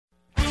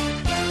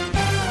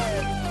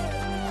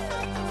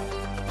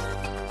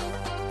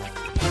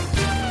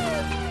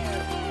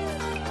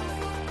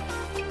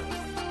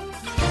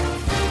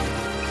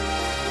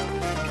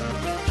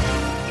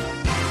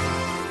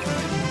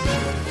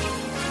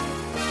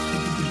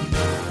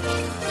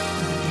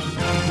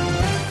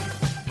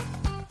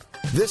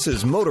This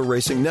is Motor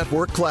Racing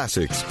Network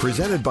Classics,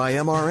 presented by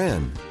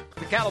MRN.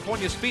 The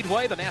California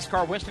Speedway, the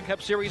NASCAR Winston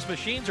Cup Series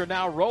machines are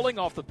now rolling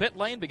off the pit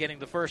lane, beginning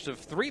the first of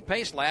 3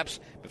 pace laps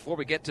before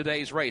we get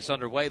today's race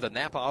underway, the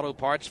NAPA Auto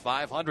Parts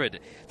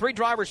 500. 3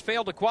 drivers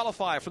failed to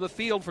qualify for the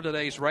field for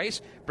today's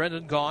race: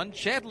 Brendan Gaughan,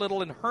 Chad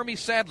Little, and Hermie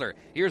Sadler.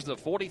 Here's the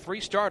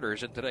 43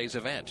 starters in today's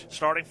event.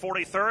 Starting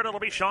 43rd, it'll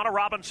be Shauna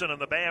Robinson in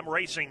the BAM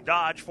Racing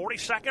Dodge.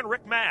 42nd,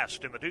 Rick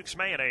Mast in the Duke's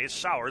Mayonnaise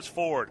Sowers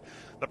Ford.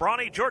 The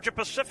brawny Georgia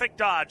Pacific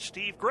Dodge,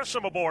 Steve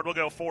Grissom aboard, will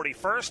go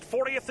 41st.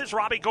 40th is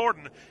Robbie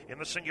Gordon in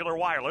the Singular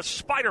Wireless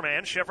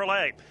Spider-Man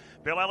Chevrolet.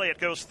 Bill Elliott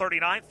goes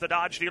 39th. The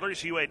Dodge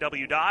dealers,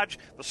 UAW Dodge.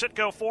 The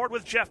Citgo Ford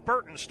with Jeff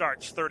Burton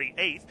starts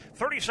 38th.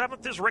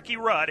 37th is Ricky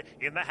Rudd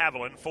in the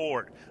Haviland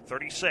Ford.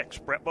 36,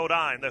 Brett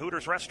Bodine, the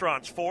Hooters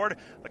Restaurants Ford.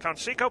 The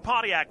Conseco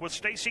Pontiac with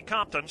Stacy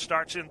Compton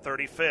starts in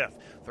 35th.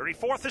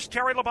 34th is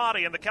Terry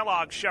Labonte in the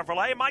Kellogg's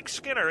Chevrolet. Mike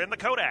Skinner in the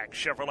Kodak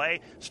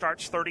Chevrolet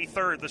starts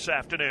 33rd this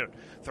afternoon.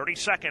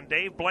 32nd,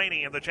 Dave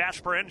Blaney in the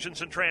Jasper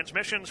Engines and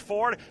Transmissions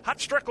Ford.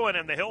 Hut Strickland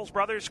in the Hills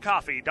Brothers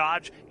Coffee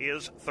Dodge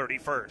is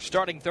 31st.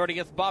 Starting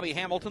 30th, Bobby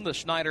Hamilton, the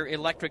Schneider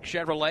Electric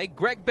Chevrolet.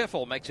 Greg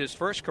Biffle makes his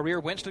first career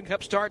Winston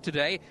Cup start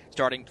today,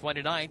 starting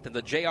 29th in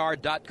the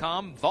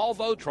JR.com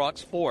Volvo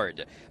Trucks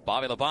Ford.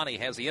 Bobby Labonte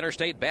has the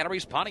Interstate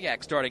Batteries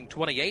Pontiac starting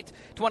 28th.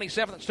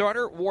 27th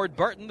starter, Ward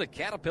Burton, the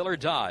Caterpillar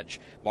Dodge.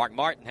 Mark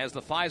Martin has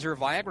the Pfizer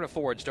Viagra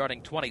Ford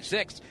starting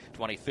 26th.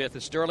 25th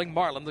is Sterling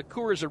Marlin, the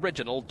Coors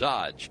Original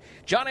Dodge.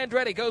 John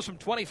Andretti goes from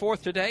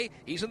 24th today.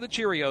 He's in the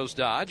Cheerios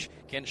Dodge.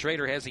 Ken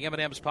Schrader has the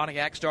M&M's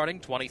Pontiac starting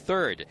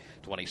 23rd.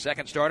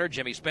 22nd starter,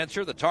 Jimmy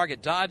Spencer, the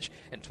Target Dodge.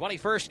 And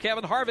 21st,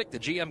 Kevin Harvick, the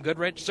GM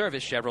Goodrich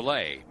Service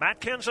Chevrolet.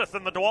 Matt Kenseth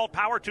in the DeWalt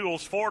Power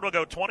Tools Ford will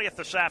go 20th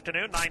this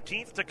afternoon.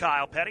 19th to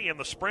Kyle Petty in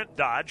the Sprint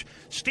Dodge.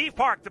 Steve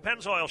Park, the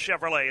Pennzoil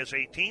Chevrolet, is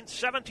 18th.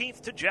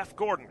 17th to Jeff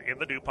Gordon in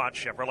the DuPont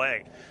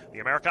Chevrolet. The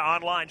America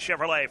Online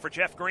Chevrolet for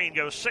Jeff Green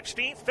goes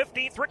 16th.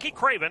 15th, Ricky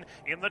Craven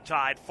in the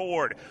Tide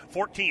Ford.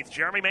 14th,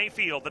 Jeremy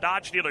Mayfield, the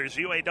Dodge dealers,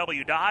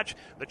 UAW Dodge.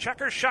 The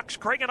Checkers Shucks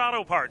Cragen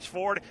Auto Parts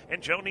Ford,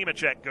 and Joe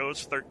Nemechek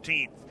goes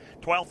 13th.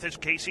 12th is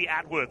Casey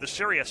Atwood, the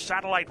Sirius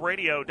Satellite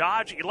Radio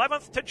Dodge.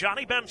 11th to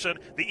Johnny Benson,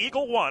 the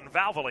Eagle One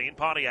Valvoline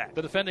Pontiac.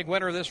 The defending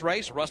winner of this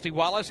race, Rusty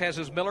Wallace, has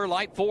his Miller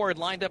Lite Ford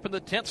lined up in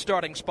the 10th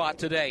starting spot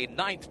today.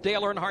 9th,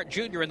 Dale Earnhardt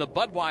Jr. in the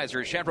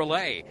Budweiser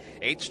Chevrolet.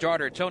 8th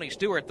starter, Tony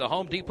Stewart, the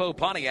Home Depot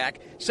Pontiac.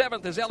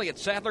 7th is Elliott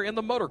Sadler in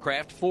the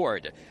Motorcraft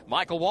Ford.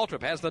 Michael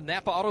Waltrip has the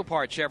Napa Auto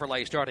Parts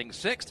Chevrolet starting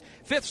 6th.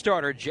 5th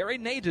starter, Jerry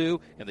Nadeau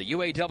in the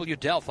UAW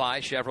Delphi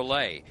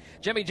Chevrolet.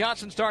 Jimmy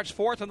Johnson starts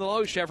 4th in the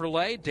Lowe's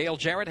Chevrolet. Dale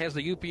Jarrett has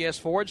the UPS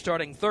Ford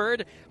starting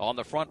 3rd. On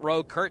the front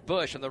row, Kurt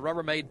Busch in the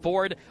Rubbermaid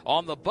Ford.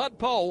 On the Bud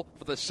pole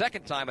for the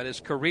second time in his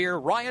career,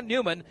 Ryan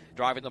Newman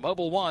driving the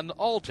Mobil 1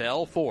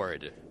 Alltel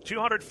Ford.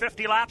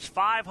 250 laps,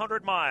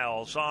 500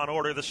 miles on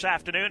order this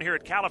afternoon here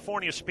at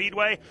California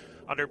Speedway.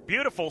 Under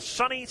beautiful,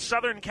 sunny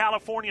Southern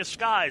California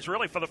skies,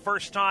 really for the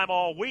first time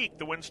all week,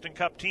 the Winston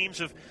Cup teams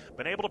have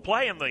been able to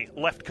play in the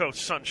left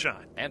coast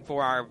sunshine. And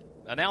for our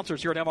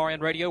announcers here at MRN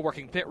Radio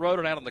working pit road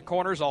and out in the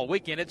corners all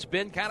weekend, it's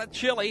been kind of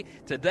chilly.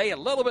 Today, a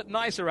little bit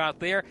nicer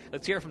out there.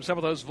 Let's hear from some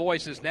of those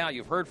voices now.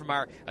 You've heard from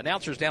our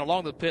announcers down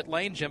along the pit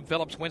lane, Jim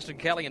Phillips, Winston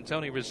Kelly, and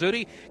Tony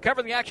Rizzuti.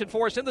 Covering the action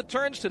for us in the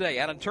turns today,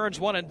 out in turns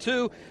 1 and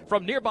 2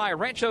 from nearby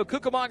Rancho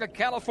Cucamonga,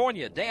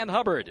 California, Dan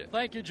Hubbard.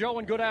 Thank you, Joe,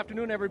 and good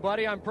afternoon,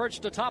 everybody. I'm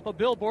perched atop a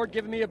billboard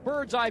giving me a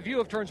bird's eye view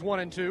of turns 1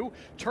 and 2.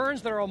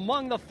 Turns that are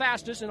among the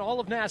fastest in all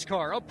of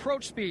NASCAR.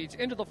 Approach speeds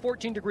into the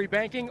 14-degree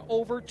banking,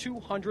 over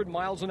 200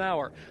 miles an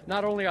hour.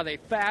 Not only are they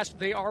fast,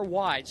 they are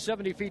wide,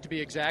 70 feet to be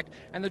exact,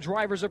 and the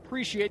drivers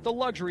appreciate the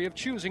luxury of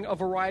choosing a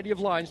variety of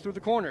lines through the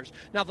corners.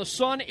 Now, the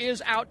sun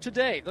is out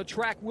today. The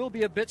track will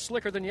be a bit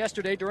slicker than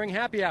yesterday during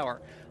happy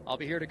hour. I'll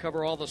be here to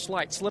cover all the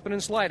slipping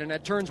and sliding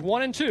at turns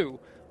 1 and 2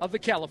 of the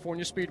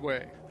California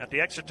Speedway. At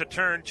the exit to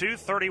turn 2,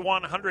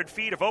 3,100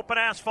 feet of open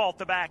asphalt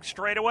the back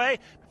straightaway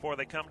before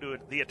they come to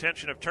the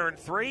attention of turn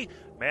 3.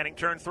 Manning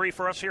turn 3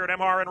 for us here at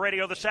MRN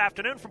Radio this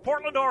afternoon from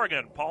Portland,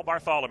 Oregon, Paul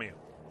Bartholomew.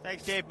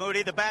 Thanks, Dave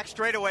Moody. The back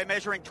straightaway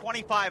measuring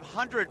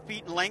 2,500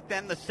 feet in length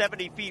and the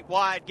 70 feet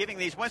wide, giving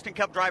these Winston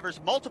Cup drivers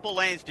multiple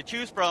lanes to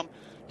choose from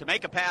to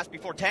make a pass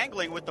before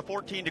tangling with the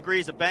 14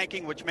 degrees of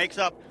banking, which makes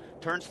up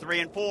turns 3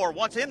 and 4.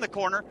 Once in the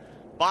corner,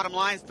 bottom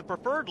line's the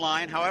preferred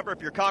line. However,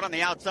 if you're caught on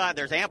the outside,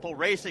 there's ample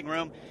racing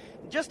room.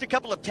 Just a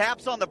couple of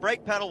taps on the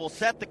brake pedal will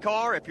set the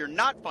car. If you're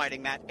not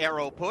fighting that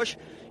aero push,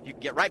 you can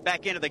get right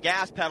back into the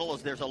gas pedal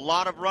as there's a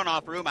lot of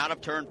runoff room out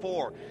of turn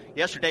 4.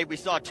 Yesterday, we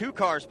saw 2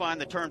 cars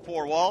find the turn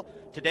 4 wall.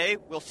 Today,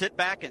 we'll sit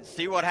back and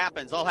see what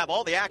happens. I'll have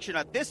all the action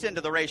at this end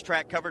of the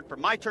racetrack covered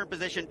from my turn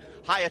position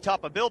high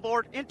atop a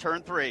billboard in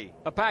turn 3.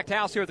 A packed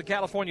house here at the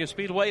California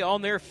Speedway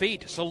on their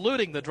feet,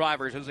 saluting the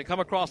drivers as they come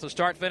across the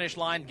start-finish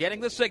line, getting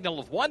the signal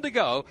of 1 to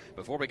go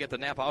before we get the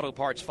Napa Auto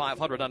Parts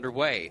 500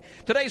 underway.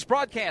 Today's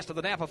broadcast of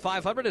the Napa 500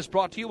 500 is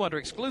brought to you under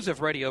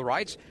exclusive radio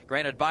rights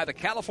granted by the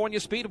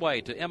California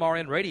Speedway to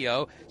MRN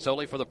Radio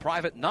solely for the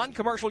private,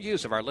 non-commercial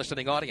use of our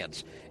listening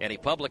audience. Any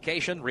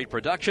publication,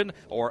 reproduction,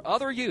 or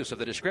other use of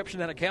the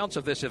description and accounts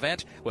of this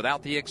event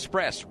without the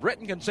express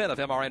written consent of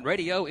MRN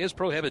Radio is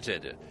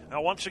prohibited.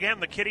 Now, once again,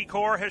 the Kitty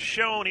Corps has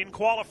shown in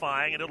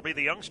qualifying, and it'll be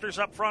the youngsters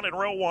up front in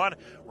row 1,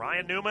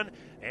 Ryan Newman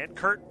and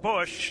Kurt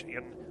Busch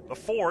in the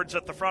Fords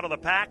at the front of the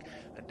pack,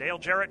 and Dale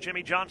Jarrett,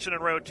 Jimmy Johnson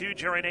in row 2,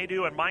 Jerry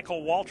Nadeau and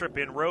Michael Waltrip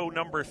in row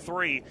number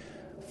 3.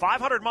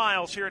 500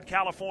 miles here in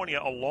California,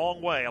 a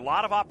long way. A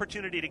lot of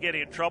opportunity to get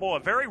in trouble.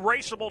 A very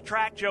raceable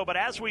track, Joe, but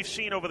as we've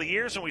seen over the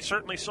years, and we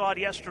certainly saw it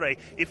yesterday,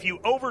 if you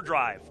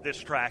overdrive this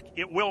track,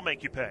 it will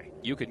make you pay.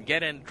 You can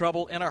get in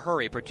trouble in a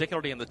hurry,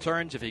 particularly in the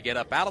turns. If you get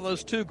up out of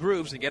those 2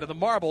 grooves and get in the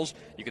marbles,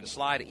 you can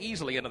slide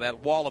easily into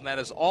that wall, and that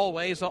is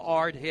always a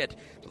hard hit.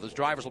 So those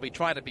drivers will be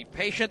trying to be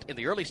patient in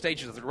the early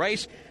stages of the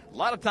race. A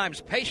lot of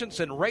times,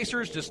 patience and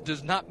racers just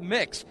does not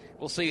mix.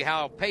 We'll see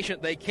how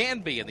patient they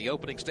can be in the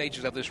opening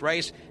stages of this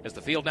race as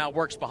the field now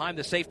works behind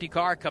the safety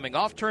car coming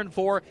off turn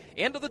 4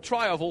 into the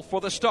trioval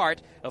for the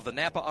start of the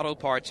Napa Auto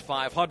Parts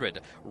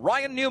 500.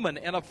 Ryan Newman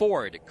in a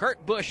Ford,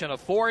 Kurt Busch in a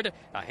Ford,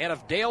 ahead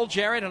of Dale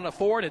Jarrett in a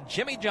Ford and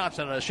Jimmy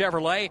Johnson in a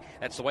Chevrolet.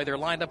 That's the way they're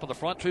lined up in the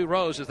front 2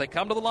 rows as they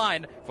come to the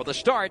line for the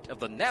start of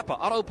the Napa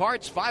Auto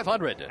Parts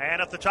 500.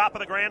 And at the top of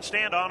the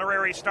grandstand,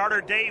 honorary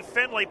starter Dave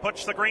Finley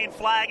puts the green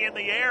flag in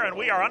the air, and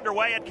we are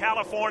underway in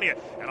California.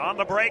 And on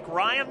the break,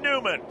 Ryan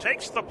Newman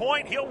takes the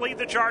point. He'll lead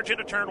the charge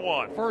into turn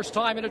 1. First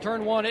time into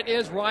turn 1, it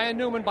is Ryan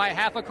Newman by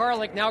half a car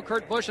length. Now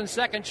Kurt Busch in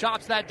second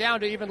chops that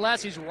down to even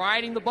less. He's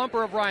riding the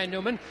bumper of Ryan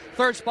Newman.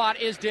 Third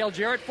spot is Dale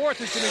Jarrett.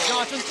 Fourth is Jimmy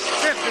Johnson.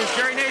 Fifth is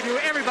Jerry Nadeau.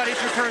 Everybody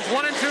through turns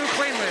 1 and 2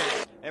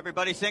 cleanly.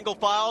 Everybody single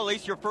file, at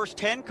least your first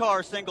 10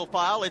 cars single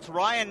file. It's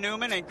Ryan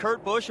Newman and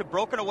Kurt Busch have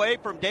broken away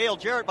from Dale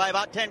Jarrett by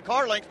about 10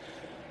 car lengths.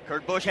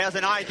 Kurt Busch has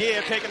an idea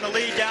of taking the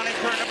lead down in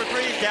turn number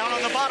 3. He's down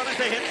on the bottom as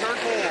they hit turn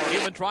 4.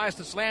 Newman tries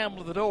to slam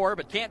to the door,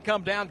 but can't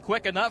come down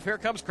quick enough. Here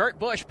comes Kurt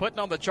Busch putting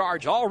on the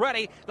charge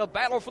already. The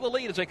battle for the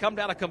lead as they come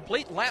down a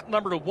complete lap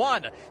number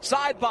 1.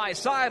 Side by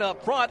side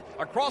up front,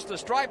 across the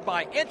stripe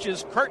by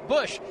inches, Kurt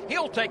Busch.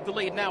 He'll take the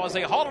lead now as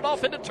they haul it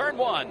off into turn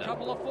 1. A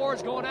couple of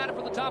Fords going at it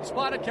for the top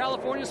spot at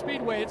California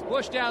Speedway. It's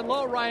Busch down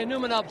low, Ryan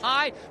Newman up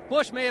high.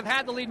 Busch may have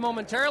had the lead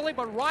momentarily,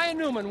 but Ryan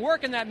Newman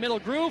working that middle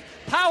groove,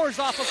 powers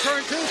off of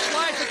turn 2,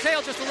 slides the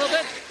tail just a little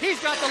bit. He's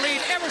got the lead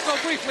ever so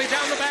briefly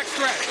down the back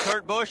stretch.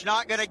 Kurt Busch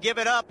not going to give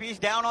it up. He's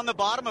down on the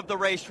bottom of the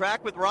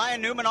racetrack with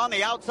Ryan Newman on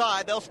the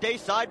outside. They'll stay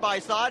side by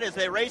side as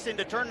they race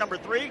into turn number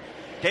 3.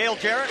 Dale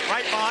Jarrett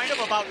right behind him,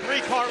 about 3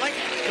 car lengths.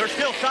 They're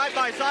still side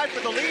by side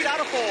for the lead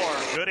out of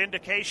 4. Good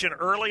indication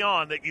early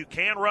on that you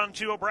can run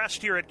 2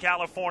 abreast here at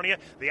California.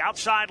 The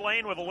outside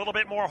lane with a little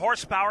bit more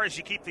horsepower as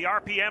you keep the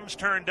RPMs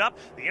turned up.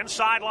 The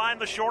inside line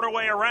the shorter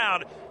way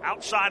around.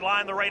 Outside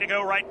line the way to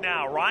go right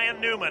now. Ryan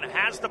Newman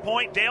has the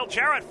point. Dale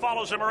Jarrett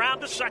follows him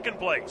around to second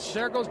place.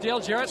 There goes Dale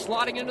Jarrett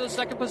slotting into the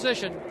second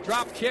position.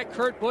 Drop kick,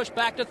 Kurt Busch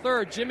back to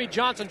third. Jimmy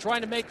Johnson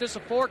trying to make this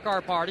a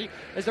 4-car party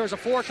as there's a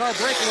 4-car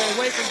breakaway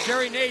away from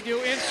Jerry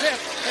Nadeau in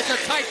fifth. It's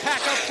a tight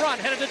pack up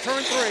front headed to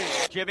turn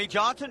 3. Jimmy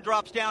Johnson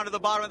drops down to the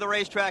bottom of the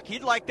racetrack.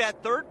 He'd like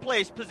that third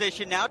place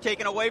position now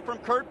taken away from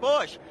Kurt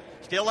Busch.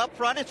 Still up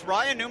front, it's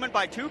Ryan Newman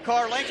by 2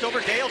 car lengths over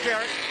Dale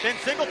Jarrett. Then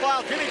single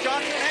file Jimmy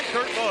Johnson and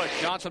Kurt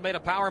Busch. Johnson made a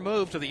power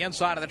move to the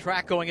inside of the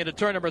track going into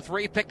turn number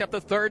 3, picked up the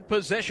 3rd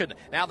position.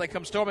 Now they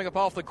come storming up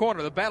off the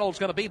corner. The battle is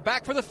going to be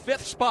back for the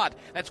 5th spot.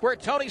 That's where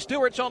Tony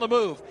Stewart's on the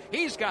move.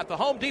 He's got the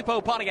Home Depot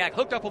Pontiac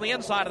hooked up on the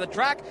inside of the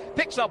track,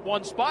 picks up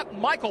 1 spot.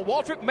 Michael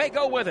Waltrip may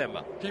go with him.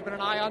 Keeping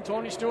an eye on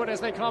Tony Stewart as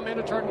they come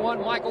into turn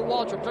 1. Michael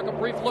Waltrip took a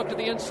brief look to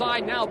the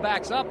inside, now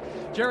backs up.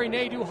 Jerry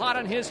Nadeau hot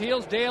on his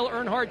heels. Dale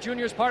Earnhardt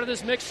Jr. is part of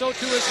this mix, so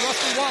too is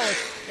Rusty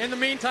Wallace. In the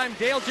meantime,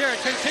 Dale Jarrett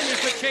continues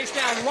to chase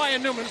down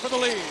Ryan Newman for the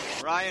lead.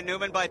 Ryan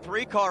Newman by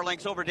 3 car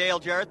lengths over Dale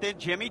Jarrett. Then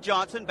Jimmy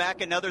Johnson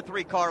back another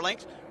 3 car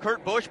lengths.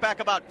 Kurt Busch back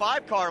about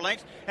 5 car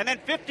lengths. And then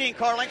 15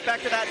 car lengths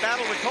back to that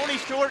battle with Tony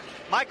Stewart,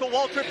 Michael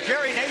Waltrip,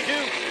 Jerry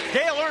Nadeau,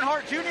 Dale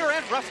Earnhardt Jr.,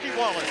 and Rusty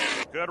Wallace.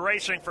 Good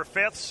racing for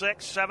 5th,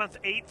 6th,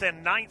 7th, 8th,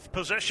 and 9th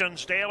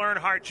positions. Dale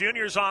Earnhardt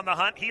Jr. is on the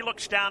hunt. He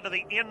looks down to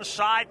the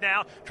inside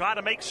now, trying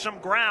to make some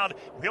ground.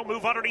 He'll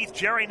move underneath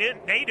Jerry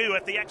Nadeau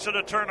at the exit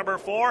of turn number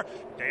 4.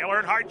 Dale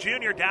Earnhardt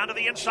Jr. down to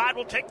the inside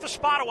will take the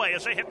spot away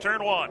as they hit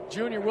turn 1.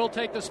 Jr. will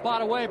take the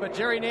spot away, but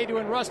Jerry Nadeau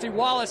and Rusty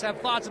Wallace have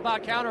thoughts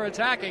about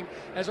counterattacking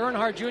as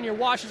Earnhardt Jr.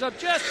 washes up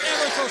just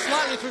ever so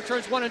slightly through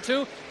turns 1 and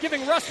 2,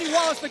 giving Rusty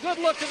Wallace the good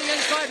look to the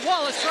inside.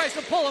 Wallace tries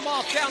to pull him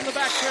off down the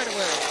back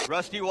straightaway.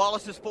 Rusty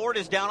Wallace's Ford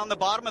is down on the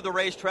bottom of the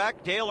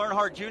racetrack. Dale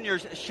Earnhardt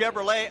Jr.'s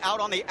Chevrolet out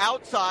on the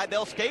outside.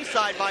 They'll stay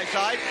side by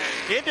side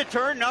into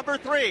turn number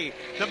 3.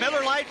 The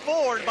Miller Lite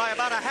Ford by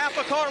about a half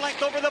a car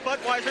length over the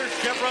Budweiser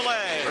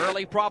Chevrolet.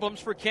 Early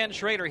problems for Ken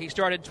Schrader. He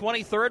started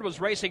 23rd,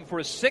 was racing for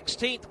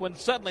 16th when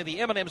suddenly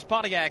the M&M's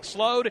Pontiac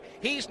slowed.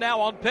 He's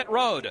now on pit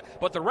road,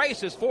 but the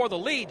race is for the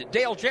lead.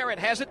 Dale Jarrett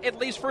has it, at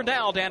least for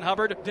now, Dan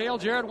Hubbard. Dale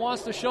Jarrett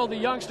wants to show the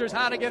youngsters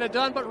how to get it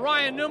done, but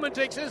Ryan Newman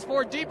takes his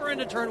Ford deeper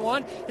into turn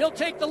one. He'll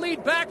take the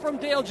lead back from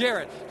Dale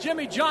Jarrett.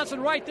 Jimmy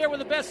Johnson right there with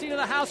the best seat of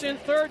the house in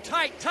third.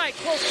 Tight,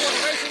 close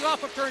quarter racing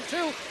off of turn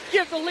two.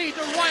 Give the lead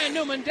to Ryan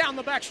Newman down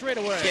the back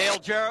straightaway. Dale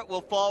Jarrett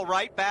will fall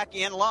right back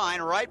in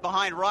line, right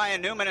behind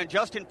Ryan Newman and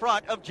just in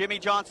front of Jimmy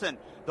Johnson.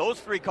 Those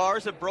three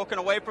cars have broken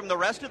away from the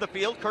rest of the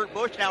field. Kurt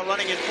Busch now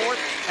running in fourth,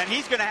 and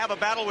he's going to have a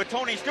battle with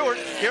Tony Stewart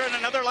here in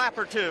another lap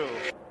or two.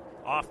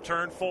 Off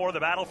turn four, the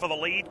battle for the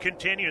lead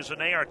continues, and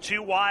they are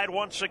too wide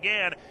once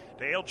again.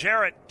 Dale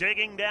Jarrett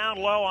digging down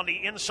low on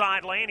the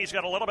inside lane. He's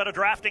got a little bit of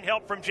drafting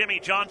help from Jimmy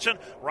Johnson.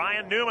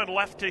 Ryan Newman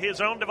left to his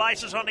own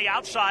devices on the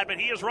outside, but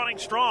he is running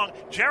strong.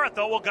 Jarrett,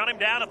 though, will gun him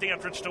down at the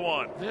entrance to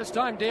one. This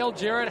time Dale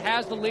Jarrett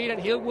has the lead, and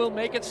he will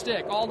make it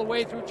stick all the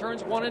way through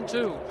turns 1 and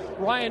 2.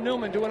 Ryan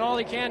Newman doing all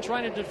he can,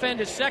 trying to defend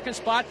his second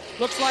spot.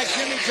 Looks like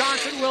Jimmy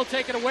Johnson will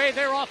take it away.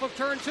 They're off of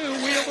turn 2,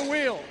 wheel to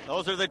wheel.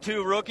 Those are the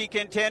two rookie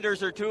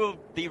contenders, or two of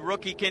the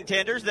rookie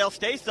contenders. They'll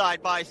stay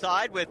side by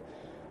side with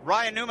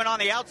Ryan Newman on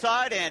the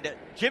outside and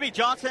Jimmy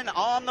Johnson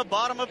on the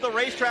bottom of the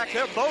racetrack.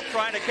 They're both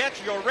trying to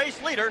catch your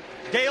race leader,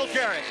 Dale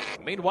Jarrett.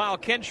 Meanwhile,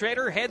 Ken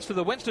Schrader heads to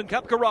the Winston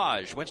Cup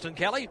garage. Winston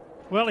Kelly?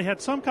 Well, he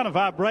had some kind of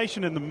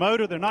vibration in the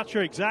motor. They're not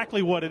sure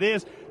exactly what it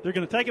is. They're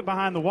going to take it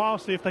behind the wall,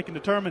 see if they can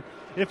determine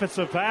if it's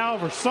a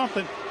valve or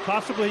something.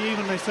 Possibly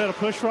even, they said, a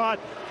push rod.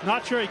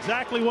 Not sure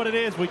exactly what it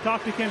is. We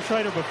talked to Ken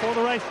Schrader before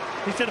the race.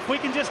 He said if we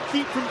can just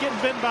keep from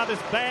getting bitten by this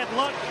bad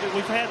luck that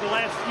we've had the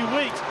last few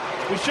weeks,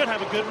 we should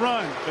have a good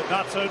run, but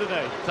not so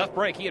today. Tough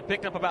break. He had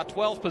picked up about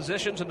 12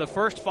 positions in the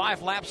first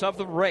 5 laps of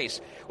the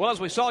race. Well, as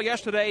we saw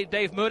yesterday,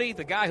 Dave Moody,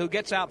 the guy who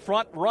gets out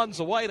front, runs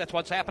away. That's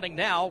what's happening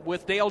now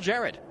with Dale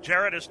Jarrett.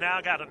 Jarrett has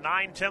now got a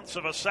 9/10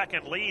 of a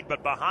second lead,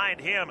 but behind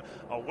him,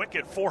 a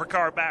wicked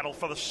 4-car battle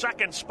for the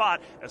second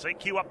spot as they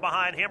queue up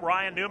behind him.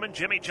 Ryan Newman,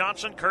 Jimmy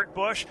Johnson, Kurt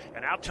Busch,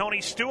 and now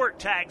Tony Stewart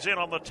tags in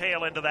on the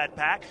tail end of that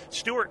pack.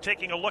 Stewart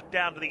taking a look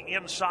down to the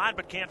inside,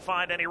 but can't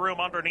find any room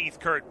underneath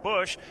Kurt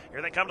Busch.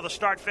 Here they come to the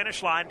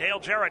start-finish line. Dale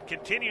Jarrett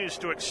continues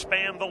to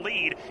expand the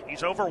lead.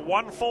 He's over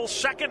 1 full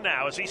second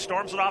now as he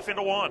storms it off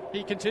into one.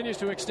 He continues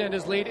to extend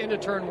his lead into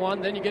turn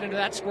 1. Then you get into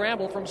that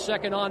scramble from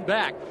second on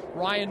back.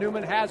 Ryan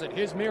Newman has it.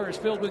 His mirror is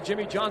filled with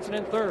Jimmy Johnson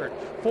in third.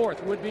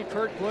 Fourth would be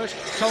Kurt Busch.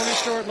 Tony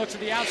Stewart looks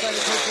at the outside of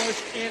Kurt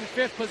Busch in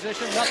fifth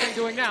position. Nothing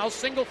doing now.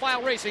 Single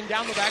file racing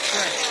down the back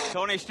stretch.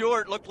 Tony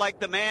Stewart looked like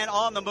the man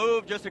on the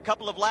move just a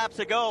couple of laps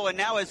ago and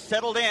now has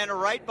settled in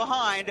right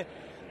behind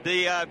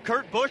the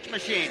Kurt Busch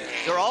machine.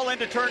 They're all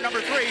into turn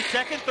number 3.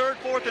 Second, third,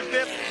 fourth, and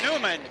fifth.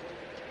 Newman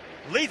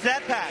leads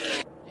that pack.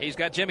 He's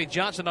got Jimmy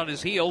Johnson on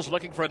his heels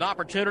looking for an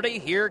opportunity.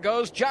 Here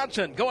goes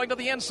Johnson going to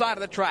the inside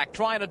of the track,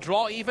 trying to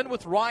draw even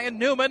with Ryan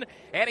Newman,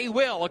 and he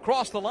will.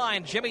 Across the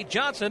line, Jimmy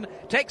Johnson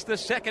takes the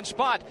second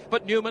spot,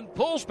 but Newman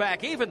pulls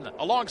back even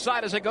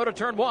alongside as they go to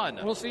turn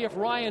 1. We'll see if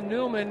Ryan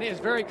Newman is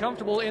very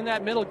comfortable in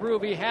that middle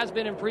groove. He has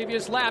been in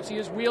previous laps. He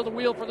is wheel to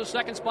wheel for the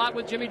second spot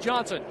with Jimmy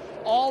Johnson.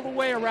 All the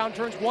way around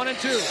turns 1 and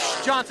 2.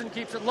 Johnson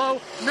keeps it low.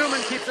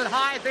 Newman keeps it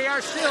high. They are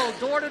still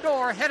door to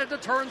door headed to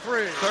turn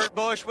 3. Kurt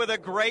Busch with a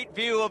great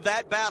view of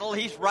that battle.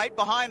 He's right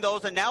behind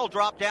those and now will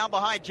drop down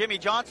behind Jimmy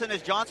Johnson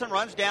as Johnson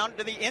runs down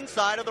to the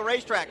inside of the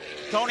racetrack.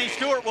 Tony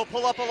Stewart will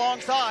pull up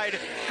alongside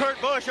Kurt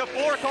Busch. A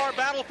 4-car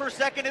battle for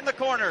second in the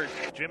corners.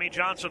 Jimmy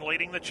Johnson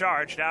leading the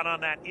charge down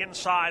on that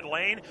inside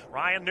lane.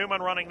 Ryan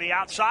Newman running the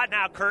outside.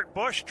 Now Kurt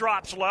Busch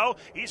drops low.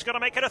 He's going to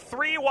make it a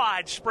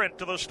 3-wide sprint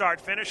to the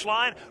start-finish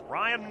line.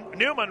 Ryan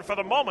Newman, for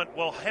the moment,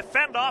 will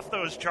fend off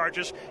those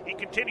charges. He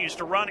continues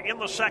to run in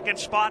the second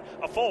spot,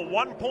 a full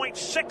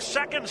 1.6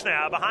 seconds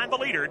now behind the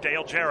leader,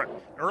 Dale Jarrett.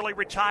 Early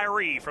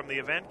retiree from the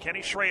event,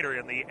 Kenny Schrader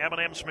in the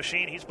M&M's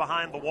machine. He's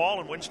behind the wall,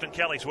 and Winston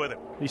Kelly's with him.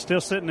 He's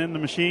still sitting in the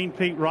machine.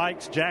 Pete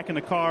Reich's jacking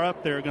the car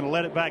up. They're going to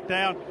let it back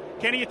down.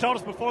 Kenny, you told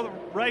us before the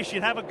race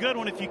you'd have a good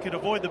one if you could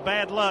avoid the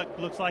bad luck.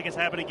 Looks like it's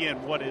happened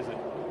again. What is it?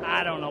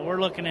 I don't know.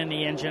 We're looking in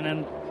the engine,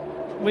 and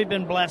we've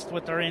been blessed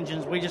with our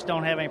engines. We just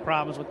don't have any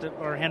problems with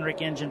our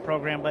Hendrick engine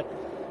program. But,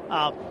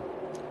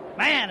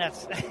 man,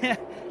 that's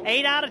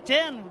 8 out of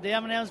 10. The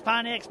M&M's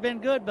Pontiac's been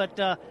good,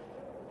 but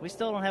we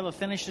still don't have a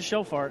finish to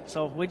show for it.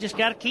 So we just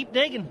got to keep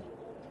digging.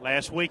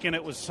 Last weekend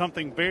it was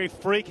something very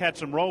freak, had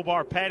some roll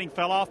bar padding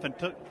fell off and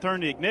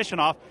turned the ignition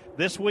off.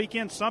 This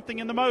weekend, something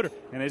in the motor.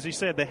 And as he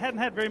said, they hadn't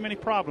had very many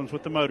problems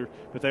with the motor,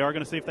 but they are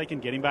going to see if they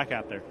can get him back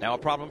out there. Now a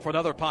problem for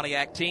another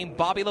Pontiac team.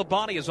 Bobby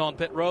Labonte is on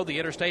pit road. The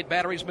Interstate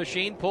Batteries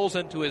machine pulls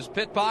into his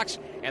pit box,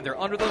 and they're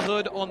under the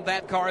hood on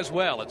that car as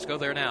well. Let's go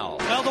there now.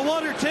 Well, the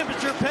water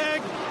temperature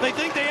peg, they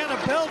think they had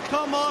a belt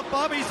come off.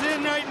 Bobby's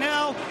in right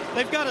now.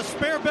 They've got a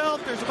spare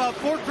belt. There's about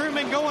 4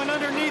 crewmen going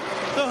underneath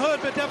the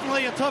hood, but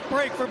definitely a tough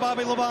break for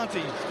Bobby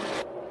Labonte.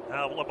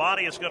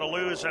 Labonte is going to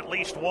lose at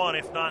least 1,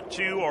 if not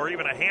 2, or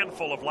even a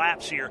handful of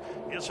laps here.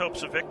 His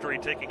hopes of victory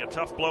taking a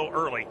tough blow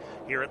early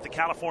here at the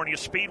California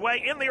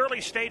Speedway in the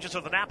early stages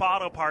of the NAPA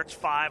Auto Parts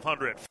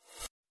 500.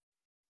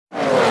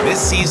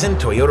 This season,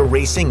 Toyota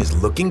Racing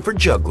is looking for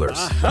jugglers.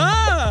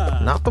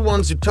 Aha! Not the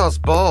ones who toss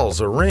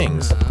balls or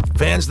rings.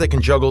 Fans that can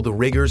juggle the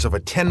rigors of a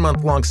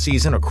 10-month-long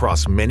season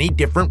across many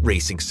different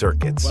racing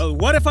circuits. Well,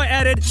 what if I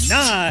added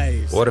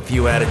knives? What if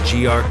you added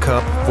GR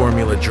Cup,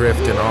 Formula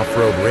Drift, and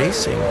off-road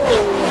racing?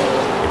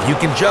 If you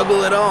can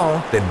juggle it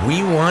all, then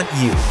we want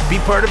you.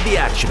 Be part of the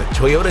action at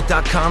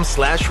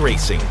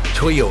toyota.com/racing.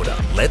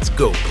 Toyota, let's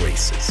go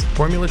places.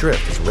 Formula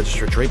Drift is a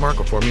registered trademark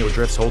of Formula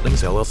Drifts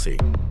Holdings, LLC.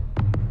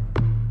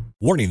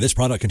 Warning, this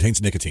product contains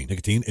nicotine.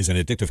 Nicotine is an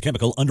addictive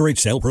chemical. Underage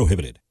sale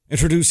prohibited.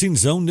 Introducing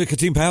Zone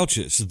Nicotine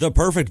Pouches, the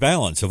perfect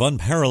balance of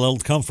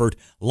unparalleled comfort,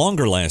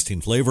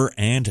 longer-lasting flavor,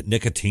 and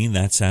nicotine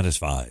that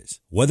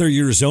satisfies. Whether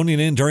you're zoning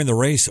in during the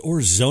race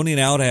or zoning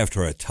out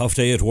after a tough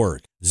day at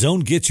work, Zone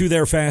gets you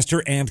there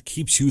faster and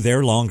keeps you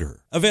there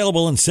longer.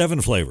 Available in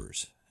 7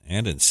 flavors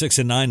and in 6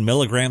 and 9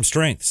 milligram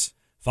strengths.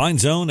 Find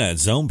Zone at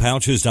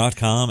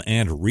zonepouches.com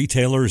and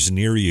retailers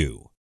near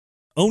you.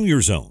 Own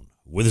your Zone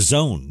with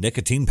Zone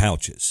Nicotine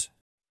Pouches.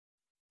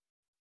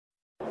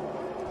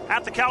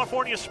 At the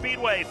California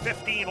Speedway,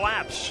 15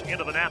 laps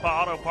into the Napa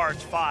Auto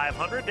Parts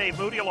 500. Dave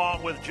Moody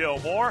along with Joe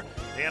Moore.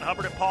 Dan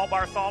Hubbard and Paul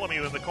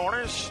Bartholomew in the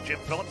corners. Jim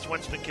Phillips,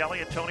 Winston Kelly,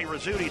 and Tony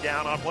Rizzuti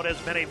down on what has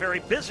been a very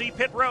busy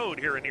pit road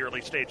here in the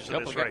early stages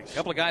of this race. A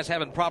couple of guys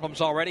having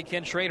problems already.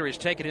 Ken Schrader has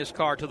taken his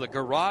car to the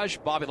garage.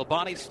 Bobby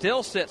Labonte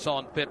still sits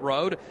on pit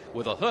road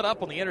with a hood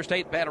up on the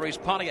Interstate Batteries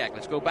Pontiac.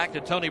 Let's go back to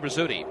Tony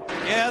Rizzuti.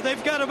 Yeah,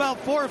 they've got about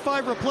 4 or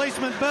 5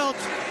 replacement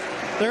belts.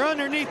 They're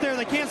underneath there.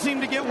 They can't seem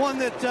to get one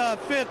that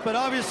fit, but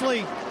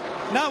obviously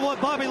not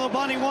what Bobby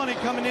Labonte wanted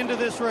coming into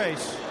this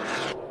race.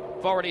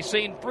 We've already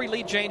seen 3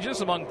 lead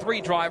changes among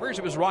 3 drivers.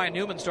 It was Ryan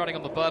Newman starting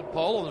on the Bud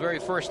pole. On the very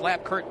first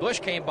lap, Kurt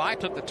Busch came by,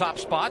 took the top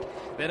spot.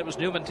 Then it was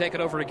Newman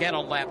taking over again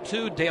on lap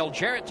 2. Dale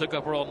Jarrett took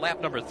over on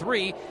lap number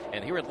 3.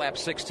 And here at lap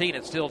 16,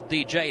 it's still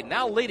DJ,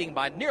 now leading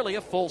by nearly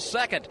a full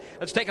second.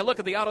 Let's take a look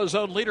at the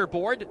AutoZone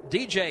leaderboard.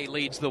 DJ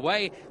leads the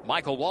way.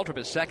 Michael Waltrip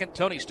is second.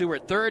 Tony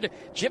Stewart third.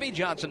 Jimmy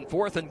Johnson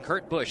fourth. And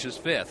Kurt Busch is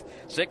fifth.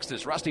 Sixth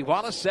is Rusty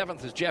Wallace.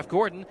 Seventh is Jeff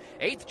Gordon.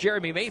 Eighth,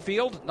 Jeremy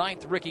Mayfield.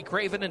 Ninth, Ricky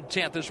Craven. And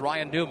 10th is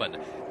Ryan Newman.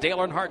 Dale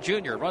Earnhardt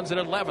Jr. runs in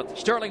 11th.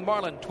 Sterling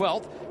Marlin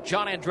 12th.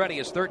 John Andretti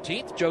is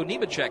 13th. Joe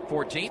Nemechek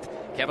 14th.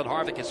 Kevin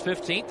Harvick is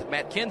 15th.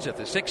 Matt Kenseth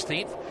is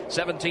 16th.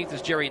 17th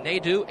is Jerry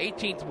Nadeau.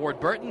 18th, Ward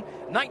Burton.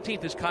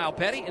 19th is Kyle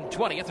Petty. And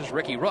 20th is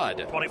Ricky Rudd.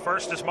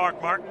 21st is Mark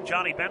Martin.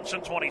 Johnny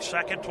Benson,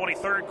 22nd.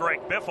 23rd,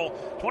 Greg Biffle.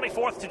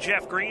 24th to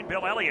Jeff Green.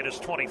 Bill Elliott is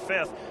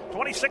 25th.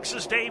 26th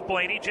is Dave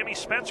Blaney. Jimmy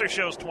Spencer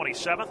shows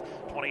 27th.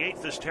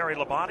 28th is Terry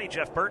Labonte.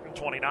 Jeff Burton,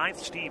 29th.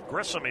 Steve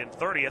Grissom in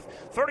 30th.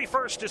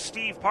 31st is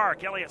Steve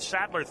Park. Elliott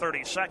Sadler,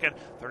 32nd.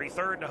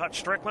 33rd to Hutch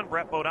Strickland.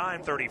 Brett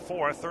Bodine,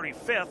 34th.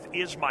 35th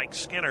is Mike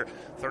Skinner.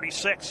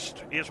 36th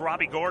is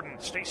Robbie Gordon.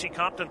 Stacy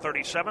Compton,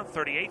 37th.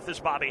 38th is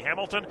Bobby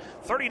Hamilton.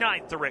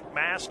 39th to Rick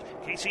Mast.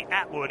 Casey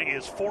Atwood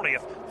is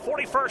 40th.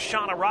 41st,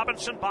 Shauna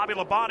Robinson. Bobby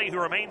Labonte, who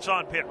remains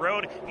on pit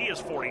road, he is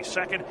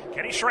 42nd.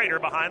 Kenny Schrader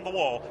behind the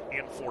wall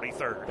in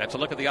 43rd. That's a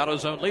look at the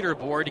AutoZone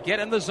leaderboard. Get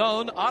in the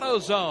zone,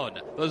 AutoZone.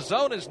 The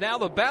zone is now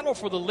the battle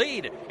for the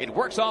lead. It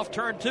works off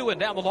turn 2 and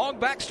down the long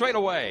back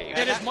straightaway.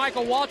 It is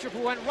Michael Waltrip who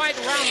went right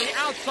around the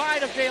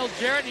outside of Dale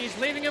Jarrett, and he's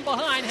leaving him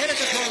behind, headed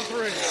to turn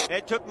 3.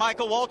 It took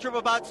Michael Waltrip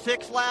about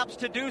 6 laps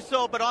to do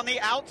so, but on the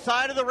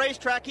outside of the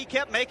racetrack, he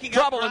kept making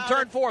trouble in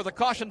turn 4. The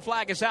caution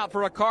flag is out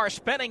for a car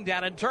spinning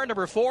down in turn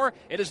number 4.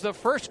 It is the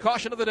first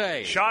caution of the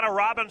day. Shauna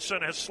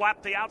Robinson has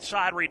slapped the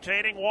outside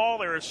retaining wall.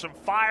 There is some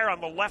fire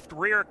on the left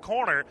rear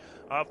corner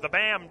of the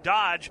BAM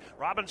Dodge.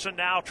 Robinson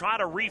now trying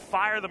to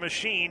refire the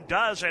machine,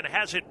 does, and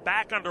has it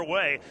back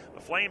underway.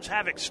 The flames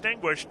have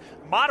extinguished.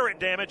 Moderate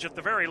damage at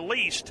the very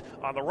least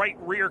on the right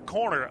rear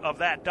corner of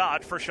that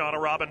Dodge for Shauna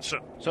Robinson.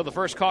 So the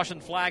first caution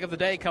flag of the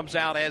day comes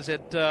out as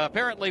it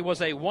apparently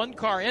was a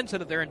one-car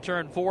incident there in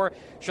turn 4.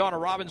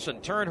 Shauna Robinson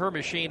turned her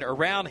machine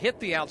around, hit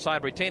the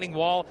outside retaining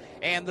wall,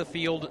 and the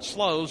field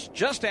slows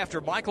just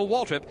after Michael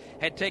Waltrip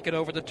had taken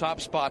over the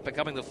top spot,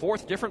 becoming the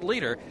 4th different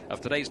leader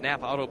of today's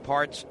Napa Auto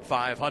Parts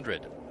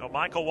 500. Well,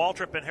 Michael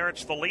Waltrip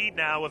inherits the lead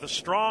now with a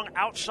strong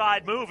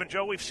outside move, and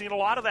Joe, we've seen a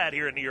lot of that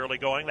here in the early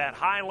going. That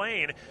high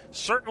lane,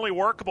 certainly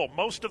workable.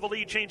 Most of the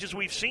lead changes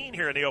we've seen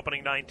here in the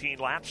opening 19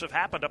 laps have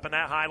happened up in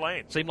that high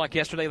lane. Seemed like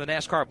yesterday in the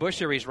NASCAR Busch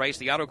Series race,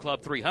 the Auto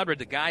Club 300,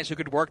 the guys who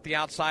could work the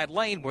outside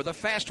lane were the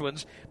fast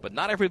ones, but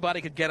not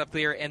everybody could get up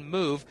there and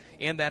move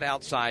in that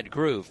outside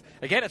groove.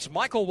 Again, it's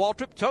Michael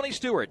Waltrip, Tony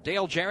Stewart,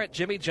 Dale Jarrett,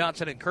 Jimmy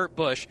Johnson, and Kurt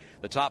Busch,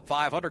 the top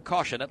 500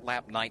 caution at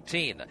lap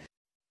 19.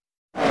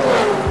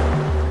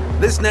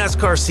 This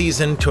NASCAR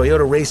season,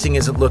 Toyota Racing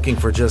isn't looking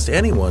for just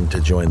anyone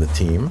to join the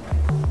team.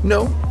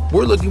 No,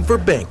 we're looking for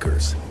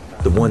bankers,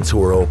 the ones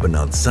who are open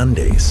on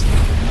Sundays.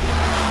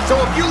 So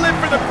if you live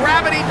for the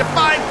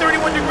gravity-defying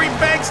 31-degree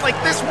banks like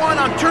this one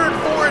on Turn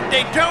 4 at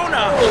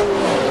Daytona,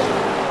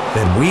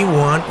 then we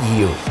want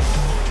you.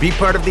 Be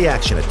part of the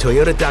action at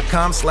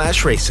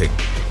toyota.com/racing.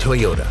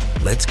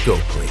 Toyota, let's go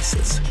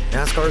places.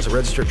 NASCAR is a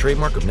registered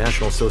trademark of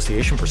National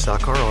Association for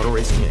Stock Car Auto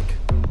Racing, Inc.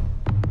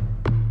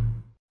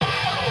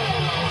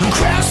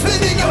 Crowd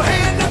spinning your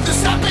hand, nothing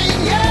stopping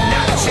you.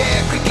 Now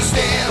chair, quickie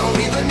stand, or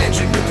even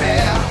engine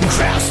repair.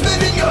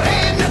 Craftsman in your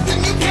hand,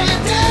 nothing you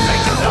can't do.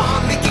 Like the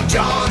lawn, Mickey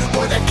John,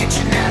 or that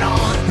kitchen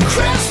add-on.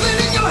 Craftsman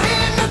in your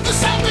hand,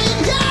 nothing's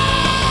happening, yo!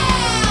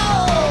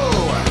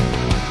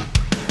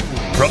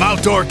 From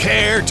outdoor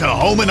care to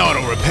home and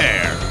auto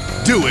repair,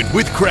 do it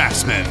with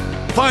Craftsman.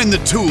 Find the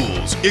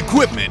tools,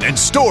 equipment, and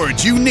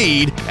storage you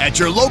need at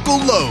your local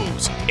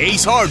Lowe's,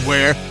 Ace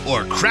Hardware,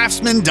 or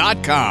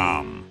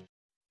Craftsman.com.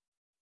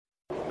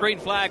 Green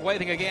flag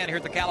waving again here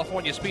at the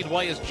California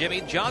Speedway as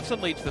Jimmy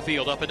Johnson leads the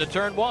field up into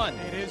turn one.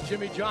 It is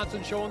Jimmy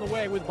Johnson showing the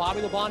way with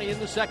Bobby Labonte in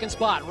the second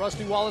spot.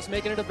 Rusty Wallace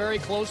making it a very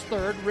close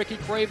third. Ricky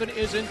Craven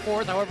is in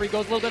fourth. However, he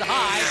goes a little bit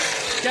high.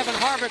 Kevin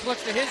Harvick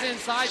looks to his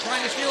inside,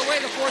 trying to steal away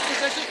the fourth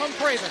position from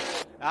Craven.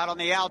 Out on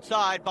the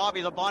outside,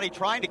 Bobby Labonte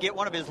trying to get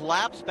one of his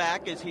laps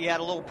back as he had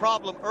a little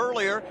problem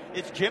earlier.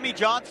 It's Jimmy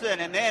Johnson,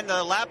 and then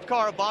the lap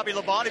car of Bobby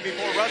Labonte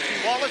before Rusty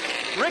Wallace,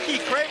 Ricky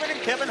Craven,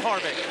 and Kevin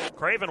Harvick.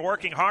 Craven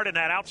working hard in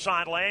that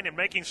outside lane and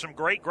making some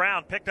great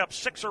ground. Picked up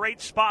 6 or 8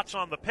 spots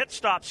on the pit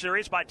stop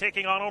series by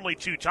taking on only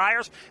 2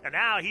 tires, and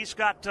now he's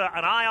got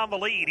an eye on the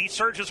lead. He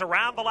surges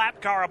around the lap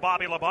car of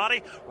Bobby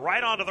Labonte,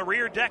 right onto the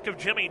rear deck of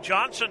Jimmy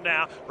Johnson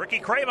now. Ricky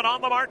Craven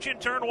on the march in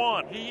turn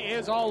one. He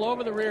is all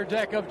over the rear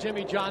deck of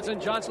Jimmy Johnson.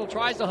 Johnson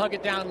tries to hug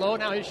it down low.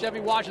 Now his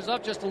Chevy washes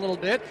up just a little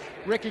bit.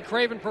 Ricky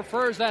Craven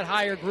prefers that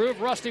higher groove.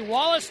 Rusty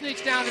Wallace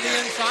sneaks down to the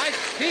inside.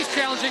 He's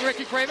challenging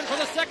Ricky Craven for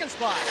the second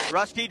spot.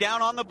 Rusty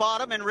down on the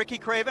bottom and Ricky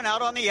Craven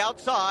out on the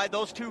outside.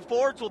 Those two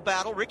Fords will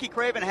battle. Ricky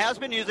Craven has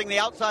been using the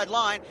outside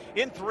line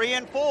in 3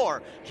 and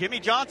 4.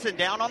 Jimmy Johnson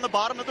down on the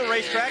bottom of the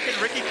racetrack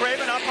and Ricky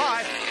Craven up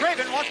high.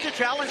 Craven wants to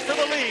challenge to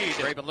the lead.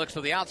 Craven looks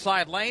to the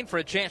outside lane for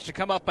a chance to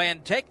come up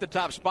and take the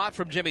top spot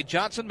from Jimmy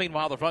Johnson.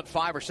 Meanwhile, the front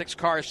 5 or 6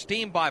 cars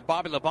steamed by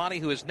Bobby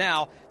Labonte, who is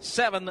now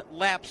 7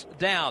 laps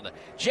down.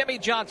 Jimmy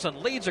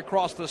Johnson leads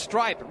across the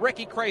stripe.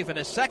 Ricky Craven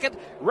is second.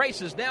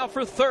 Race is now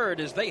for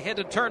third as they head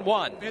to turn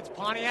one. It's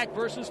Pontiac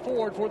versus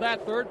Ford for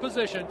that third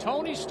position.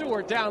 Tony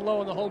Stewart down low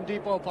in the Home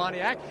Depot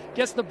Pontiac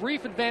gets the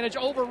brief advantage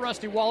over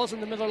Rusty Wallace in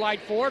the Miller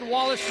Lite Ford.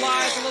 Wallace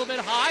slides a little bit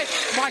high.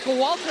 Michael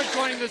Waltrip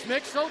joining this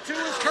mix. So too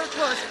is Kurt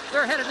Busch.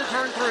 They're headed to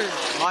turn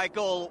 3.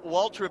 Michael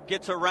Waltrip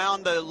gets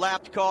around the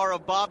lapped car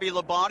of Bobby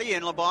Labonte,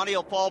 and Labonte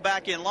will fall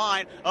back in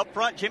line. Up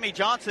front, Jimmy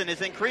Johnson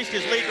has increased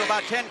his lead to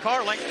about 10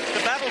 car lengths. The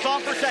battle's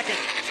on for second.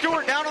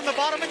 Stewart down on the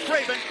bottom and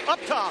Craven up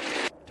top.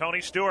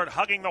 Tony Stewart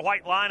hugging the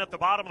white line at the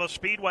bottom of the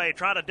speedway,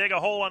 trying to dig a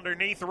hole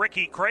underneath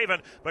Ricky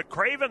Craven. But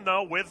Craven,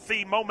 though, with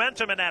the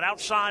momentum in that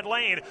outside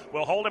lane,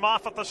 will hold him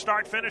off at the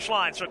start-finish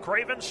line. So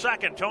Craven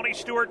second, Tony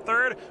Stewart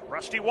third.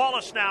 Rusty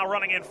Wallace now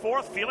running in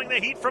fourth, feeling the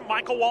heat from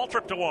Michael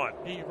Waltrip to 1.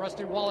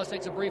 Rusty Wallace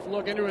takes a brief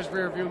look into his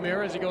rearview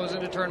mirror as he goes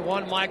into turn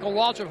 1. Michael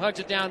Waltrip hugs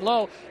it down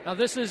low. Now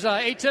this is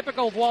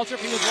atypical of Waltrip.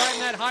 He was riding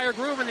that higher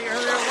groove in the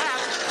earlier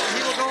lap. And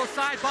he will go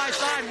side by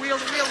side, wheel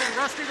to wheel with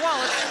Rusty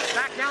Wallace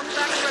back down the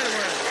back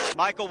straightaway.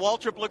 Michael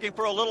Waltrip looking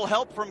for a little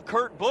help from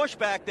Kurt Busch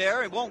back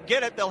there. He won't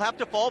get it. They'll have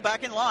to fall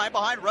back in line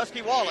behind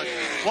Rusty Wallace.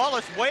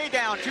 Wallace way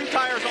down, 2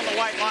 tires on the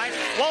white line.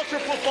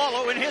 Waltrip will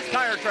follow in his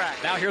tire track.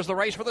 Now here's the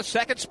race for the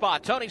second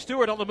spot. Tony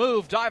Stewart on the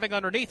move, diving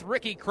underneath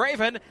Ricky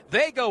Craven.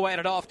 They go at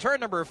it off turn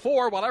number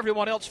 4 while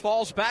everyone else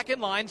falls back in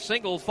line,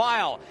 single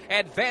file.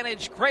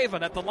 Advantage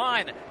Craven at the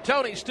line.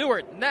 Tony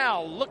Stewart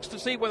now looks to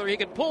see whether he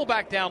can pull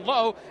back down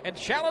low and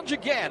challenge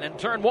again in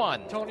turn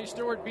 1. Tony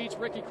Stewart beats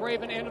Ricky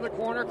Craven into the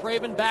corner.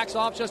 Craven backs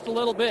off just a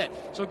little bit.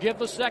 So give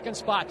the second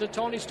spot to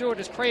Tony Stewart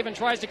as Craven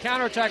tries to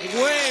counterattack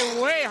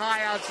way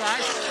high outside,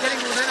 getting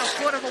within a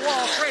foot of the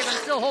wall. Craven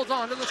still holds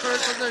on to the third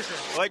position.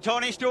 Boy,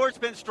 Tony Stewart's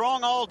been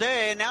strong all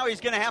day, and now he's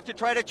going to have to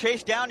try to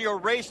chase down your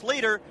race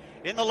leader.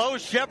 In the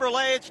Lowe's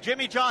Chevrolet, it's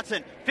Jimmy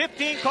Johnson.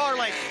 15 car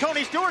lengths.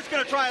 Tony Stewart's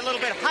going to try a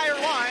little bit higher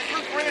line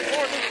through 3 and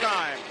 4 this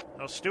time.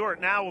 Now Stewart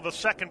now with the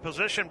second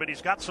position, but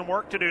he's got some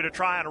work to do to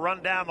try and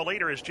run down the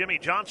leader as Jimmy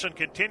Johnson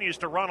continues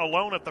to run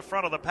alone at the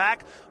front of the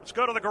pack. Let's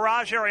go to the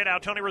garage area now.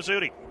 Tony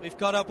Rizzuti. We've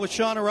caught up with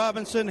Shauna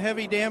Robinson.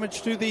 Heavy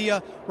damage to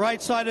the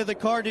right side of the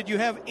car. Did you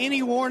have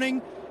any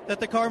warning that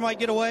the car might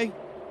get away?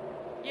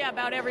 Yeah,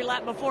 about every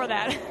lap before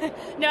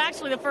that. No,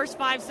 actually the first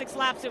 5-6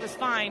 laps it was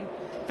fine.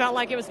 Felt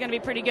like it was going to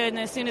be pretty good, and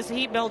then as soon as the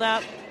heat built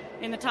up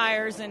in the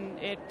tires and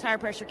tire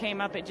pressure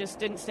came up, it just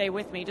didn't stay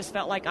with me. It just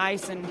felt like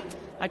ice, and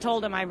I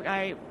told him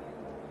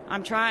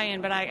I'm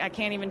trying, but I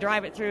can't even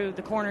drive it through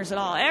the corners at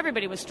all.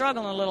 Everybody was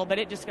struggling a little, but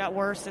it just got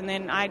worse, and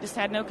then I just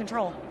had no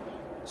control.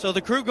 So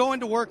the crew going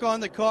to work on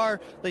the car.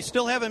 They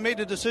still haven't made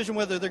a decision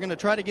whether they're going to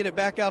try to get it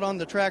back out on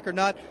the track or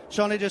not.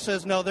 Shauna just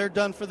says, no, they're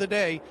done for the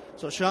day.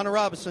 So Shauna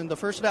Robinson, the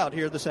first out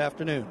here this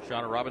afternoon.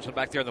 Shauna Robinson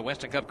back there in the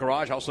Winston Cup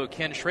garage. Also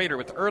Ken Schrader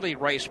with early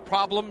race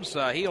problems.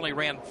 He only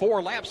ran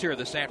 4 laps here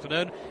this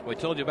afternoon. We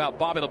told you about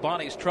Bobby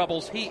Labonte's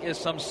troubles. He is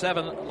some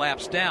 7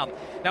 laps down.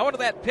 Now into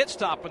that pit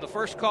stop when the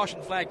first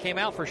caution flag came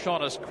out for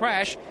Shauna's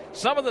crash,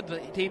 some of the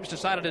teams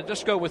decided to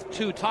just go with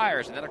 2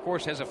 tires. And that, of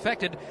course, has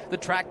affected the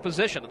track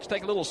position. Let's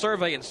take a little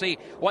survey and see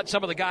what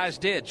some of the guys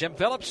did. Jim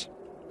Phillips?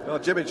 Well,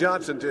 Jimmy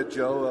Johnson did,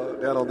 Joe,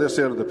 down on this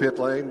end of the pit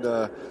lane.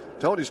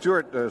 Tony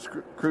Stewart's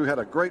crew had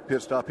a great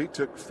pit stop. He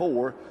took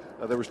 4.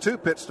 There was 2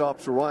 pit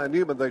stops for Ryan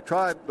Newman. They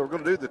were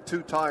going to do the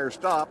 2-tire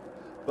stop,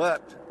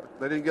 but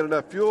they didn't get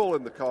enough fuel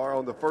in the car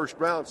on the first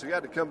round, so he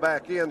had to come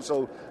back in.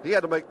 So he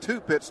had to make 2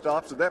 pit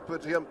stops, and that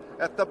puts him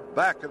at the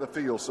back of the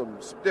field. Some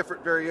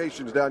different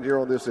variations down here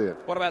on this end.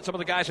 What about some of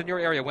the guys in your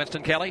area,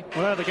 Winston Kelly?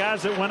 Well, the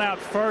guys that went out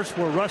first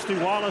were Rusty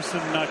Wallace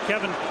and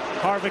Kevin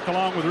Harvick,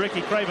 along with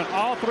Ricky Craven.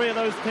 All 3 of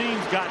those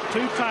teams got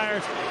 2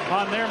 tires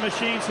on their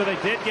machine, so they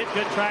did get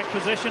good track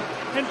position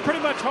and pretty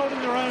much holding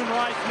their own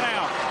right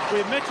now. We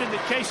had mentioned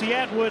that Casey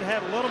Atwood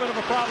had a little bit of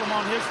a problem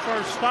on his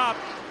first stop.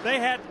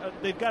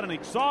 They've got an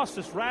exhaust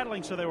that's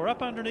rattling, so they were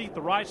up underneath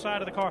the right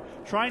side of the car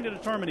trying to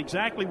determine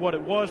exactly what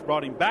it was,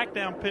 brought him back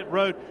down pit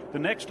road the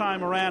next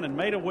time around and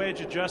made a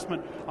wedge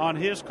adjustment on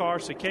his car.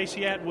 So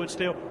Casey Atwood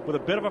still with a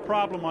bit of a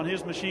problem on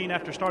his machine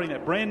after starting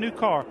that brand new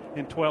car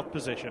in 12th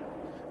position.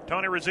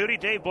 Tony Rizzuti,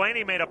 Dave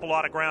Blaney made up a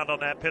lot of ground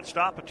on that pit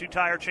stop. A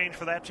 2-tire change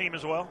for that team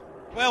as well.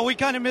 Well, we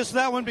kind of missed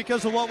that one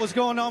because of what was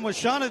going on with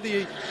Shauna.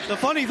 The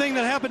funny thing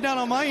that happened down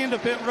on my end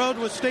of pit road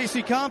was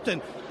Stacy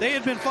Compton. They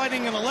had been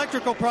fighting an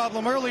electrical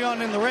problem early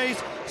on in the race.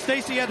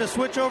 Stacy had to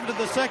switch over to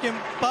the second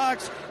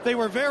box. They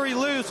were very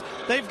loose.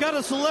 They've got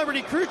a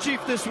celebrity crew chief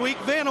this week,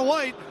 Vanna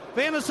White.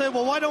 Vanna said,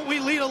 well, why don't we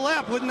lead a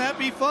lap? Wouldn't that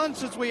be fun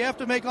since we have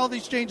to make all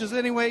these changes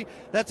anyway?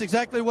 That's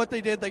exactly what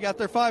they did. They got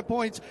their 5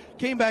 points,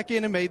 came back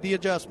in and made the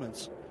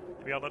adjustments.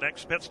 Maybe on the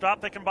next pit stop,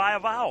 they can buy a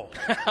vowel.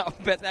 I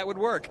bet that would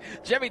work.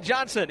 Jimmy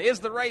Johnson is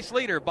the race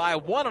leader by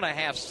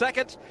 1.5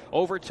 seconds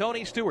over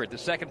Tony Stewart, the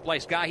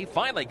second-place guy. He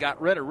finally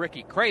got rid of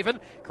Ricky Craven.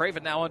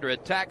 Craven now under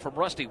attack from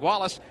Rusty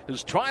Wallace,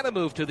 who's trying to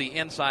move to the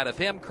inside of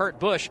him. Kurt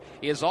Busch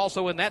is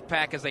also in that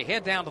pack as they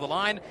head down to the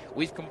line.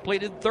 We've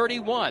completed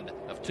 31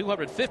 of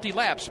 250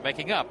 laps,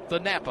 making up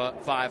the NAPA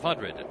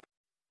 500.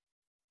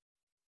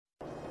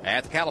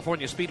 At the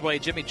California Speedway,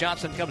 Jimmy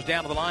Johnson comes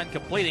down to the line,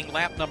 completing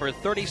lap number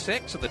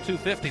 36 of the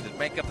 250 that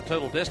make up the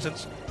total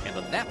distance in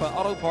the Napa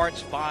Auto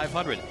Parts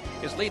 500.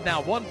 His lead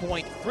now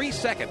 1.3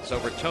 seconds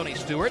over Tony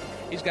Stewart.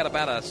 He's got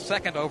about a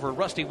second over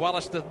Rusty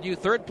Wallace, the new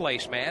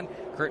third-place man.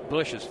 Kurt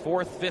Busch is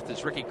 4th. 5th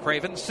is Ricky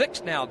Craven.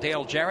 6th now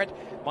Dale Jarrett.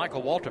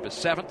 Michael Waltrip is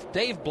 7th.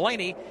 Dave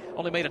Blaney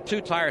only made a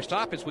 2-tire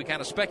stop, as we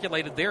kind of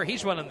speculated there.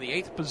 He's running the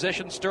 8th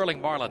position.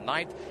 Sterling Marlin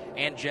 9th.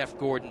 And Jeff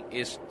Gordon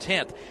is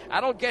 10th. I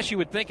don't guess you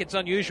would think it's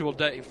unusual,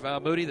 Dave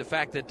Moody, the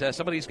fact that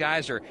some of these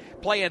guys are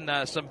playing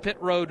some pit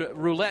road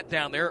roulette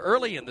down there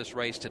early in this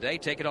race today,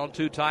 taking on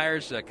 2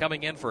 tires,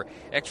 coming in for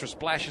extra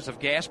splashes of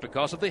gas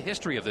because of the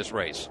history of this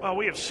race. Well,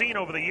 we have seen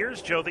over the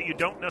years, Joe, that you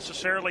don't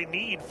necessarily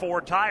need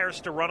 4 tires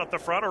to run at the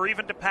front or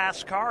even to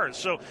pass cars.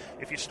 So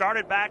if you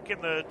started back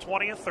in the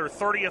 20th or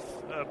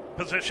 30th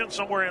position,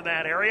 somewhere in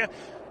that area,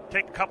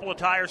 take a couple of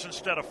tires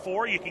instead of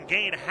 4, you can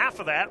gain half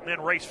of that and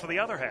then race for the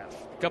other half.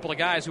 A couple of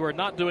guys who are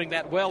not doing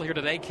that well here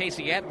today.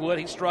 Casey Atwood,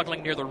 he's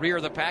struggling near the rear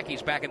of the pack.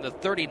 He's back in the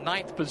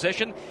 39th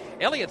position.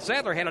 Elliott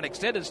Sadler had an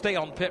extended stay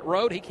on pit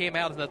road. He came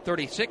out in the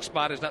 36th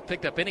spot, has not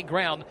picked up any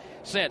ground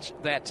since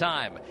that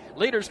time.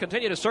 Leaders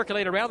continue to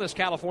circulate around this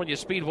California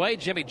Speedway.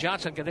 Jimmy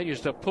Johnson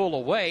continues to pull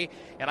away,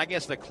 and I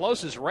guess the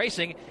closest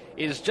racing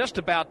is just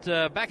about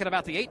back in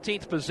about the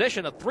 18th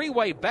position, a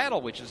 3-way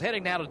battle, which is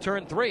heading now to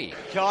turn 3.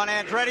 John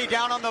Andretti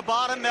down on the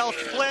bottom. They'll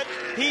split.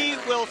 He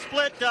will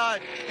split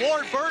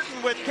Ward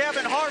Burton with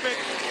Kevin Harvick,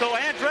 so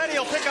Andretti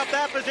will pick up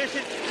that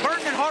position.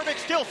 Burton and Harvick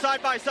still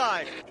side by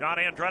side. John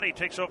Andretti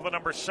takes over the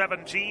number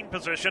 17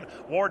 position.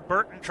 Ward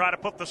Burton try to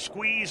put the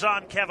squeeze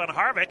on Kevin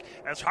Harvick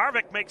as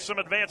Harvick makes some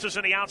advances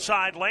in the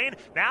outside lane.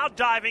 Now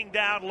diving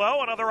down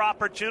low, another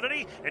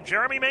opportunity, and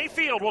Jeremy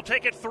Mayfield will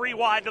take it 3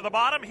 wide to the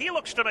bottom. He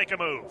looks to make a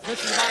move.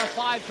 This is about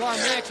a 5-car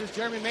mix as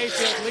Jeremy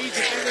Mayfield leads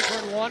at into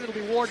turn 1. It'll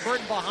be Ward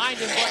Burton behind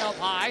him, but up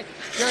high.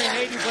 Jerry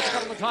Nady puts a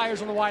couple of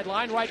tires on the wide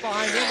line. Right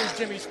behind him is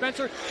Jimmy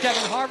Spencer,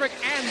 Kevin Harvick,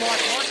 and Mark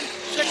Martin.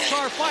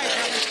 6-car fight.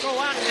 Now they go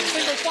out in a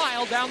single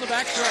file down the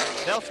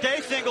backstretch. They'll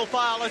stay single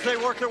file as they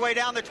work their way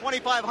down the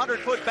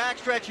 2,500-foot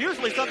backstretch.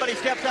 Usually somebody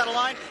steps out of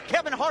line.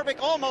 Kevin Harvick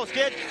almost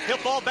did. He'll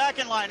fall back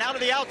in line. Out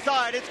of the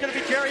outside, it's going to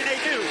be Jerry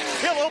Nadeau.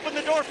 He'll open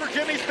the door for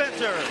Jimmy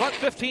Spencer. But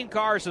 15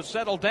 cars have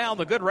settled down.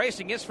 The good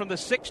racing is from the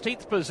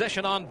 16th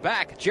position on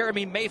back.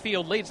 Jeremy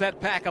Mayfield leads that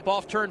pack up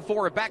off turn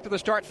 4, back to the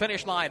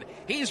start-finish line.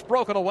 He's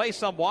broken away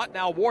somewhat.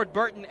 Now Ward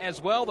Burton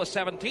as well, the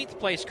 17th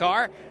place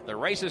car. The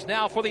race is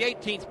now for the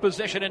 18th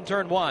position in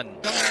turn 1.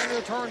 Coming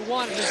into turn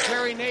 1 is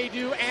Jerry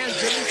Nadeau and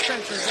Jimmy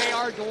Spencer. They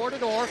are door to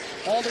door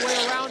all the way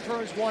around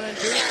turns 1 and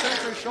 2.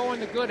 Spencer showing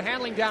the good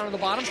handling down at the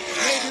bottom.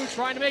 Nadeau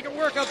trying to make it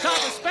work up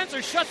top, and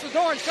Spencer shuts the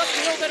door and shuts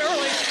it a little bit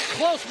early.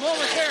 Close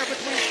moment there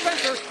between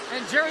Spencer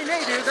and Jerry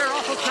Nadeau. They're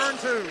off of turn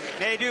 2.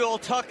 Nadeau will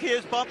tuck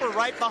his bumper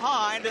right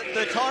behind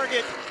the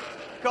target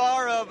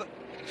car of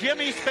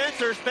Jimmy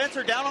Spencer.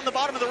 Spencer down on the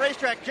bottom of the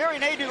racetrack. Jerry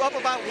Nadeau up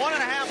about 1.5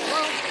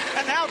 rooms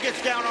and now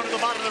gets down onto the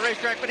bottom of the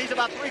racetrack, but he's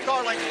about 3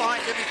 car lengths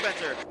behind Jimmy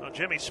Spencer. Well,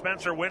 Jimmy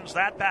Spencer wins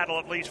that battle,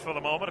 at least for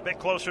the moment, a bit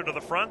closer to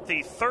the front.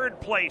 The third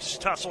place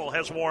tussle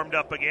has warmed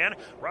up again.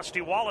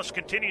 Rusty Wallace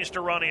continues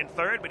to run in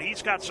third, but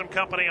he's got some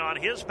company on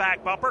his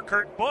back bumper.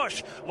 Kurt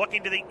Busch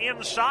looking to the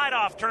inside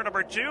off turn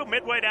number 2,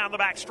 midway down the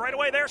back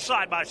straightaway. They're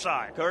side by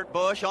side. Kurt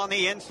Busch on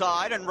the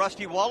inside and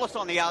Rusty Wallace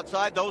on the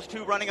outside. Those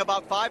two running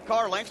about 5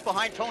 car lengths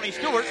behind Tony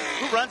Stewart,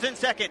 who runs in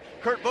second.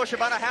 Kurt Busch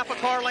about a half a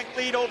car length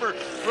lead over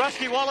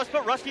Rusty Wallace,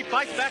 but Rusty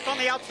fights back on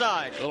the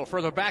outside. A little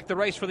further back, the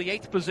race for the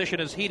 8th position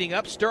is heating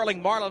up.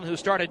 Sterling Marlin, who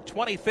started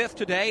 25th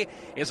today,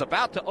 is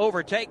about to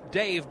overtake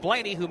Dave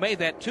Blaney, who made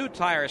that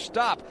 2-tire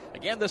stop.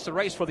 Again, this is the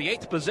race for the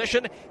 8th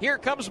position. Here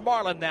comes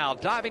Marlin now,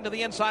 diving to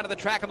the inside of the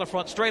track on the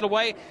front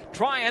straightaway,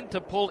 trying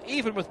to pull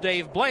even with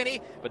Dave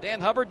Blaney, but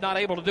Dan Hubbard not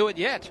able to do it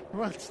yet.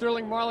 Well,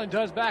 Sterling Marlin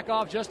does back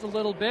off just a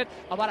little bit,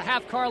 about a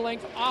half car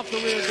length off the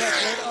rear deck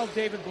lid of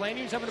David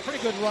Blaney. He's having a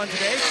pretty good run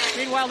today.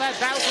 Meanwhile, that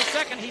battle for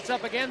second heats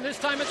up again. This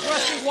time it's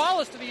Rusty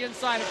Wallace to the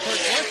inside of Kurt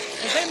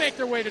Busch as they make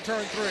their way to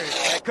turn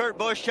 3. Kurt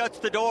Busch shuts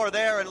the door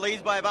there and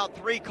leads by about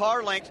 3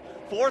 car lengths.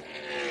 4th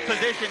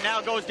position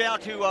now goes down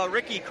to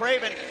Ricky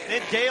Craven,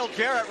 then Dale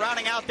Jarrett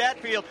rounding out that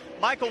field.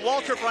 Michael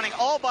Waltrip running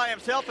all by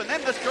himself, and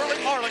then the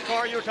Sterling Marlin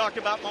car you talked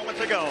about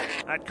moments ago.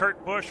 That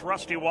Kurt Busch,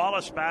 Rusty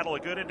Wallace battle, a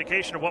good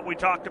indication of what we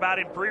talked about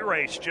in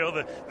pre-race,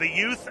 Joe, the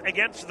youth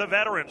against the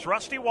veterans.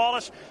 Rusty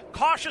Wallace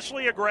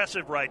cautiously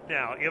aggressive right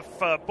now. If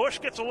Busch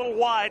gets a little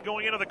wide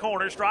going into the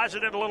corners, drives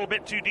it in a little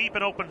bit too deep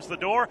and opens the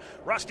door,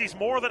 Rusty's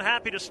more than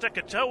happy to stick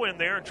a toe in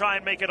there and try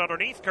and make it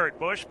underneath Kurt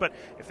Busch. But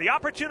if the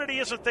opportunity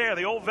isn't there,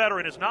 the old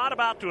veteran is not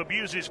about to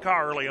abuse his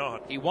car early on.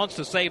 He wants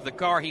to save the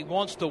car. He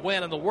wants to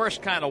win in the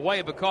worst kind of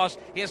way because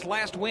his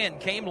last win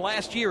came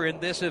last year in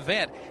this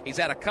event. He's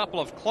had a couple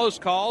of close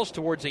calls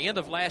towards the end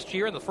of last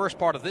year and the first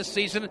part of this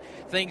season.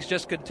 Things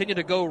just continue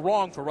to go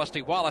wrong for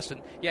Rusty Wallace,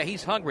 and yeah,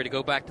 he's hungry to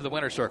go back to the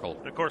winner's circle.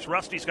 Of course,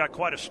 Rusty's got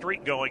quite a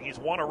streak going. He's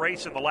won a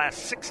race in the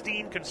last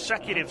 16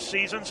 consecutive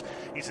seasons.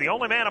 He's the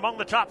only man among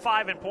the top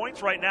 5 in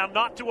points right now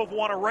not to have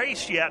won a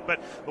race yet,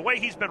 but the way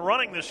he's been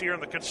running this year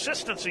and the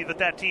consistency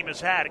that team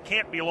has had, it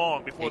can't be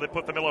long before they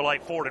put the Miller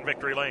Lite Ford in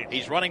victory lane.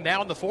 He's running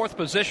now in the 4th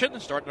position,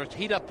 starting to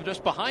heat up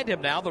just behind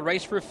him now, the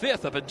race for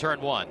 5th up in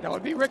turn 1. That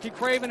would be Ricky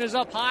Craven is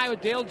up high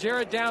with Dale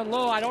Jarrett down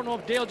low. I don't know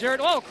if Dale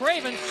Jarrett,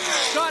 Craven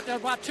shot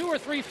about 2 or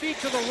 3 feet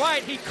to the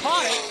right. He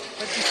caught it,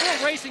 but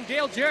before racing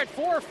Dale Jarrett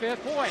for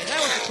 5th. Boy, that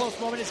was a close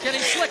moment. It's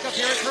getting slick up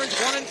here at turns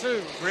 1 and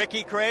 2.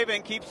 Ricky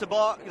Craven keeps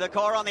the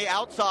car on the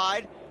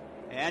outside,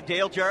 and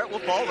Dale Jarrett will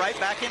fall right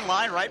back in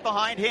line right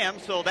behind him,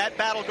 so that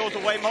battle goes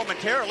away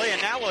momentarily,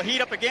 and now we'll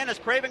heat up again as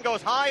Craven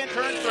goes high in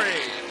turn 3.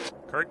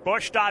 Kurt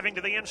Busch diving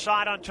to the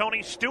inside on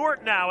Tony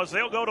Stewart now as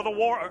they'll go to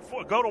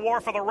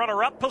war for the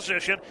runner-up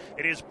position.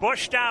 It is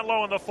Busch down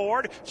low in the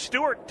Ford,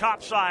 Stewart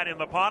topside in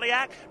the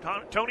Pontiac.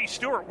 Tony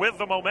Stewart with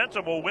the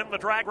momentum will win the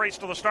drag race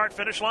to the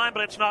start-finish line,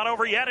 but it's not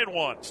over yet in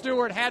 1.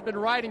 Stewart had been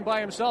riding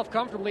by himself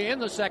comfortably in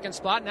the 2nd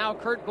spot. Now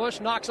Kurt Busch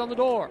knocks on the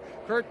door.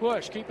 Kurt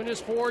Busch keeping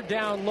his Ford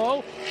down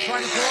low,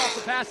 trying to pull off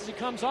the pass as he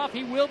comes off.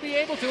 He will be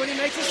able to, and he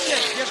makes a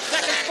stick. Gives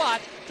 2nd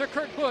spot to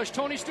Kurt Busch.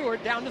 Tony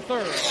Stewart down to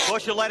 3rd.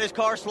 Busch will let his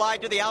car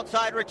slide to the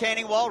outside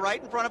retaining wall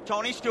right in front of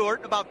Tony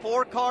Stewart, about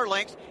 4 car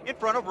lengths in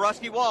front of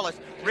Rusty Wallace.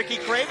 Ricky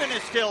Craven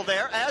is still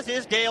there, as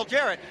is Dale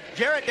Jarrett.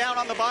 Jarrett down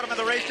on the bottom of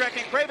the racetrack,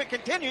 and Craven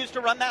continues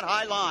to run that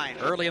high line.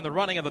 Early in the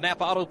running of the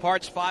NAPA Auto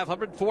Parts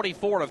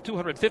 544 of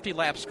 250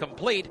 laps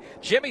complete.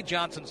 Jimmy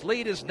Johnson's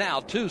lead is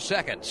now 2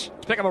 seconds.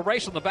 Let's pick up a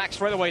race on the back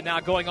straightaway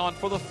now going on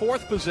for the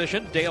 4th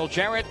position. Dale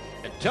Jarrett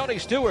and Tony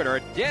Stewart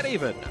are dead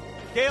even.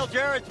 Dale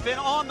Jarrett's been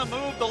on the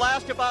move the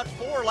last about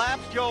 4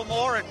 laps, Joe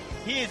Moore, and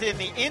he is in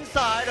the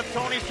inside of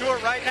Tony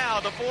Stewart right now.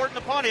 The Ford and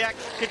the Pontiac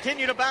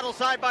continue to battle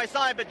side by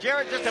side, but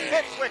Jarrett just a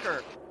bit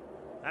quicker.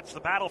 That's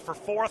the battle for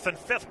 4th and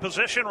 5th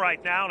position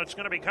right now, and it's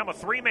going to become a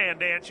 3-man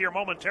dance here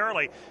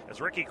momentarily as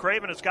Ricky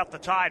Craven has got the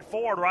tied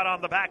Ford right on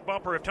the back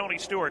bumper of Tony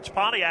Stewart's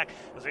Pontiac.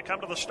 As they come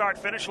to the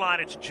start-finish line,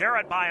 it's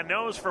Jarrett by a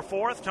nose for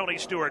 4th, Tony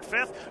Stewart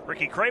 5th,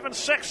 Ricky Craven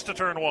 6th to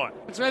turn 1.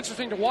 It's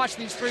interesting to watch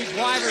these 3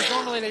 drivers.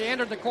 Normally they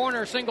enter the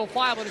corner single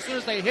file, but as soon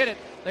as they hit it,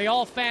 they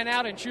all fan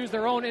out and choose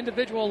their own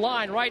individual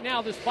line. Right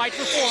now, this fight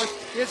for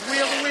 4th is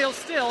wheel-to-wheel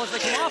still as they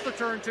come off of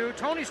turn 2.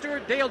 Tony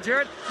Stewart, Dale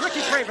Jarrett,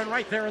 Ricky Craven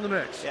right there in the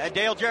mix. Yeah,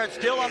 Dale Jarrett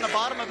still on the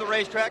bottom of the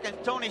racetrack,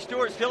 and Tony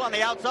Stewart still on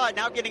the outside,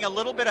 now getting a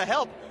little bit of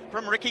help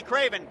from Ricky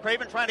Craven.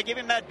 Craven trying to give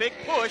him that big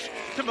push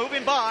to move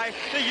him by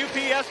the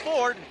UPS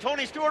Ford.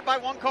 Tony Stewart by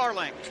 1 car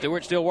length.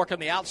 Stewart still working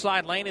the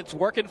outside lane. It's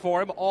working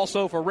for him.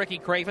 Also for Ricky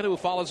Craven, who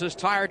follows his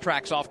tire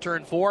tracks off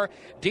turn 4.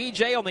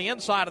 DJ on the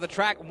inside of the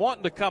track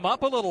wanting to come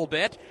up a little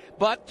bit,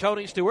 but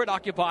Tony Stewart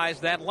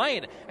occupies that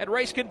lane. And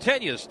race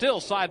continues,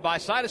 still side by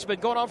side. It's been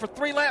going on for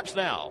 3 laps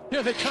now.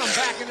 Here they come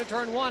back into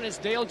turn 1. It's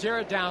Dale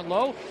Jarrett down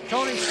low.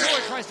 Tony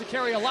Stewart tries to carry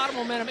carry a lot of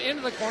momentum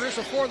into the corner,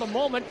 so for the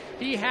moment,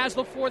 he has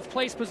the 4th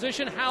place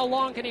position. How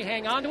long can he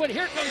hang on to it?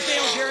 Here comes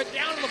Dale Jarrett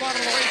down to the bottom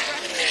of the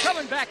racetrack,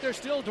 coming back there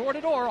still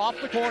door-to-door off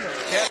the corner.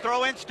 Yeah,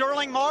 throw in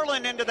Sterling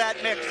Marlin into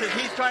that mix as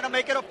he's trying to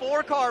make it a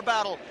 4-car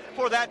battle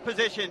for that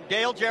position.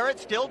 Dale Jarrett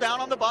still down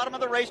on the bottom of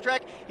the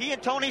racetrack. He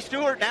and Tony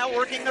Stewart now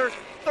working their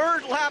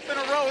 3rd lap in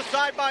a row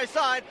side by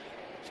side.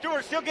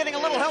 Stewart still getting a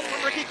little help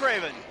from Ricky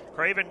Craven.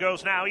 Craven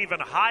goes now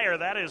even higher.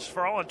 That is,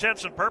 for all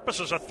intents and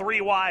purposes, a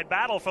 3-wide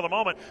battle for the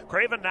moment.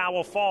 Craven now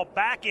will fall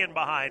back in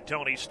behind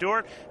Tony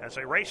Stewart as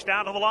they race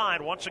down to the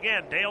line. Once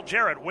again, Dale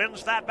Jarrett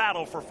wins that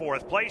battle for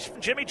 4th place.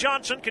 Jimmy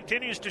Johnson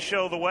continues to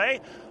show the way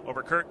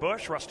over Kurt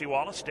Busch, Rusty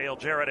Wallace, Dale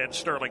Jarrett, and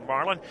Sterling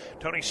Marlin.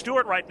 Tony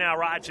Stewart right now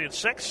rides in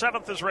 6th.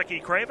 7th is Ricky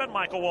Craven.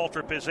 Michael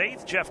Waltrip is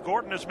 8th. Jeff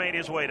Gordon has made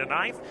his way to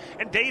 9th.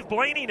 And Dave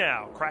Blaney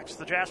now cracks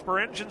the Jasper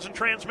Engines and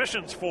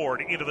Transmissions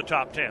Ford into the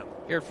top 10.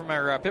 Here from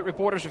our pit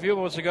reporters a few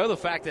moments ago, the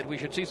fact that we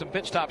should see some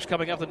pit stops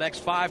coming up the next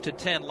 5 to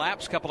 10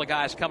 laps. A couple of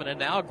guys coming in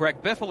now.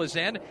 Greg Biffle is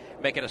in,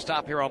 making a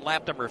stop here on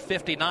lap number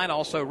 59.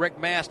 Also, Rick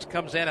Mast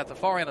comes in at the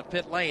far end of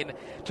pit lane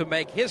to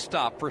make his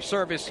stop for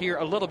service here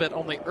a little bit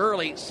on the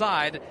early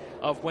side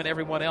of when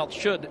everyone else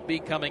should be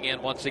coming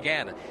in once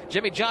again.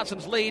 Jimmy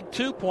Johnson's lead,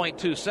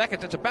 2.2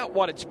 seconds. It's about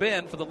what it's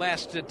been for the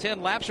last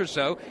 10 laps or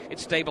so.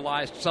 It's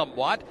stabilized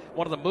somewhat.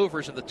 One of the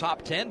movers in the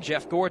top 10,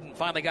 Jeff Gordon,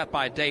 finally got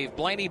by Dave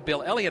Blaney.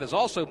 Bill Elliott has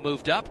also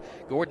moved up.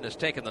 Gordon has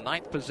taken the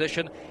 9th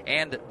position,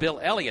 and Bill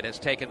Elliott has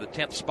taken the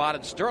 10th spot,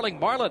 and Sterling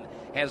Marlin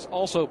has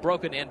also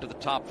broken into the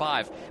top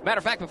 5. Matter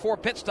of fact, before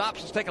pit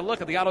stops, let's take a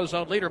look at the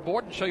AutoZone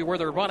leaderboard and show you where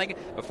they're running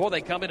before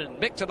they come in and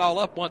mix it all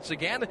up once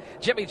again.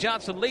 Jimmy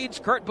Johnson leads.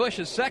 Kurt Busch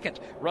is 2nd.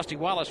 Rusty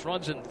Wallace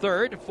runs in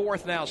 3rd.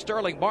 4th now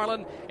Sterling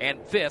Marlin, and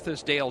 5th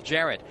is Dale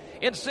Jarrett.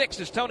 In 6th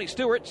is Tony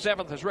Stewart.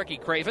 7th is Ricky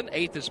Craven.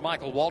 8th is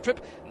Michael Waltrip.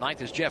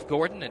 9th is Jeff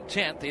Gordon, and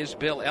 10th is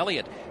Bill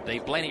Elliott.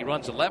 Dave Blaney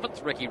runs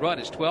 11th. Ricky Rudd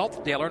is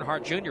 12th. Dale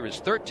Earnhardt Jr. is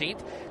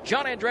 13th.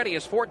 John Andretti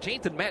is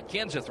 14th, and Matt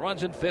Kenseth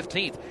runs in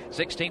 15th.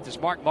 16th is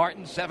Mark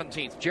Martin.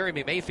 17th,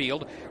 Jeremy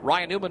Mayfield.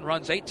 Ryan Newman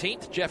runs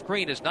 18th. Jeff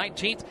Green is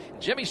 19th.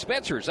 Jimmy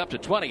Spencer's up to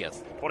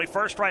 20th.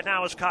 21st right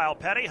now is Kyle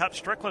Petty. Hut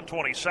Strickland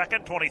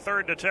 22nd.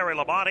 23rd to Terry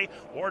Labonte.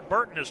 Ward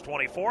Burton is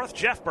 24th.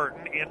 Jeff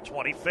Burton in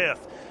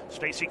 25th.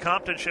 Stacy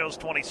Compton shows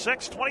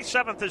 26th.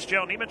 27th is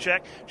Joe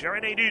Nemechek.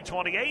 Jerry Nadeau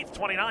 28th.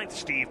 29th,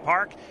 Steve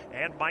Park.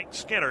 And Mike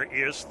Skinner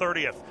is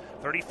 30th.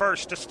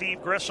 31st to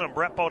Steve Grissom.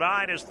 Brett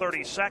Bodine is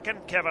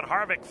 32nd. Kevin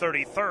Harvick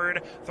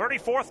 33rd.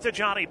 34th to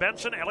Johnny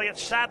Benson. Elliott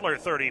Sadler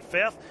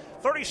 35th.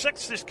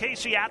 36th is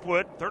Casey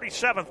Atwood.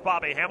 37th,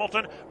 Bobby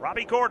Hamilton.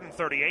 Robbie Gordon,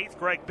 38th.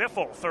 Greg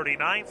Biffle,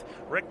 39th.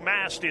 Rick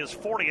Mast is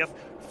 40th.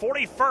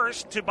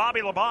 41st to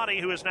Bobby Labonte,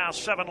 who is now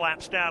 7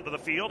 laps down to the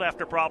field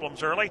after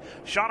problems early.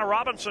 Shauna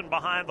Robinson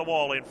behind the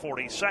wall in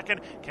 42nd.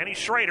 Kenny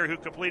Schrader, who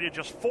completed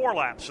just 4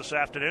 laps this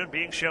afternoon,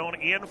 being shown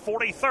in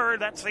 43rd.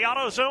 That's the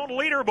AutoZone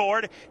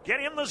leaderboard.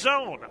 Get in the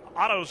zone.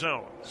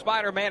 AutoZone.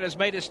 Spider-Man has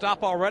made his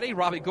stop already.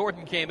 Robbie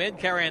Gordon came in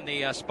carrying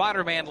the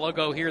Spider-Man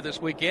logo here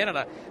this weekend, and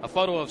a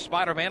photo of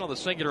Spider-Man on the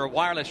singular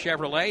wireless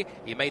Chevrolet.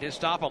 He made his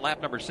stop on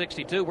lap number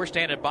 62. We're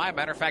standing by.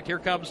 Matter of fact, here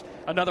comes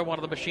another one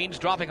of the machines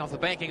dropping off the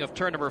banking of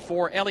turn number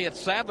 4. Elliott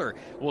Sadler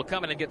will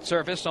come in and get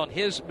service on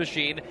his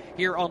machine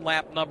here on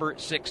lap number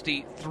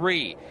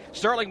 63.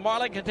 Sterling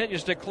Marlin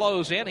continues to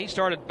close in. He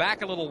started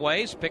back a little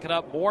ways, picking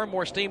up more and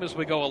more steam as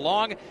we go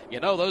along. You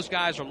know, those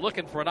guys are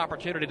looking for an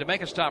opportunity to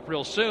make a stop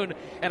real soon,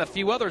 and a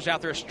few others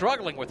out there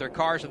struggling with their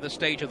cars in this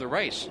stage of the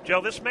race.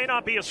 Joe, this may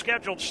not be a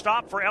scheduled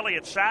stop for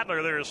Elliott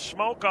Sadler. There is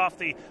smoke off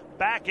the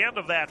back end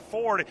of that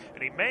Ford,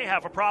 and he may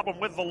have a problem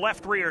with the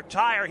left rear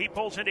tire. He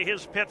pulls into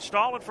his pit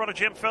stall in front of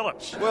Jim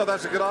Phillips. Well,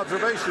 that's a good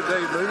observation,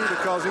 Dave Mooney,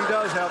 because he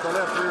does have the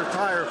left rear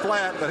tire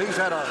flat, but he's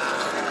had a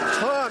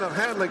ton of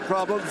handling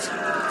problems.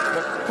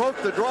 To quote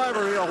the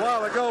driver a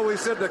while ago, he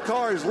said the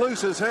car is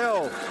loose as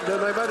hell.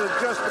 Then they made an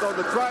adjustment on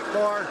the track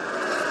bar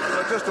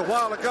just a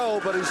while ago,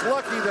 but he's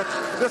lucky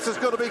that this is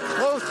going to be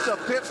close to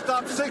pit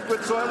stop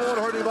sequence, so it won't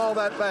hurt him all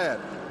that bad.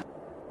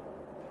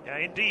 Yeah,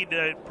 indeed,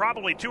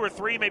 probably 2 or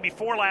 3, maybe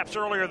 4 laps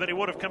earlier than he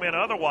would have come in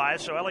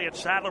otherwise. So Elliott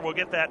Sadler will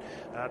get that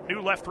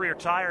new left rear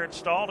tire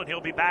installed, and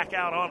he'll be back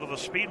out onto the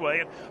speedway,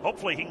 and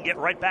hopefully he can get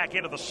right back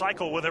into the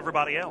cycle with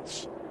everybody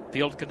else.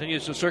 Field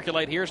continues to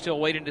circulate here, still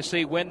waiting to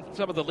see when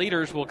some of the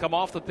leaders will come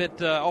off the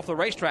pit, off the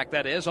racetrack,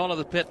 that is, onto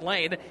the pit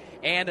lane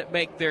and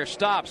make their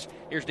stops.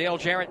 Here's Dale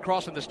Jarrett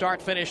crossing the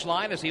start-finish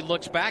line as he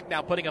looks back,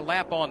 now putting a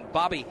lap on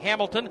Bobby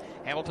Hamilton.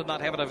 Hamilton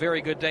not having a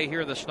very good day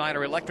here in the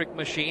Schneider Electric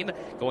machine,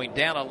 going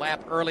down a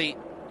lap early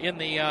in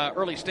the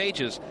early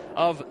stages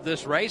of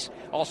this race.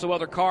 Also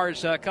other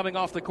cars coming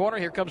off the corner.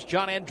 Here comes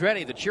John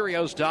Andretti, the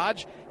Cheerios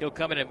Dodge. He'll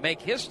come in and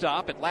make his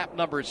stop at lap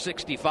number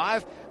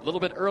 65, a little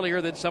bit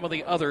earlier than some of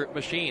the other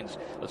machines.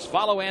 Let's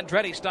follow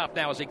Andretti's stop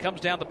now as he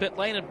comes down the pit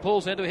lane and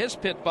pulls into his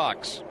pit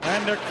box.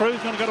 And their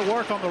crew's going to go to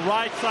work on the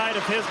right side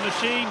of his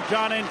machine.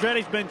 John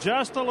Andretti's been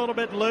just a little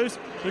bit loose.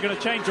 They're going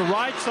to change the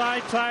right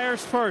side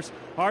tires first.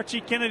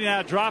 Archie Kennedy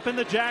now dropping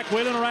the jack,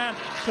 wheeling around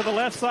to the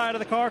left side of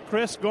the car.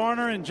 Chris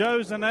Garner and Joe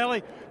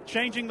Zanelli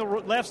changing the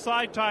left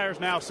side tires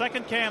now.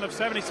 Second can of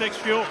 76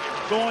 fuel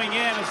going in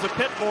as the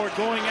pit board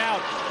going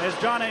out as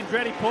John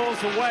Andretti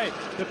pulls away.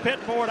 The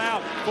pit board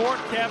out for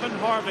Kevin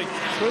Harvick.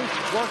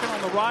 Crew's working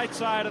on the right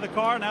side of the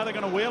car. Now they're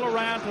going to wheel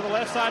around to the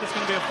left side. It's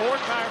going to be a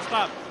 4-tire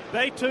stop.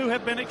 They, too,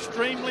 have been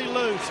extremely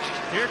loose.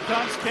 Here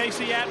comes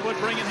Casey Atwood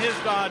bringing his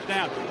Dodge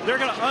down. They're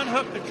going to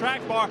unhook the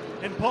track bar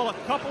and pull a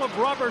couple of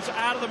rubbers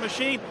out of the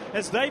machine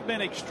as they've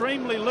been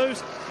extremely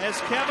loose as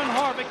Kevin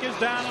Harvick is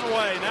down and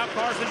away. Now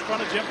cars in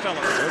front of Jim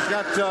Phillips. They've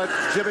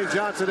got Jimmy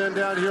Johnson in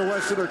down here.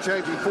 Weston are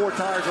changing 4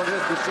 tires on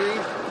his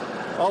machine.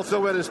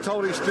 Also in is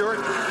Tony Stewart.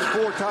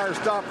 4-tire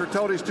stop for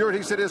Tony Stewart.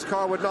 He said his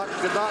car did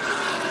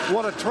not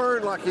want to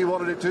turn like he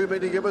wanted it to,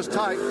 meaning it was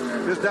tight.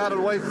 Is down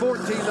and away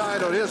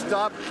 14.9 on his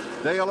stop.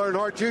 Dale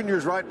Earnhardt Jr.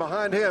 is right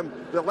behind him.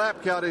 The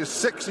lap count is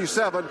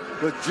 67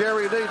 with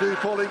Jerry Nadeau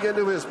pulling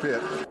into his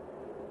pit.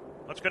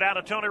 Let's go down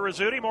to Tony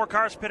Rizzuti. More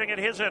cars pitting at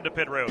his end of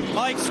pit road.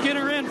 Mike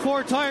Skinner in,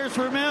 4 tires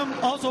for him.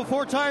 Also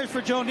 4 tires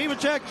for Joe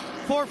Nemechek,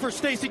 4 for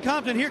Stacy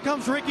Compton. Here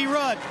comes Ricky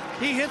Rudd.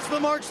 He hits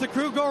the marks. The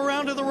crew go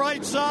around to the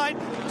right side.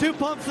 2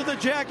 pumps of the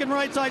jack and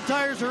right side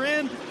tires are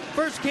in.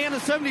 First can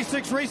of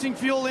 76 racing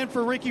fuel in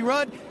for Ricky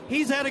Rudd.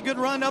 He's had a good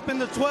run up in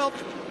the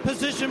 12th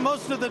position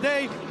most of the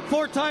day.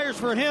 4 tires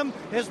for him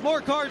as more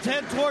cars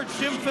head towards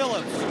Jim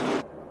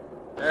Phillips.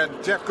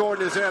 And Jeff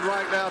Gordon is in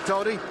right now,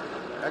 Tony.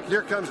 And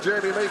here comes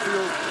Jeremy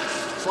Mayfield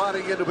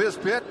sliding into his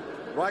pit.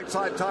 Right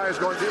side tires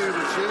going to the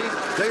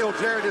machine. Dale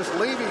Jarrett is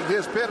leaving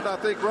his pit, and I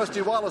think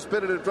Rusty Wallace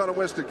pitted in front of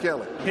Winston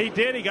Kelly. He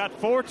did. He got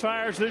 4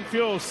 tires in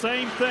fuel.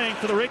 Same thing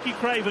for the Ricky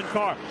Craven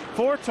car.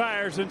 4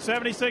 tires in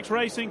 76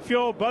 racing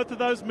fuel. Both of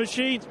those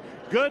machines,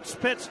 good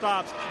pit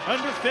stops.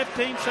 Under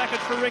 15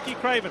 seconds for Ricky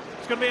Craven.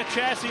 It's going to be a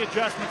chassis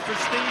adjustment for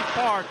Steve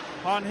Park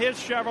on his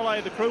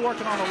Chevrolet. The crew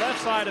working on the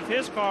left side of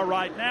his car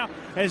right now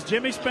as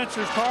Jimmy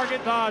Spencer's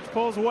Target Dodge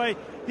pulls away.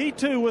 He,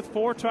 too, with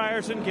 4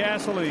 tires and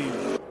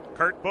gasoline.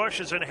 Kurt Busch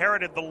has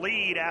inherited the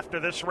lead after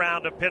this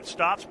round of pit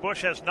stops.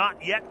 Busch has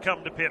not yet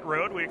come to pit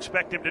road. We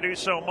expect him to do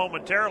so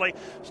momentarily.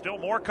 Still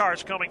more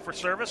cars coming for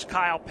service.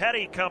 Kyle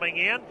Petty coming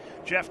in.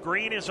 Jeff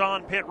Green is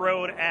on pit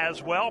road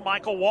as well.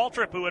 Michael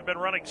Waltrip, who had been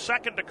running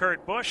second to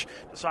Kurt Busch,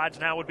 decides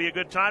now would be a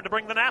good time to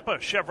bring the NAPA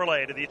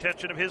Chevrolet to the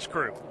attention of his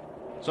crew.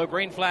 So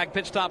green flag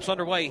pit stops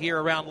underway here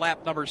around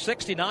lap number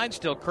 69.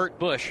 Still Kurt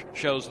Busch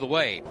shows the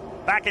way.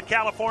 Back at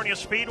California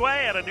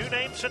Speedway, and a new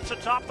name sits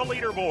atop the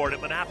leaderboard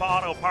in the Napa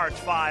Auto Parts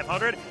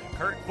 500.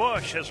 Kurt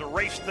Busch has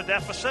erased the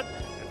deficit,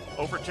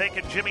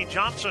 overtaken Jimmy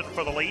Johnson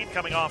for the lead,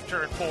 coming off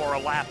turn 4 a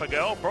lap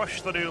ago.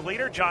 Busch the new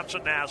leader,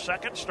 Johnson now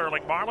second,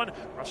 Sterling Marlin,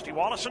 Rusty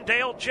Wallace, and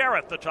Dale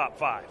Jarrett the top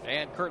 5.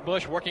 And Kurt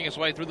Busch working his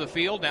way through the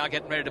field, now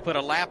getting ready to put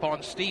a lap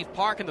on Steve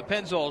Park in the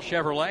Pennzoil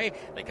Chevrolet.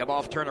 They come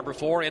off turn number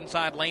 4,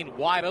 inside lane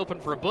wide open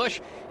for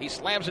Busch. He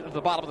slams it to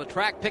the bottom of the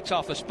track, picks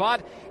off the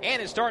spot,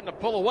 and is starting to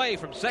pull away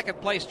from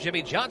second place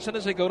Jimmy Johnson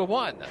as they go to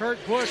 1. Kurt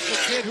Busch,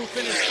 the kid who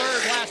finished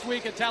 3rd last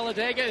week at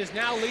Talladega, is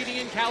now leading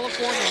in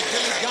California.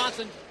 Jimmy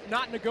Johnson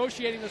not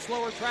negotiating the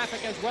slower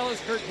traffic as well as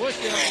Kurt Busch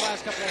did on the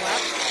last couple of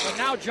laps. But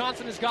now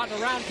Johnson has gotten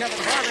around Kevin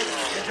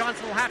Harvick, and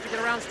Johnson will have to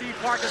get around Steve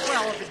Park as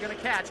well if he's going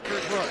to catch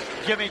Kurt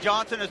Busch. Jimmy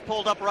Johnson has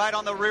pulled up right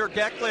on the rear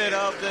deck lid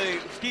of the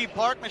Steve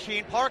Park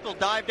machine. Park will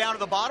dive down to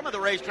the bottom of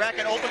the racetrack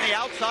and open the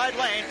outside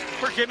lane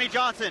for Jimmy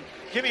Johnson.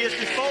 Jimmy is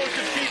disposed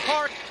of Steve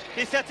Park.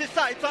 He sets his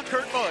sights on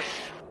Kurt Busch.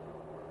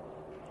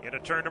 Into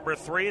turn number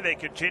 3, they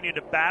continue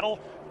to battle.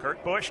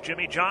 Kurt Busch,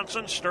 Jimmy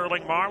Johnson,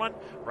 Sterling Marlin,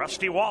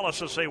 Rusty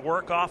Wallace as they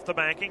work off the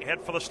banking,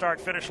 head for the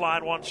start-finish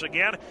line once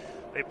again.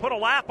 They put a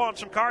lap on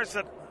some cars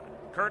that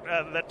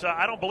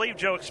I don't believe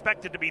Joe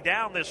expected to be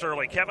down this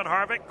early. Kevin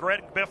Harvick,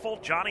 Greg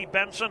Biffle, Johnny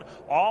Benson,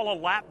 all a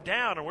lap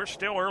down, and we're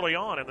still early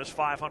on in this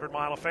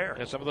 500-mile affair.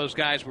 And some of those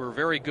guys were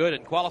very good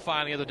in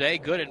qualifying the other day,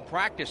 good in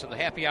practice in the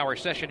happy hour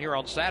session here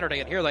on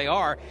Saturday, and here they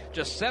are,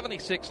 just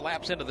 76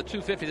 laps into the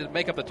 250 to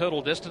make up the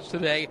total distance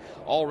today,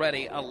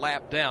 already a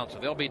lap down. So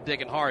they'll be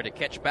digging hard to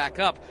catch back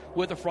up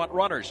with the front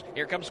runners.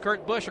 Here comes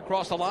Kurt Busch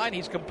across the line.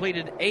 He's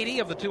completed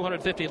 80 of the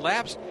 250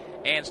 laps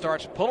and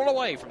starts pulling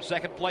away from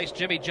second place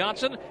Jimmy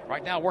Johnson.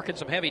 Right now working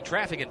some heavy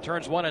traffic in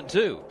turns 1 and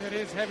 2. It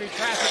is heavy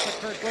traffic that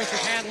Kurt Busch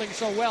is handling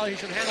so well. He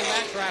should handle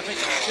that traffic.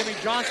 Jimmy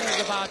Johnson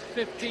is about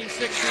 15,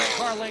 16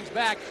 car lengths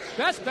back.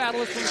 Best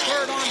battle is from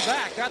 3rd on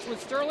back. That's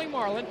with Sterling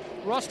Marlin,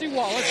 Rusty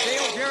Wallace,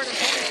 Dale Jarrett, and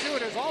Tony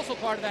Stewart is also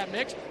part of that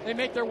mix. They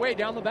make their way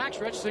down the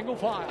backstretch single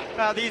file.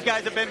 These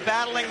guys have been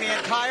battling the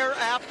entire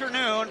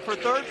afternoon for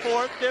 3rd,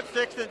 4th, 5th,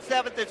 6th, and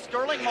 7th. It's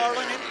Sterling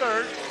Marlin in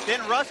 3rd.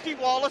 Then Rusty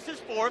Wallace is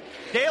 4th.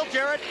 Dale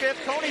Jarrett 5th.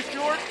 Tony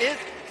Stewart is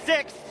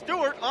 6th.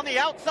 Stewart on the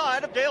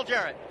outside of Dale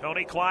Jarrett.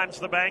 Tony climbs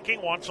the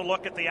banking, wants a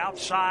look at the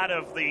outside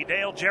of the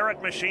Dale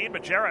Jarrett machine,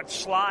 but Jarrett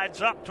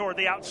slides up toward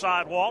the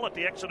outside wall at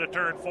the exit of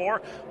turn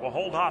 4. Will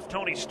hold off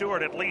Tony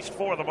Stewart at least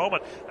for the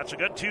moment. That's a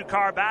good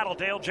 2-car battle.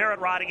 Dale Jarrett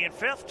riding in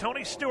 5th,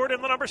 Tony Stewart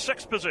in the number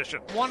 6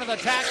 position. One of the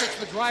tactics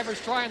the drivers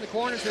try in the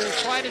corners here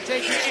is try to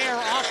take the air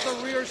off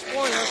the rear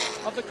spoiler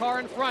of the car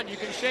in front. You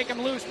can shake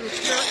them loose through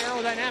pure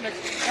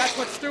aerodynamics. That's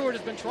what Stewart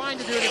has been trying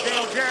to do to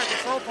Dale Jarrett, but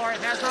so far it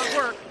has not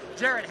worked.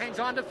 Jarrett hangs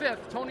on to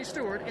 5th. Tony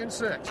Stewart in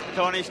 6th.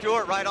 Tony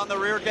Stewart right on the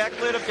rear deck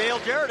lid of Dale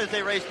Jarrett as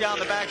they race down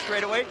the back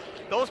straightaway.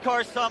 Those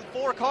cars some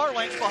 4 car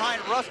lengths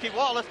behind Rusty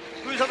Wallace,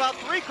 who's about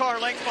 3 car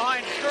lengths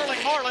behind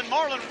Sterling Marlin.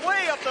 Marlin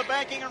way up the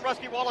banking and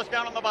Rusty Wallace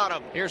down on the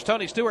bottom. Here's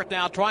Tony Stewart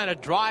now trying to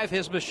drive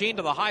his machine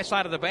to the high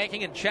side of the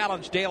banking and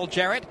challenge Dale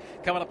Jarrett.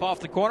 Coming up off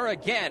the corner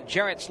again,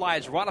 Jarrett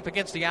slides right up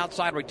against the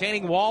outside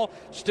retaining wall.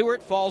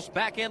 Stewart falls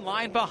back in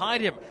line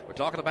behind him. We're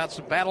talking about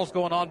some battles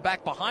going on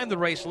back behind the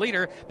race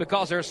leader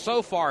because they're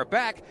so far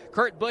back.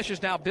 Kurt Busch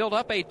has now built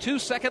up a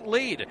 2-second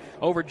lead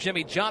over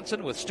Jimmy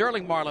Johnson with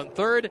Sterling Marlin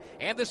 3rd,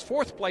 and this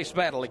 4th place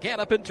battle again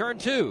up in turn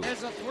 2.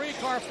 There's a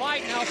 3-car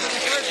fight now for the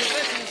 3rd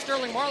position.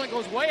 Sterling Marlin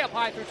goes way up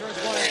high through turns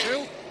 1 and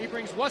 2. He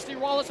brings Rusty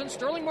Wallace and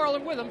Sterling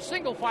Marlin with him,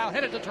 single file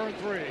headed to turn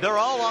 3. They're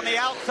all on the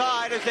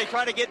outside as they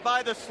try to get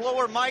by the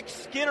slower Mike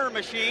Skinner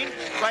machine.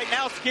 Right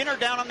now, Skinner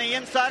down on the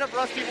inside of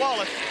Rusty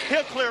Wallace.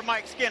 He'll clear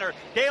Mike Skinner.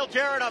 Dale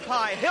Jarrett up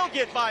high. He'll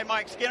get by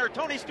Mike Skinner.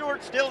 Tony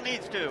Stewart still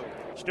needs to.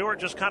 Stewart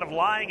just kind of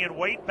lying in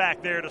wait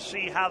back there to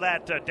see how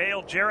that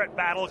Dale Jarrett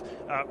battle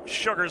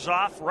sugars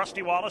off.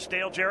 Rusty Wallace,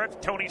 Dale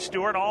Jarrett, Tony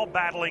Stewart all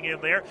battling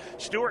in there.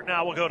 Stewart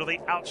now will go to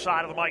the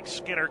outside of the Mike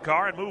Skinner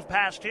car and move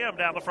past him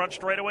down the front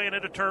straightaway and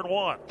into turn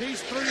 1.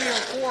 These 3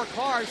 or 4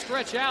 cars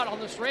stretch out on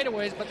the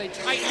straightaways, but they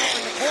tighten up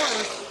in the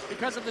corners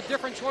because of the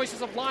different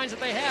choices of lines that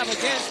they have.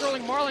 Again,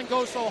 Sterling Marlin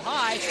goes so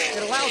high,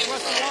 it allows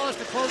Rusty Wallace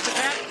to close the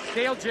gap.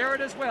 Dale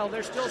Jarrett as well.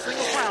 They're still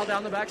single file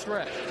down the back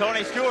stretch.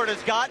 Tony Stewart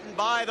has gotten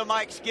by the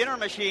Mike Skinner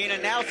machine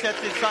and now sets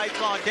his sights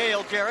on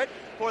Dale Jarrett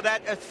for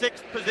that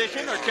 6th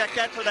position, or check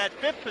that for that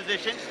 5th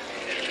position.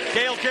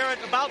 Dale Jarrett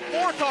about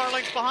 4 car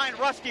lengths behind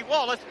Rusty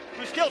Wallace,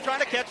 who's still trying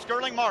to catch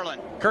Sterling Marlin.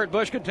 Kurt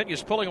Busch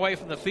continues pulling away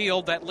from the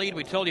field. That lead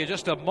we told you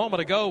just a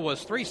moment ago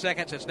was 3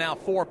 seconds. It's now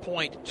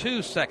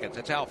 4.2 seconds.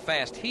 That's how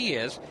fast he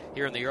is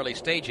here in the early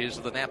stages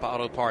of the Napa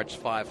Auto Parts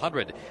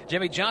 500.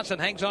 Jimmy Johnson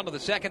hangs on to the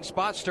 2nd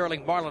spot.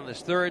 Sterling Marlin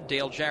is 3rd.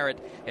 Dale Jarrett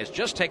has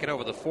just taken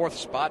over the 4th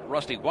spot.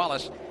 Rusty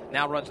Wallace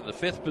now runs in the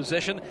 5th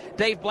position.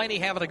 Dave Blaney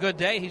having a good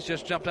day. He's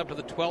just jumped up to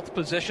the 12th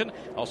position.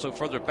 Also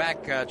further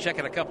back,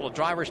 checking a couple of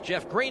drivers.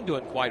 Jeff Green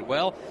doing quite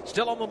well.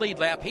 Still on the lead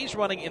lap. He's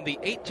running in the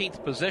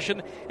 18th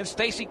position. And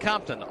Stacy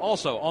Compton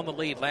also on the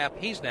lead lap.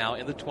 He's now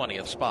in the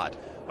 20th spot.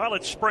 Well,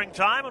 it's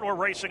springtime, and we're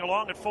racing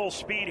along at full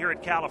speed here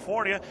at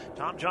California.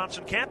 Tom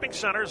Johnson Camping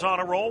Center is on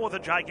a roll with a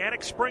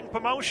gigantic spring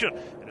promotion,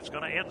 and it's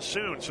going to end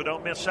soon, so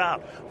don't miss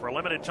out. For a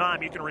limited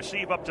time, you can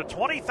receive up to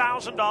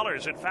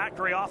 $20,000 in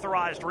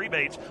factory-authorized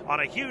rebates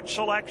on a huge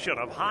selection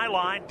of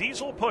Highline,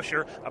 diesel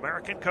pusher,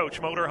 American Coach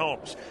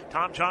motorhomes.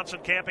 Tom Johnson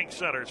Camping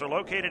Centers are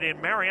located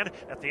in Marion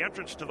at the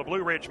entrance to the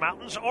Blue Ridge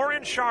Mountains or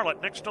in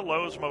Charlotte next to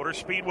Lowe's Motor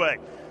Speedway.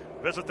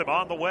 Visit them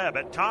on the web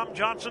at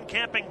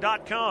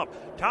TomJohnsonCamping.com.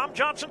 Tom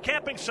Johnson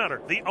Camping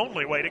Center, the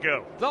only way to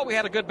go. Though we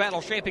had a good battle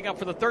shaping up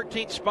for the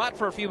 13th spot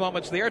for a few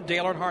moments there.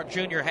 Dale Earnhardt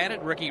Jr. had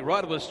it. Ricky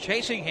Rudd was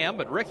chasing him,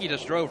 but Ricky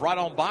just drove right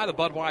on by the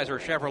Budweiser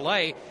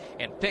Chevrolet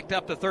and picked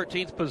up the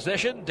 13th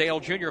position. Dale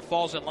Jr.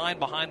 falls in line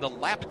behind the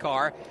lapped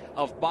car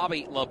of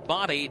Bobby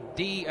Labonte.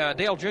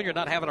 Dale Jr.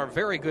 not having a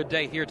very good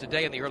day here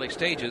today in the early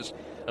stages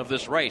of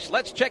this race.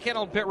 Let's check in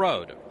on pit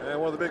road. And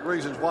one of the big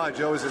reasons why,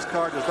 Joe, is his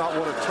car does not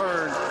want to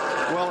turn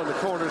well in the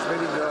corners,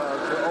 meaning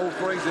the old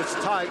phrase, it's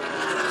tight.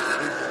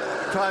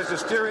 He tries to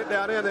steer it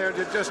down in there, and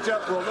it just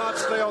will not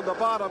stay on the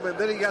bottom, and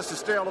then he has to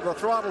stay on the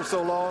throttle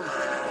so long,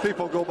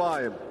 people go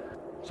by him.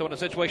 So in a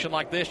situation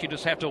like this, you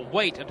just have to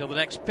wait until the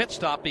next pit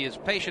stop. Be as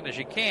patient as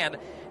you can.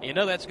 And you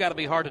know that's got to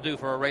be hard to do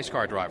for a race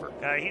car driver.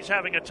 He's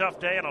having a tough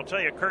day, and I'll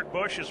tell you, Kurt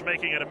Busch is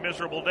making it a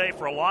miserable day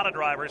for a lot of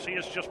drivers. He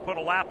has just put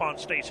a lap on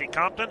Stacy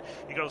Compton.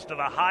 He goes to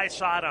the high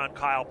side on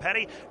Kyle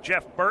Petty.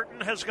 Jeff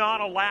Burton has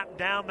gone a lap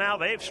down now.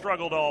 They've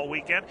struggled all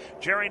weekend.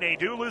 Jerry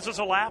Nadeau loses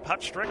a lap.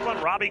 Hutch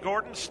Strickland, Robbie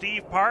Gordon,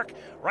 Steve Park.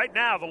 Right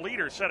now, the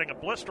leader's setting a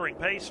blistering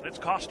pace, and it's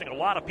costing a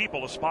lot of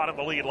people a spot in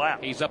the lead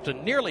lap. He's up to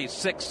nearly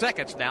 6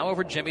 seconds now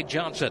over Jimmy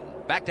Johnson.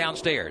 Back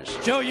downstairs.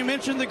 Joe, you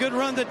mentioned the good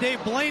run that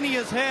Dave Blaney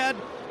has had.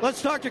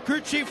 Let's talk to crew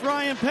chief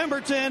Ryan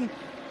Pemberton.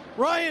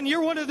 Ryan,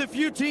 you're one of the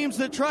few teams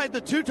that tried the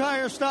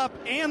 2-tire stop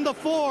and the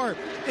 4.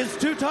 Is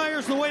 2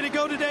 tires the way to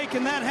go today?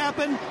 Can that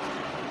happen?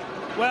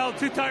 Well,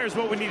 2 tires is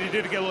what we need to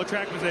do to get a little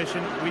track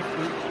position. We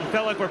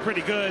felt like we're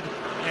pretty good,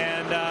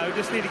 and we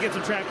just need to get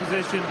some track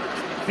position,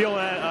 feel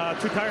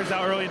that 2 tires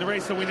out early in the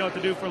race so we know what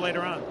to do for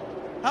later on.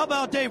 How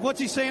about Dave? What's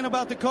he saying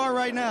about the car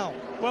right now?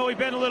 Well, we've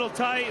been a little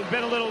tight, we've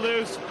been a little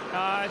loose.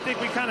 I think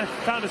we kind of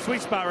found a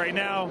sweet spot right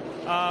now.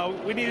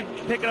 We need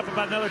to pick it up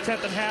about another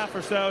 10th and a half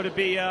or so to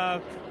be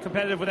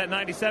competitive with that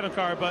 97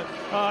 car, but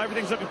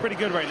everything's looking pretty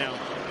good right now.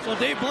 So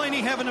Dave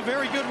Blaney having a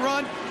very good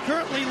run,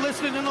 currently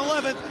listed in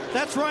 11th.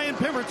 That's Ryan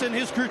Pemberton,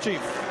 his crew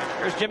chief.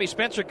 There's Jimmy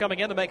Spencer coming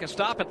in to make a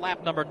stop at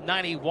lap number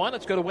 91.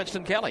 Let's go to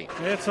Winston Kelly.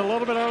 It's a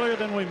little bit earlier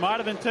than we might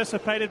have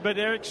anticipated, but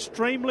they're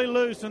extremely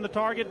loose in the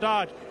target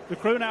dodge. The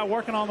crew now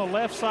working on the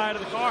left side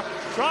of the car.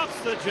 Drops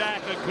the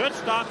jack. A good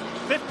stop,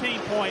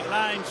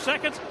 15.9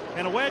 seconds,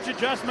 and a wedge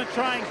adjustment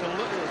trying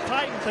to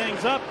tighten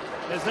things up.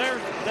 As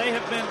they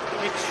have been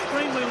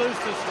extremely loose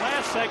this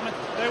last segment.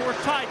 They were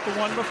tight the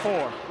one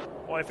before.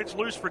 Well, if it's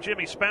loose for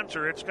Jimmy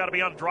Spencer, it's got to be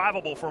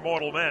undrivable for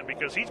Mortal Men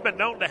because he's been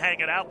known to hang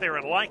it out there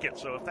and like it.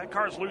 So if that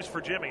car's loose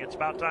for Jimmy, it's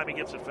about time he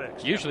gets it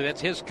fixed. Usually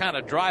that's his kind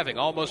of driving,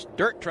 almost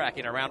dirt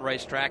tracking around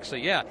racetracks. So,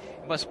 yeah,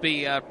 it must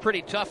be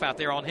pretty tough out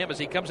there on him as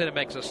he comes in and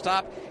makes a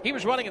stop. He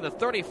was running in the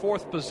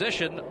 34th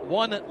position,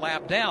 1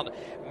 lap down.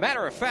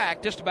 Matter of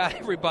fact, just about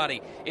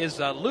everybody is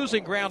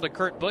losing ground to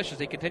Kurt Busch as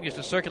he continues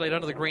to circulate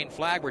under the green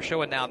flag. We're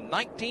showing now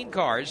 19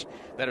 cars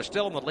that are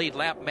still in the lead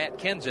lap. Matt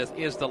Kenseth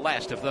is the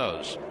last of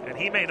those. And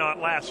he may not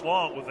last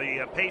long with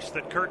the pace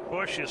that Kurt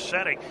Busch is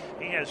setting.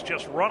 He has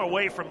just run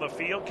away from the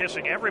field,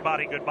 kissing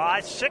everybody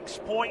goodbye.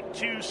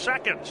 6.2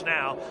 seconds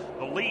now,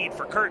 the lead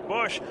for Kurt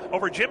Busch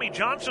over Jimmy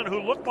Johnson,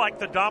 who looked like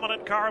the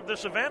dominant car of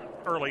this event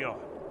early on.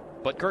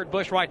 But Kurt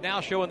Busch right now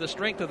showing the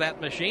strength of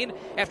that machine.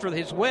 After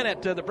his win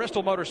at the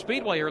Bristol Motor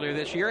Speedway earlier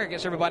this year, I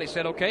guess everybody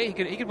said, okay, he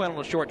could win on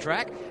a short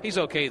track. He's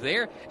okay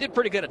there. Did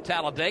pretty good at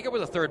Talladega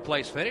with a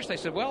third-place finish. They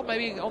said, well,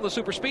 maybe on the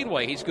Super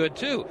Speedway he's good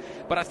too.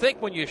 But I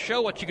think when you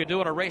show what you can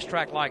do on a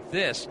racetrack like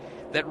this,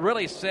 that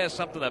really says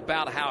something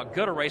about how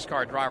good a race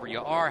car driver you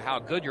are, how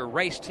good your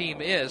race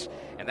team is,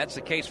 and that's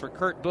the case for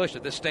Kurt Busch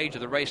at this stage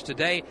of the race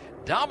today,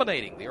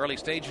 dominating the early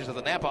stages of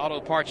the Napa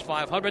Auto Parts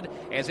 500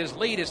 as his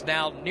lead is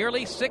now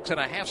nearly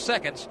 6.5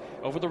 seconds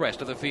over the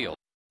rest of the field.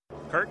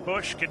 Kurt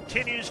Busch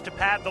continues to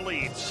pad the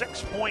lead.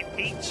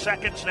 6.8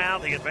 seconds now,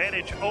 the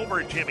advantage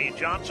over Jimmy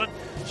Johnson.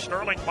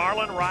 Sterling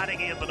Marlin riding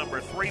in the number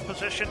 3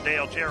 position.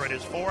 Dale Jarrett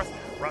is 4th.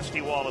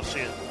 Rusty Wallace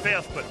in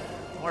 5th. But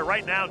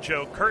right now,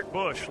 Joe, Kurt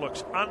Busch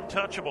looks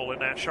untouchable in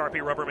that Sharpie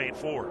Rubbermaid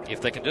Ford.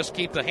 If they can just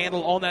keep the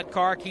handle on that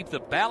car, keep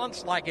the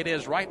balance like it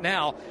is right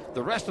now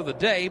the rest of the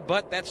day,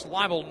 but that's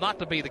liable not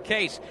to be the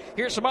case.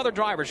 Here's some other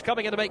drivers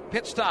coming in to make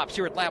pit stops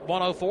here at lap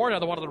 104,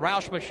 another one of the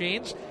Roush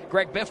machines.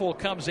 Greg Biffle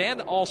comes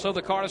in, also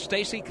the car of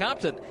Stacy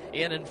Compton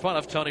in front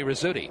of Tony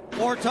Rizzuti.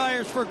 4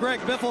 tires for Greg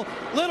Biffle.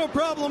 Little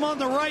problem on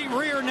the right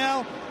rear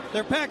now.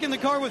 They're packing the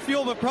car with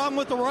fuel, but problem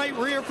with the right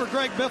rear for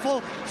Greg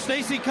Biffle.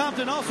 Stacy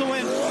Compton also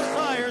in 4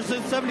 tires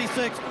and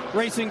 76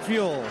 racing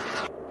fuel.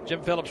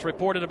 Jim Phillips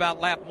reported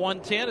about lap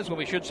 110 is when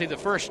we should see the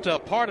first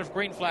part of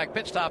green flag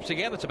pit stops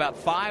again. That's about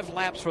 5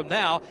 laps from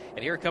now.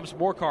 And here comes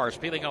more cars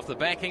peeling off the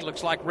banking.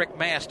 Looks like Rick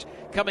Mast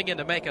coming in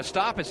to make a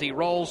stop as he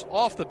rolls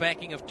off the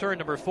banking of turn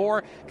number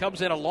 4.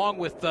 Comes in along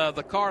with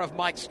the car of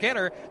Mike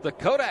Skinner, the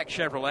Kodak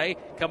Chevrolet,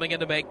 coming in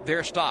to make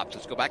their stops.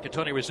 Let's go back to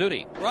Tony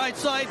Rizzuti. Right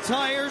side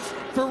tires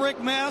for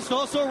Rick Mast.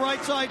 Also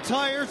right side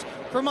tires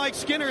for Mike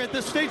Skinner at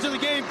this stage of the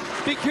game.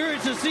 Be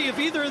curious to see if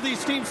either of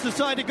these teams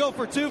decide to go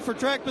for 2 for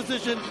track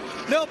position.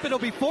 Nope, it'll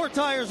be 4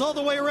 tires all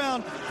the way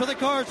around for the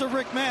cars of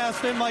Rick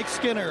Mast and Mike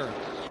Skinner.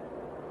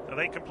 So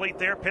they complete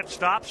their pit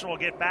stops, and we'll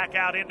get back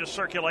out into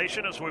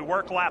circulation as we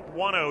work lap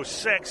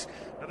 106.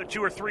 Another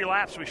 2 or 3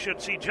 laps, we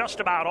should see just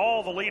about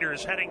all the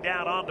leaders heading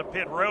down onto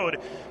pit road.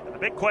 And the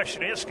big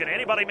question is, can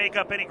anybody make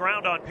up any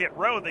ground on pit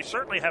road? They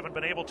certainly haven't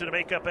been able to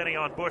make up any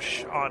on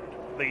Busch on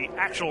the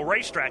actual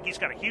racetrack. He's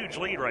got a huge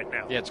lead right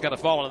now. Yeah, it's got to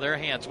fall into their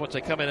hands once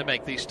they come in and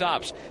make these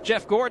stops.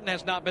 Jeff Gordon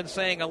has not been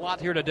saying a lot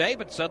here today,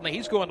 but suddenly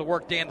he's going to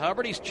work Dan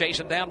Hubbard. He's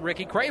chasing down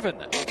Ricky Craven.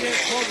 He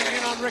is closing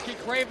in on Ricky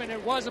Craven.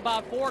 It was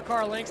about 4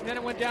 car lengths, and then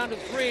it went down to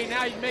 3.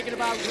 Now he's making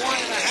about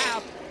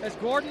 1.5 as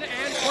Gordon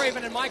and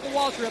Craven and Michael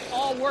Waltrip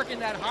all work in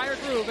that higher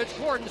groove. It's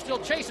Gordon still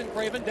chasing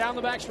Craven down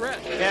the back stretch.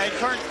 Yeah, in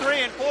turns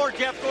 3 and 4,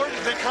 Jeff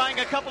Gordon's been trying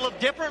a couple of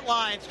different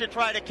lines to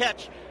try to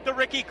catch the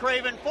Ricky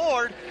Craven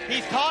Ford.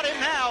 He's caught him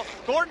now.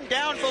 Gordon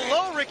down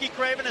below Ricky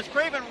Craven as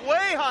Craven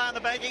way high on the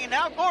banking, and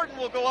now Gordon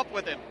will go up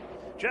with him.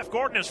 Jeff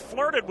Gordon has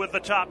flirted with the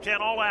top 10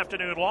 all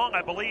afternoon long.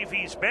 I believe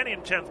he's been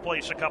in 10th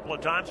place a couple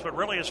of times, but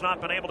really has not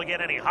been able to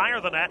get any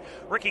higher than that.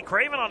 Ricky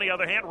Craven, on the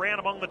other hand, ran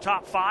among the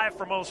top 5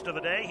 for most of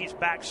the day. He's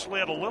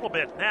backslid a little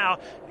bit now.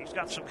 He's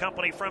got some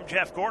company from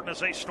Jeff Gordon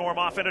as they storm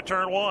off into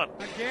turn 1.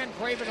 Again,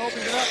 Craven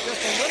opens it up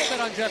just a little bit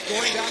on Jeff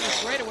Gordon down the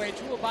straightaway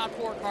to about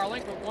 4 car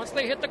length, but once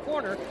they hit the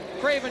corner,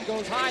 Craven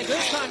goes high.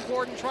 This time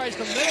Gordon tries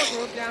the middle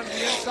groove down to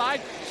the inside.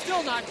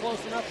 Still not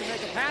close enough to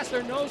make a pass.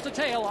 They're nose to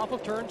tail off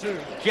of turn 2.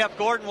 Jeff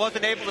Gordon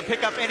wasn't able to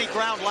pick up any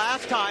ground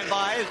last time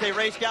by as they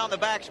race down the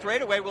back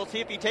straightaway. We'll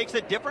see if he takes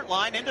a different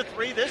line into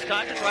 3 this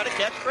time to try to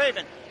catch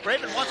Craven.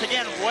 Craven once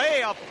again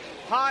way up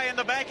high in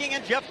the banking,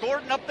 and Jeff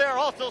Gordon up there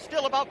also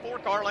still about 4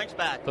 car lengths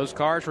back. Those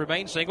cars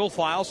remain single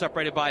file,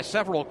 separated by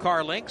several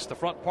car lengths. The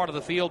front part of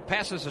the field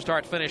passes the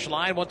start-finish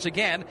line once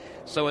again.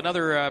 So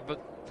another a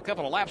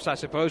couple of laps, I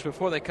suppose,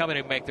 before they come in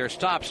and make their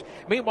stops.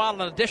 Meanwhile,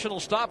 an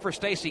additional stop for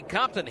Stacy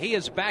Compton. He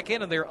is back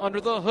in, and they're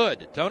under the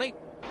hood. Tony?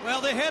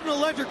 Well, they had an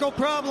electrical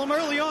problem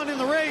early on in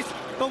the race,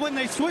 but when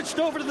they switched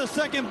over to the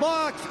second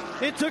box,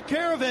 it took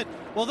care of it.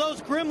 Well,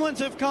 those gremlins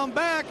have come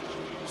back,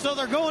 so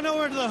they're going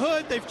over to the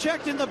hood. They've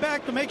checked in the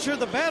back to make sure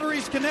the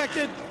battery's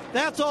connected.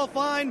 That's all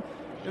fine.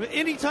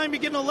 Anytime you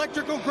get an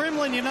electrical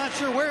gremlin, you're not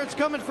sure where it's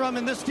coming from,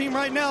 and this team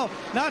right now,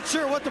 not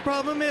sure what the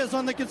problem is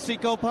on the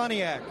Conseco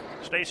Pontiac.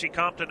 Stacy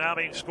Compton now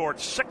being scored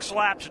 6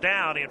 laps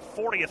down in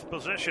 40th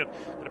position.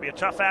 Going to be a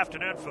tough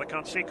afternoon for the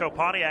Conseco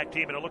Pontiac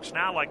team, and it looks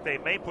now like they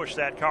may push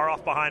that car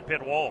off behind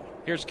pit wall.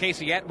 Here's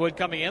Casey Atwood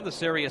coming in, the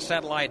Sirius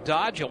Satellite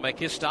Dodge. He'll make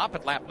his stop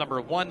at lap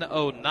number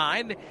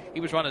 109.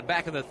 He was running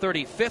back in the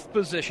 35th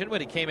position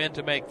when he came in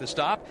to make the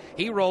stop.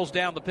 He rolls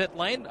down the pit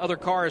lane. Other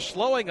cars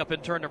slowing up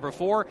in turn number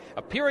 4,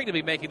 appearing to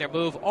be making their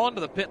move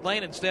onto the pit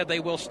lane. Instead, they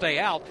will stay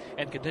out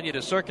and continue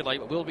to circulate,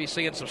 but we'll be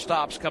seeing some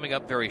stops coming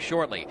up very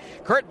shortly.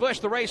 Kurt Busch,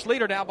 the race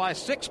leader, now by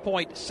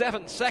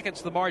 6.7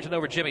 seconds, the margin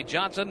over Jimmy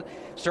Johnson.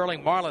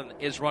 Sterling Marlin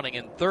is running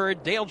in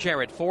 3rd, Dale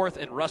Jarrett 4th,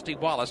 and Rusty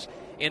Wallace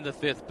in the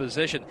 5th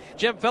position.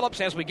 Jim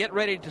Phillips, as we get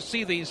ready to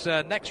see these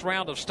next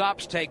round of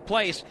stops take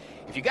place,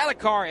 if you got a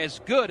car as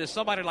good as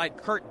somebody like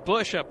Kurt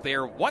Busch up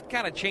there, what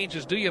kind of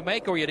changes do you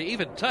make, or you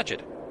even touch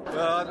it?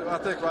 I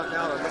think right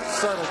now the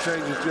subtle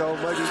changes, Joe.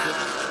 Maybe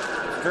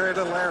just very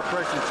little air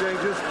pressure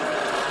changes.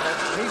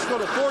 And he's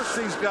going to force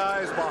these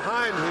guys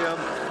behind him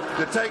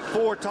to take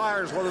 4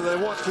 tires whether they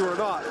want to or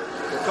not,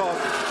 because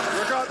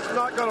they're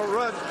not going to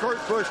run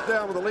Kurt Busch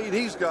down with the lead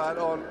he's got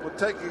on with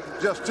taking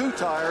just 2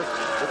 tires,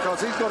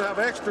 because he's going to have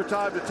extra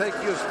time to take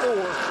his 4.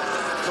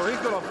 So he's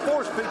going to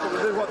force people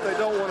to do what they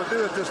don't want to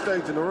do at this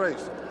stage in the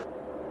race.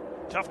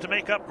 Tough to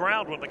make up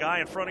ground when the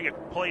guy in front of you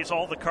plays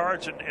all the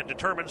cards and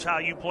determines how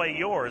you play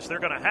yours. They're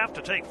going to have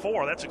to take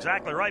 4. That's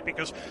exactly right,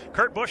 because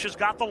Kurt Busch has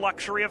got the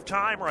luxury of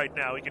time right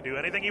now. He can do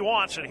anything he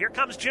wants. And here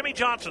comes Jimmy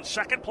Johnson,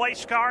 second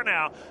place car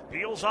now.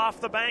 Peels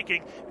off the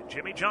banking. And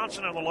Jimmy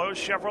Johnson in the Lowe's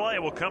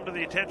Chevrolet will come to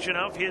the attention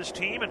of his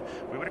team. And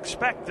we would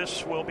expect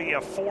this will be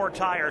a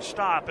 4-tire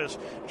stop as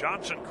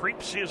Johnson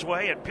creeps his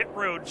way at pit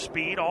road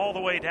speed all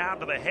the way down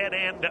to the head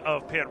end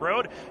of pit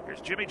road. Here's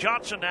Jimmy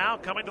Johnson now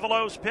coming to the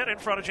Lowe's pit in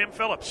front of Jim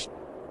Phillips.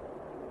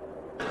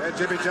 And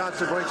Jimmy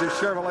Johnson brings his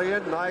Chevrolet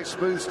in. Nice,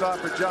 smooth stop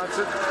for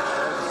Johnson.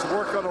 Some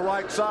work on the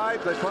right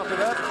side. They pump it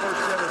up. First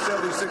set of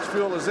 76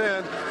 fuel is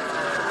in.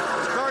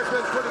 This car's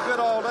been pretty good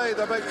all day.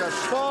 They make a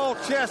small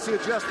chassis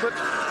adjustment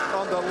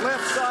on the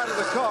left side of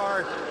the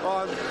car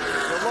on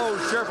the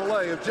Lowe's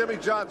Chevrolet of Jimmy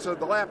Johnson.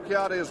 The lap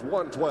count is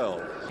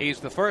 112. He's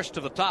the first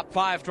of the top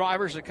 5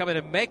 drivers to come in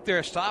and make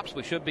their stops.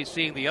 We should be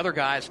seeing the other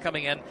guys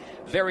coming in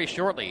very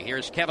shortly.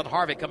 Here's Kevin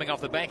Harvick coming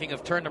off the banking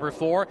of turn number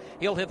 4.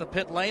 He'll hit the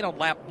pit lane on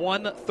lap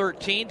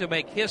 113 to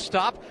make his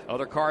stop.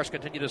 Other cars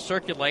continue to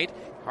circulate.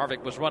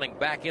 Harvick was running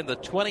back in the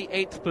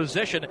 28th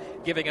position,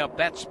 giving up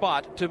that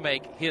spot to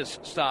make his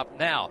stop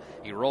now.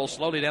 He rolls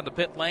slowly down the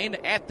pit lane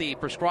at the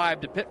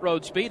prescribed pit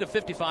road speed of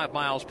 55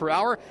 miles per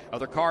hour.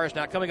 Other cars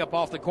now coming up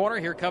off the corner.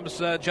 Here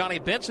comes Johnny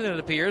Benson, it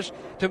appears,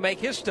 to make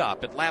his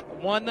stop at lap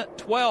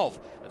 112.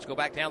 Let's go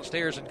back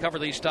downstairs and cover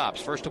these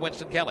stops. First to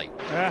Winston Kelly.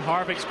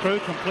 Harvick's crew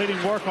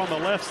completing work on the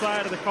left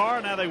side of the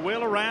car. Now they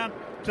wheel around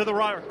to the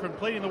right,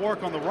 completing the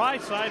work on the right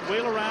side,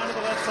 wheel around to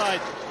the left side.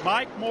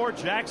 Mike Moore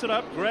jacks it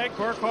up. Greg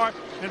Burkhart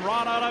and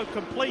Ron Otto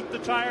complete the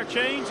tire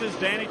change as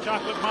Danny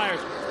Chocolate Myers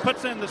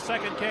puts in the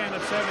second can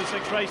of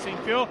 76 Racing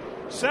Fuel.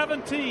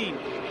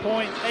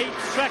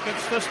 17.8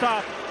 seconds to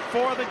stop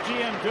for the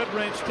GM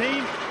Goodwrench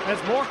team as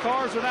more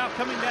cars are now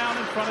coming down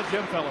in front of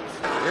Jim Phillips.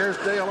 Here's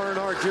Dale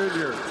Earnhardt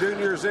Jr.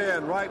 Junior's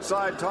in. Right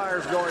side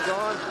tires going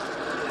on.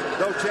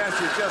 No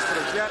chassis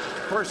adjustment yet.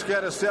 First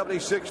can of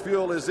 76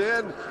 fuel is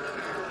in.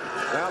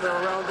 Now they're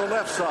around the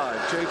left side,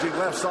 changing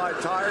left side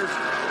tires.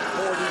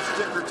 4D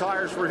sticker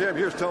tires for him.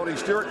 Here's Tony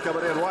Stewart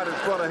coming in right in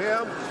front of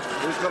him.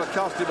 He's going to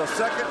cost him a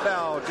second.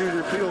 Now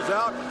Junior peels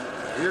out.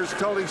 Here's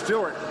Tony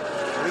Stewart.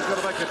 He's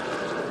going to make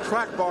a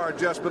track bar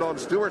adjustment on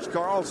Stewart's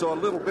car. Also a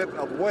little bit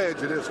of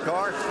wedge in his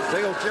car.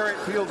 Dale Jarrett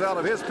peels out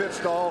of his pit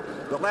stall.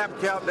 The lap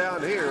count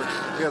down here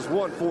is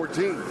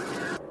 114.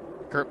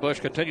 Kurt Busch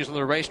continues on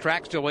the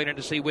racetrack, still waiting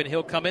to see when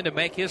he'll come in to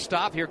make his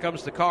stop. Here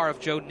comes the car of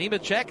Joe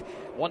Nemechek.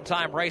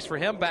 One-time race for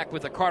him back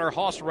with the Carter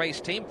Haas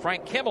race team.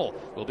 Frank Kimmel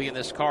will be in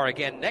this car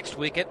again next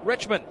week at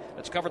Richmond.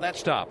 Let's cover that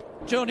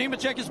stop. Joe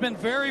Nemechek has been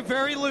very,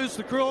 very loose.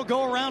 The crew will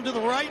go around to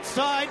the right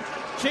side,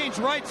 change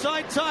right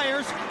side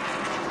tires.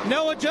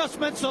 No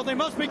adjustment, so they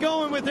must be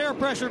going with air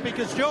pressure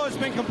because Joe has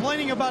been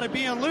complaining about it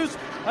being loose.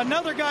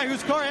 Another guy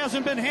whose car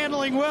hasn't been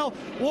handling well,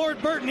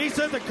 Ward Burton, he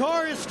said the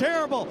car is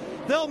terrible.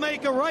 They'll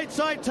make a right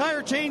side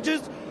tire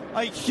changes,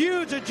 a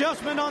huge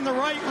adjustment on the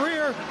right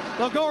rear.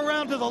 They'll go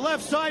around to the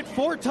left side,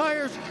 4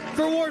 tires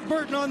for Ward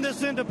Burton on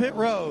this end of pit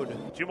road.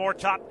 2 more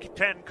top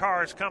 10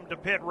 cars come to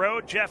pit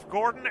road. Jeff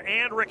Gordon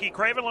and Ricky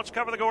Craven. Let's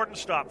cover the Gordon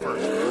stop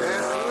first.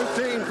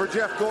 And routine for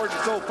Jeff Gordon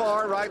so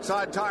far. Right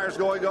side tires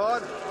going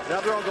on.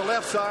 Now they're on the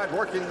left side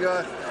working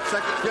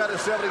Second cut of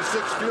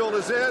 76 fuel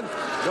is in.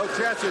 No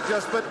chassis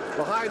adjustment.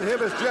 Behind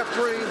him is Jeff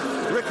Green.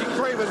 Ricky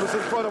Craven was in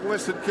front of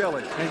Winston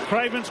Kelly. And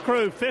Craven's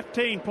crew,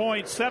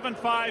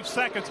 15.75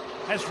 seconds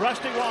as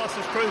Rusty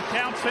Wallace's crew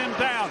counts him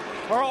down.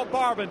 Earl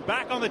Barbin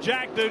back on the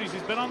jack duties.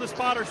 He's been on the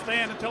spotter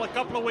stand until a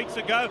couple of weeks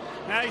ago.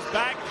 Now he's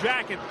back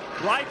jacking.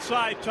 Right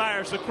side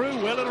tires. The crew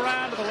wheeling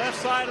around to the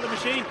left side of the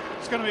machine.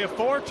 It's going to be a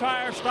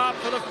 4-tire stop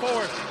for the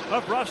Ford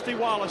of Rusty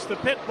Wallace. The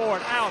pit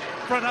board out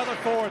for another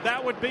Ford.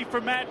 That would be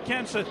for Matt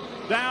Kenseth.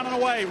 Down and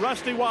away.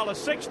 Rusty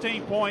Wallace,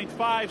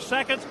 16.5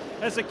 seconds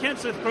as the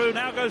Kenseth crew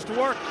now goes to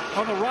work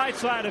on the right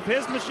side of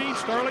his machine.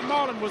 Sterling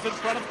Marlin was in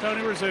front of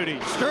Tony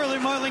Rizzuti.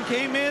 Sterling Marlin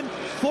came in,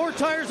 4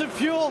 tires of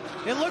fuel.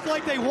 It looked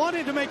like they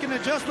wanted to make an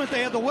adjustment.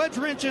 They had the wedge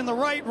wrench in the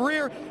right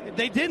rear.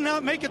 They did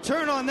not make a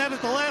turn on that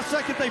at the last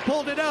second. They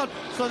pulled it out,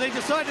 so they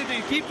decided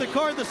to keep the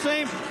car the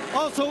same.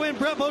 Also in,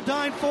 Brett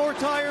Bodine, 4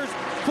 tires.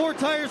 4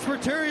 tires for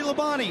Terry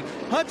Labonte.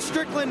 Hud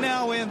Strickland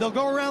now in. They'll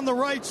go around the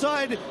right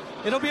side.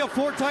 It'll be a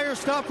 4-tire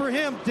stop for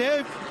him.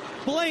 Dave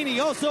Blaney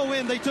also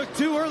in. They took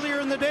 2 earlier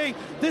in the day.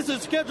 This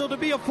is scheduled to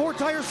be a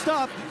 4-tire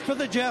stop for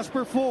the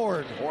Jasper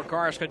Ford. 4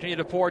 cars continue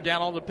to pour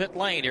down on the pit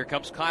lane. Here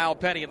comes Kyle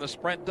Petty in the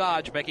Sprint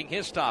Dodge making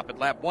his stop at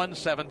lap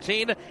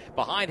 117.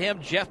 Behind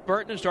him, Jeff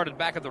Burton, who started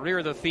back at the rear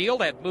of the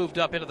field, had moved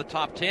up into the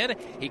top 10.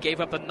 He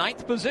gave up the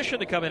 9th position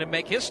to come in and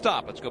make his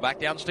stop. Let's go back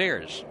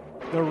downstairs.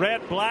 The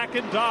red, black,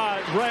 and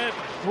black,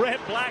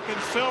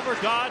 and silver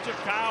Dodge of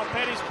Kyle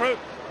Petty's crew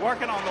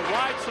working on the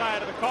right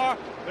side of the car.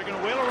 They're going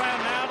to wheel around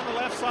now to the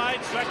left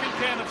side. Second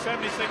 10 of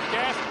 76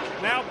 gas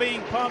now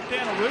being pumped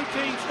in. A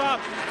routine stop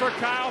for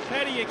Kyle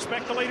Petty.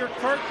 Expect the leader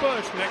Kurt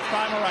Busch next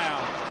time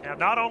around. And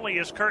not only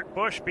is Kurt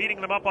Busch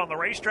beating them up on the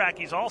racetrack,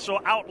 he's also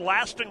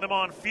outlasting them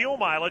on fuel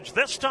mileage.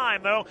 This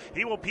time, though,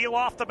 he will peel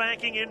off the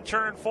banking in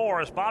turn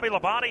 4 as Bobby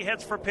Labonte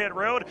heads for pit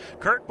road.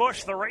 Kurt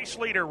Busch, the race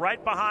leader,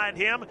 right behind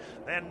him.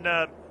 And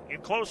in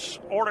close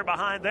order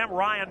behind them,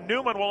 Ryan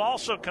Newman will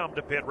also come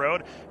to pit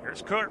road.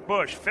 Here's Kurt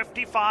Busch,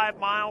 55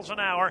 miles an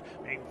hour,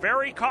 being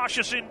very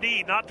cautious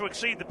indeed not to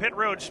exceed the pit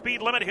road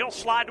speed limit. He'll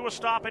slide to a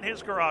stop in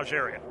his garage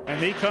area.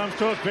 And he comes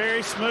to a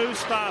very smooth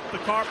stop. The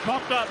car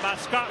pumped up by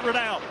Scott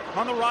Riddell.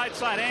 On the right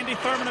side, Andy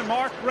Thurman and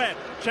Mark Brett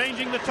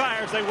changing the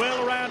tires. They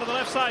wheel around to the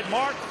left side.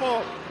 Mark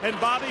Full and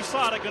Bobby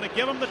Sada going to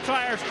give them the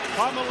tires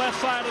on the left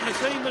side of the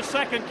machine. The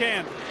second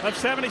can of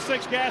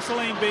 76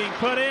 gasoline being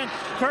put in.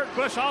 Kurt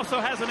Busch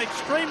also has an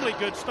extremely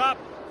good stop.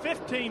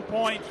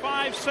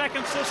 15.5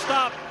 seconds to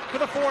stop for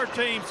the Ford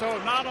team. So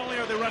not only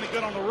are they running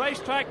good on the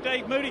racetrack,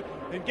 Dave Moody,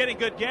 and getting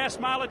good gas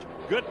mileage,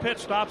 good pit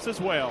stops as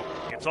well.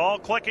 It's all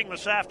clicking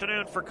this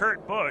afternoon for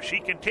Kurt Busch. He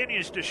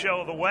continues to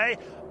show the way.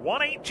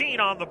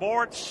 118 on the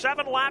board,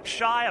 7 laps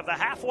shy of the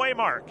halfway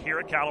mark here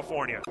at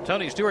California.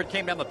 Tony Stewart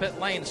came down the pit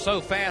lane so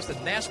fast that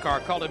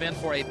NASCAR called him in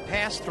for a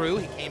pass-through.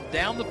 He came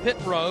down the pit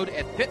road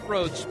at pit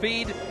road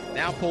speed,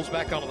 now pulls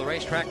back onto the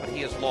racetrack, but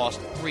he has lost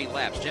 3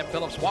 laps. Jim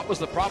Phillips, what was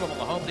the problem on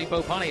the Home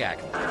Depot Pontiac?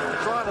 The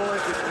throttle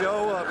linkage,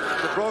 Joe.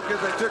 The broken.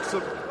 They took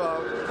some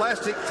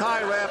plastic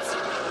tie wraps,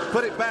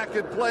 put it back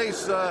in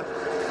place,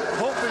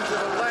 hoping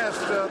to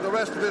last the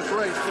rest of this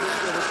race. But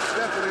it was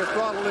definitely a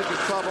throttle linkage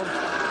problem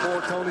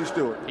for Tony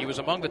Stewart. He was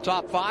among the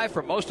top 5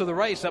 for most of the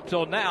race up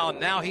till now, and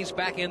now he's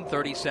back in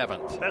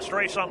 37th. Best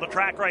race on the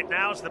track right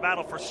now is the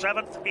battle for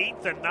 7th,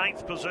 8th, and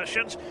 9th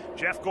positions.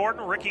 Jeff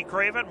Gordon, Ricky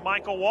Craven,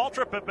 Michael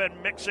Waltrip have been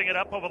mixing it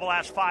up over the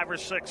last 5 or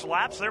 6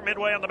 laps. They're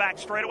midway on the back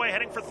straightaway,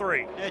 heading for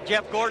 3.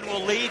 Jeff Gordon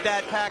will lead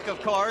that pack of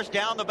cars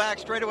down the back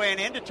straightaway and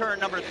into turn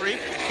number 3.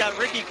 Got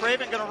Ricky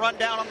Craven going to run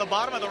down on the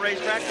bottom of the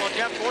racetrack while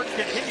Jeff Gordon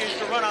continues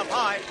to run up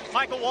high.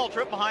 Michael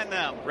Waltrip behind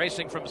them.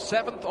 Racing from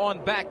 7th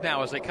on back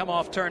now as they come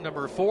off turn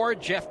number 4.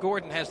 Jeff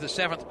Gordon has the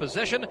 7th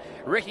position.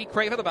 Ricky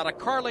Craven about a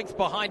car length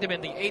behind him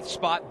in the 8th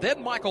spot.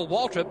 Then Michael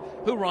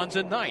Waltrip, who runs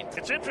in 9th.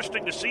 It's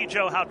interesting to see,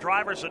 Joe, how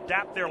drivers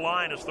adapt their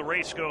line as the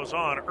race goes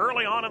on.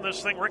 Early on in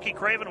this thing, Ricky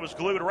Craven was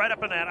glued right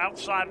up in that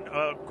outside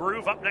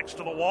groove up next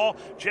to the wall.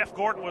 Jeff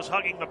Gordon was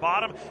hugging the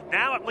bottom.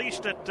 Now, at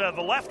least at the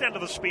left end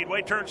of the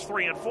speedway, turns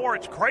 3 and 4,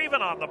 it's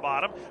Craven on the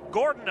bottom,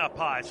 Gordon up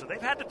high. So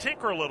they've had to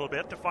tinker a little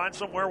bit to find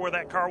somewhere where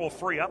that car will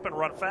free up and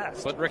run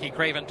fast. But Ricky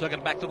Craven took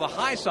him back to the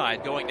high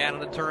side going down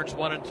into turns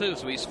 1 and 2.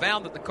 So he's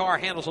found that the car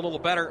handles a little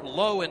better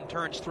low in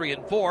turns 3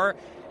 and 4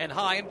 and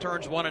high in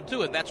turns 1 and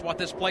 2. And that's what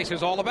this place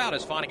is all about,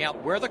 is finding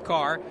out where the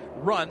car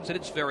runs at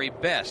its very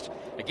best.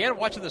 Again,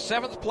 watching the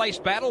 7th place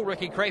battle,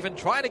 Ricky Craven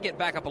trying to get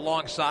back up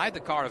alongside the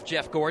car of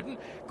Jeff Gordon.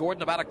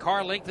 Gordon about a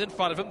car length in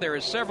front of him. There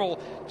is several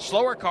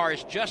slower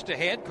cars just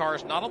ahead.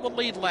 Cars not on the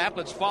lead lap.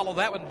 Let's follow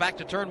that one back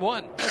to turn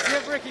 1. Let's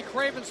give Ricky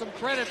Craven some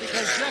credit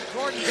because Jeff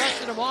Gordon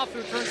dusted him off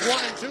through turns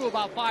 1 and 2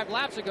 about 5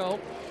 laps ago.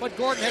 but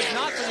Gordon has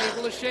not been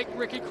able to shake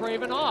Ricky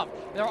Craven off.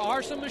 There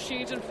are some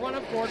machines in front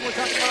of Gordon. We're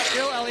talking about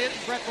Bill Elliott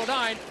and Brett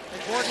Bodine,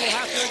 and Gordon will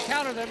have to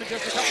encounter them in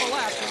just a couple of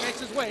laps. He makes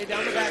his way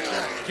down the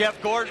backstretch.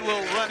 Jeff Gordon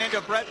will run into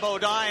Brett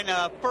Bodine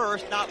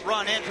first, not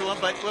run into him,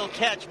 but will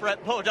catch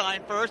Brett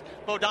Bodine first.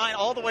 Bodine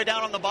all the way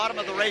down on the bottom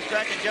of the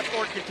racetrack, and Jeff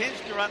Gordon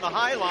continues to run the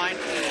high line.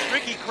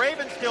 Ricky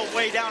Craven still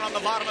way down on the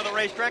bottom of the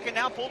racetrack, and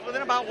now pulled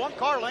within about 1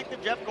 car length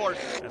of Jeff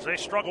Gordon. As they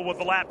struggle with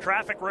the lap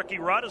traffic, Ricky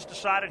Rudd has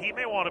decided he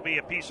may want to be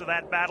a piece of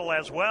that battle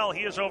as well.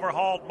 He has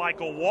overhauled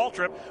Michael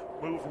Waltrip.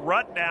 Move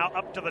Rudd now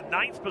up to the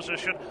 9th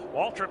position,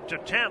 Waltrip to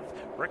 10th.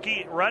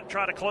 Ricky Rudd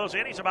trying to close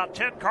in. He's about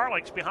 10 car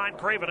lengths behind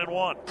Craven in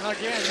 1. Again,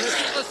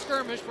 this is a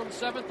skirmish from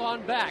 7th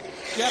on back.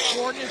 Jeff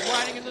Gordon is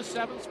riding in the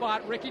 7th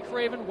spot. Ricky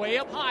Craven way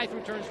up high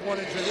through turns 1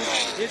 and 2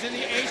 is in the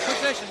 8th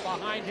position.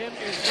 Behind him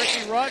is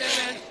Ricky Rudd,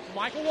 and then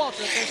Michael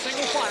Waltrip in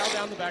single file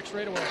down the back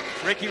straightaway.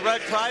 Ricky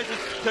Rudd tries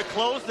to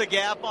close the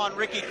gap on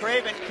Ricky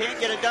Craven. Can't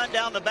get it done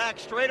down the back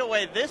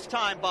straightaway this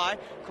time by.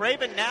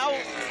 Craven now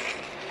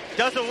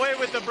does away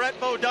with the Brett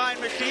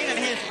Bodine machine, and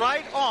he's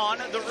right on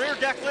the rear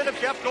deck lid of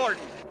Jeff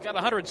Gordon. Got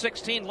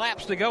 116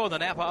 laps to go in the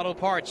Napa Auto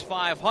Parts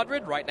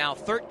 500. Right now,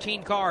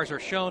 13 cars are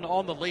shown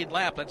on the lead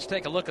lap. Let's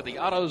take a look at the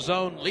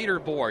AutoZone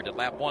leaderboard at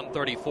lap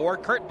 134.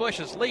 Kurt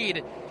Busch's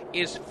lead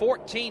is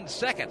 14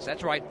 seconds.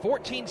 That's right,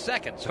 14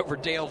 seconds over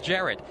Dale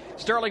Jarrett.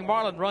 Sterling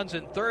Marlin runs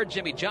in 3rd.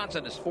 Jimmy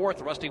Johnson is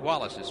 4th. Rusty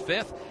Wallace is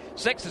 5th.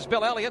 6th is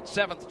Bill Elliott.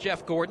 7th,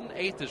 Jeff Gordon.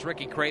 8th is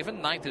Ricky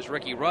Craven. 9th is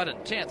Ricky Rudd. And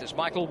 10th is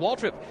Michael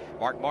Waltrip.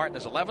 Mark Martin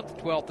is 11th.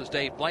 12th is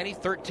Dave Blaney.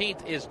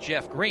 13th is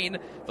Jeff Green.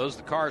 Those are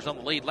the cars on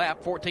the lead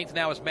lap. 14th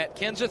now is Matt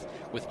Kenseth,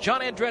 with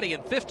John Andretti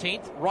in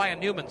 15th. Ryan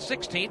Newman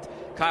 16th.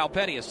 Kyle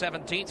Petty is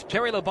 17th.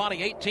 Terry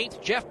Labonte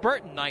 18th. Jeff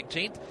Burton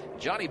 19th.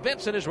 Johnny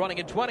Benson is running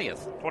in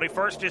 20th.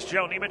 21st is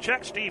Joe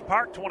Nemechek. Steve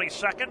Park,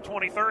 22nd.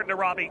 23rd to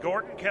Robbie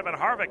Gordon. Kevin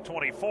Harvick,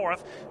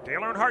 24th.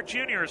 Dale Earnhardt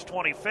Jr. is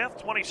 25th.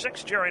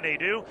 26th, Jerry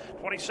Nadeau.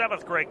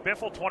 27th, Greg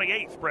Biffle.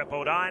 28th, Brett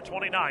Bodine.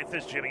 29th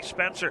is Jimmy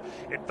Spencer.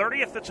 In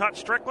 30th, it's Hut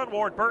Strickland.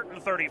 Ward Burton,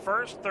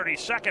 31st.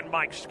 32nd,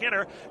 Mike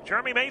Skinner.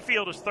 Jeremy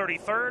Mayfield is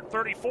 33rd.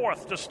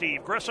 34th to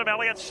Steve Grissom.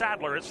 Elliott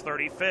Sadler is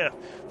 35th.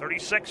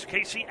 36th,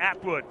 Casey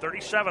Atwood.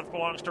 37th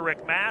belongs to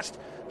Rick Mast.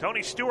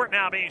 Tony Stewart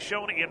now being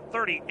shown in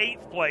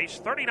 38th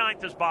place.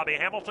 39th is Bobby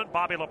Hamilton.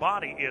 Bobby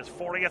Labonte is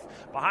 40th.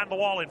 Behind the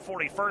wall in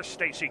 41st,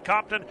 Stacy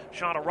Compton.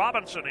 Shauna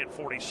Robinson in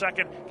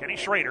 42nd. Kenny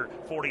Schrader,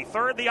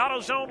 43rd. The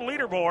AutoZone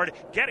leaderboard.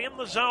 Get in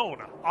the zone.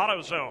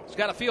 AutoZone. It's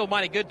got to feel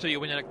mighty good to you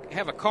when you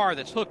have a car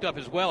that's hooked up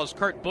as well as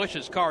Kurt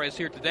Busch's car is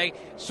here today.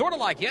 Sort of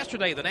like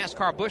yesterday, the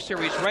NASCAR Busch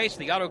Series race,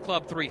 the Auto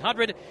Club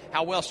 300.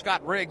 How well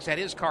Scott Riggs had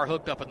his car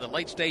hooked up in the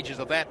late stages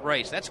of that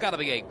race. That's got to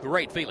be a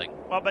great feeling.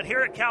 Well, but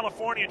here at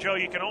California, Joe,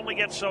 you can only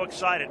get so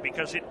excited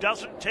because it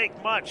doesn't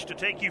take much to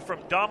take you from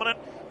dominant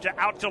to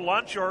out to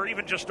lunch or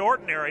even just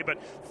ordinary,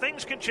 but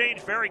things can change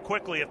very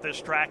quickly at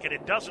this track, and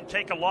it doesn't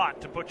take a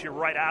lot to put you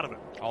right out of it.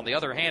 On the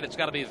other hand, it's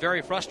got to be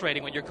very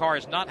frustrating when your car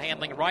is not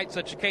handling right.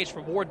 Such a case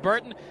for Ward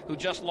Burton, who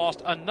just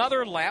lost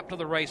another lap to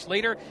the race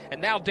leader,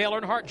 and now Dale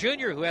Earnhardt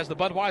Jr., who has the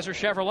Budweiser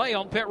Chevrolet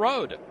on pit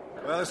road.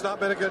 Well, it's not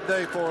been a good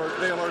day for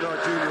Dale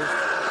Earnhardt Jr.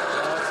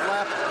 It's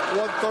lap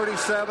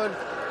 137,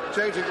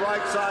 changing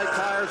right side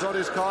tires on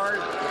his car.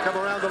 Come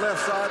around the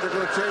left side, they're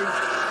going to change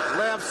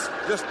lefts.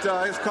 Just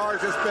his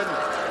car's just did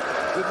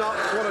not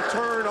want to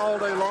turn all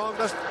day long.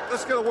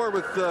 Let's get a word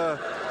with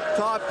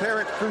Todd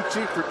Parent, crew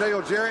chief for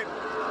Dale Jarrett.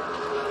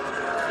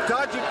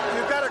 Todd,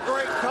 you've got a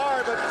great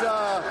car, but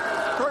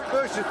Kurt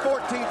Busch is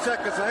 14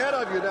 seconds ahead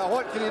of you now.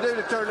 What can you do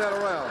to turn that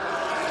around?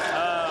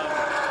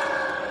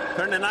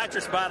 Turn the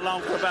nitrous bottle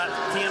on for about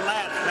 10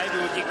 laps. Maybe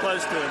we'll get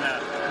close to him now.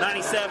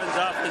 97's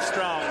awfully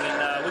strong,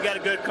 and we got a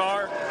good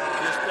car.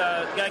 Just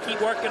got to keep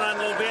working on it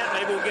a little bit.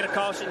 Maybe we'll get a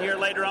caution here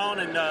later on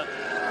and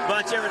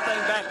bunch everything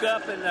back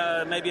up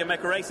and maybe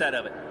make a race out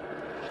of it.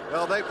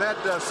 Well, they've had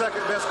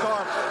second best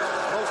car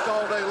most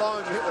all day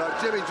long,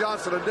 Jimmy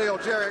Johnson and Dale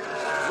Jarrett.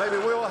 Maybe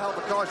we'll have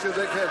a caution.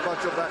 They can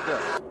bunch them back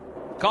up.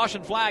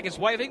 Caution flag is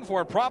waving for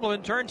a problem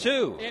in turn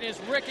 2. It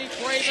is Ricky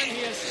Craven.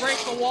 He has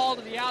scraped the wall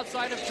to the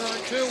outside of turn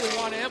 2. We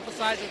want to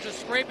emphasize that just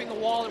scraping the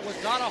wall, it was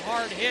not a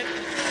hard hit.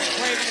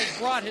 Craven has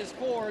brought his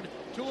Ford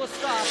to a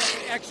stop at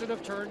the exit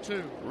of turn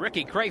 2.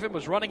 Ricky Craven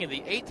was running in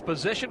the 8th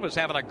position, was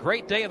having a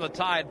great day in the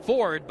Tide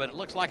Ford, but it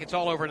looks like it's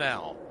all over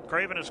now.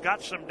 Craven has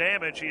got some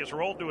damage. He has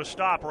rolled to a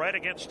stop right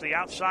against the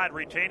outside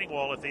retaining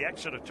wall at the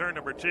exit of turn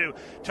number 2.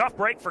 Tough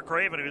break for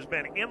Craven, who's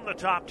been in the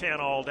top 10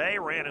 all day,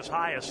 ran as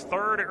high as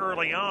 3rd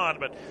early on,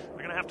 but they're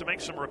going to have to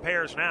make some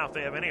repairs now if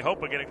they have any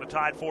hope of getting the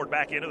Tide Ford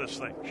back into this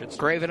thing.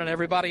 Craven and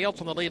everybody else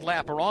on the lead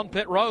lap are on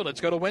pit road.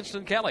 Let's go to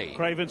Winston Kelly.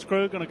 Craven's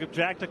crew going to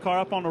jack the car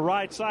up on the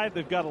right side.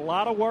 They've got a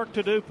lot of work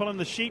to do, pulling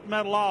the sheet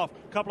metal off.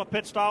 A couple of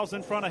pit stalls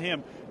in front of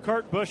him.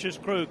 Kurt Busch's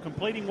crew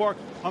completing work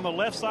on the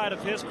left side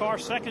of his car.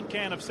 Second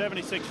can of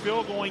 76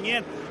 fuel going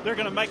in. They're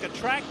going to make a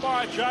track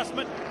bar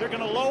adjustment. They're going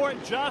to lower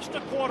it just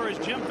a quarter,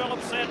 as Jim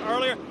Phillips said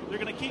earlier. They're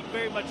going to keep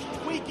very much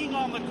tweaking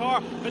on the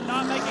car, but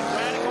not making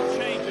radical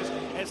changes.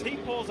 as he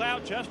pulls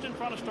out just in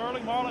front of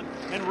Sterling Marlin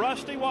and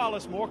Rusty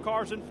Wallace, more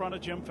cars in front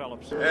of Jim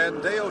Phillips.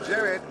 And Dale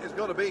Jarrett is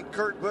going to beat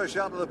Kurt Busch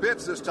out of the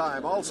pits this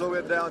time. Also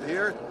in down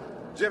here,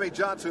 Jimmy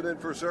Johnson in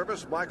for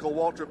service, Michael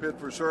Waltrip in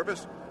for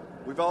service.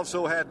 We've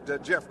also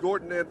had Jeff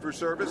Gordon in for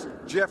service,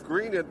 Jeff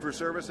Green in for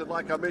service, and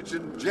like I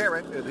mentioned,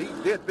 Jarrett, and he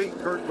did beat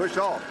Kurt Busch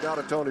off down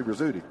to Tony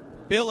Rizzuti.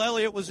 Bill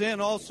Elliott was in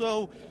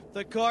also.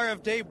 The car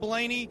of Dave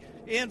Blaney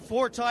in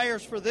 4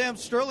 tires for them.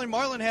 Sterling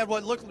Marlin had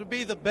what looked to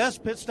be the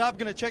best pit stop.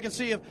 Going to check and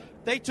see if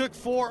they took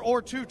 4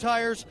 or 2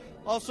 tires.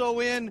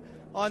 Also in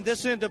on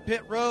this end of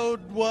pit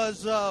road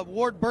was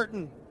Ward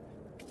Burton.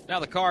 Now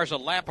the cars a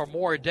lap or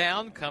more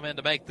down come in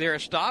to make their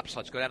stops.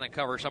 Let's go down and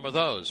cover some of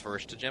those.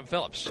 First to Jim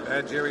Phillips.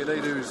 And Jerry Lee,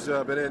 who's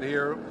been in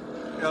here.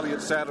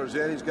 Elliott Sadler's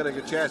in. He's going to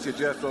get chassis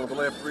adjusted on the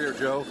left rear,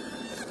 Joe.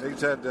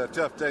 He's had a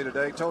tough day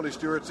today. Tony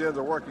Stewart's in.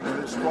 They're working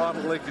on his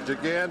throttle linkage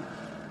again.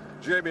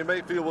 Jeremy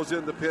Mayfield was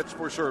in the pits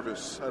for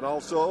service. And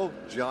also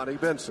Johnny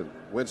Benson,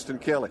 Winston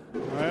Kelly.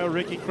 Well,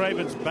 Ricky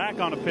Craven's back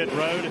on the pit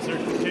road as they're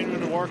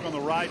continuing to work on the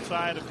right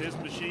side of his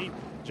machine.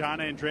 John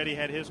Andretti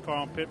had his car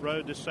on pit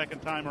road this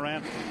second time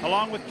around,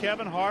 along with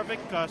Kevin Harvick,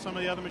 some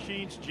of the other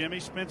machines, Jimmy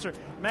Spencer.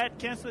 Matt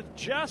Kenseth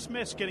just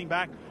missed getting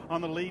back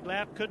on the lead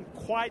lap. Couldn't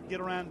quite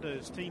get around to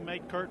his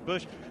teammate Kurt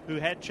Busch, who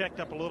had checked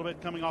up a little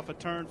bit coming off of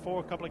turn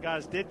 4. A couple of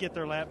guys did get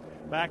their lap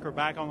back or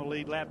back on the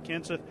lead lap.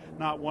 Kenseth,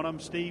 not one of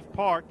them. Steve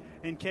Park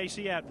and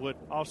Casey Atwood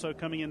also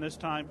coming in this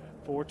time.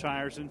 4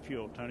 tires and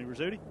fuel. Tony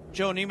Rizzuti.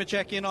 Joe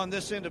Nemechek in on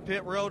this end of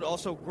pit road.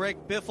 Also Greg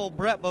Biffle,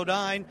 Brett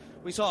Bodine.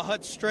 We saw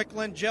Hud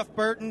Strickland, Jeff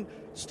Burton,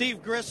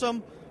 Steve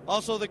Grissom.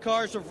 Also the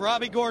cars of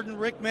Robbie Gordon,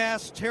 Rick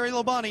Mass, Terry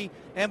Labonte,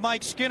 and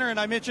Mike Skinner. And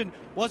I mentioned,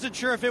 wasn't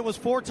sure if it was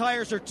 4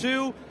 tires or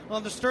 2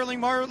 on the Sterling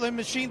Marlin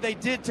machine. They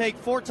did take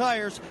 4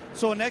 tires,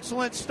 so an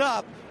excellent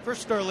stop for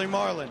Sterling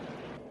Marlin.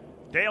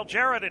 Dale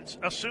Jarrett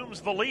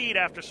assumes the lead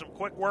after some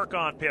quick work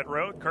on pit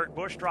road. Kurt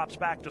Busch drops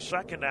back to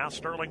second now.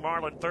 Sterling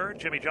Marlin third,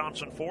 Jimmy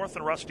Johnson fourth,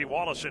 and Rusty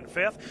Wallace in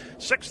fifth.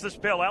 Sixth is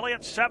Bill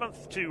Elliott,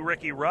 seventh to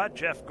Ricky Rudd.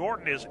 Jeff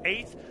Gordon is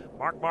eighth,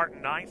 Mark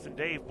Martin ninth, and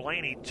Dave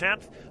Blaney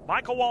 10th.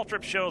 Michael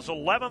Waltrip shows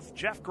 11th,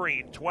 Jeff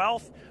Green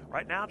 12th.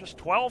 Right now just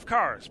 12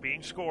 cars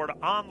being scored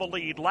on the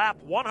lead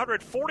lap.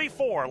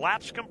 144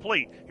 laps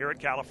complete here at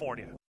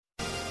California.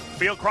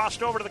 Field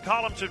crossed over to the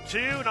columns of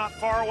 2, not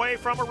far away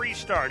from a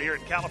restart here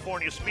at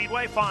California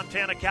Speedway,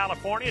 Fontana,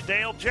 California.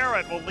 Dale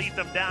Jarrett will lead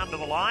them down to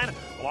the line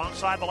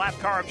alongside the lap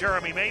car of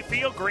Jeremy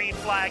Mayfield. Green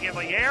flag in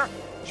the air.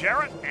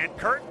 Jarrett and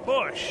Kurt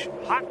Busch,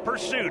 hot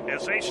pursuit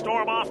as they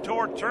storm off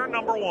toward turn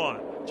number 1.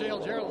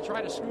 Dale Jarrett will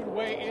try to scoot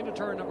away into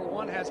turn number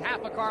 1, has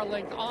half a car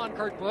length on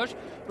Kurt Busch,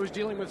 who's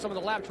dealing with some of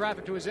the lap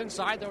traffic to his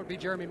inside. That would be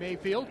Jeremy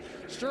Mayfield.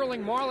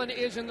 Sterling Marlin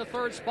is in the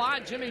 3rd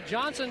spot. Jimmy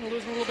Johnson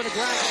losing a little bit of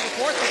ground in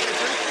the 4th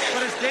position,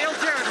 but it's Dale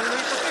Jarrett who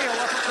leads the field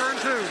up at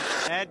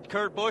turn 2. And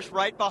Kurt Busch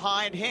right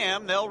behind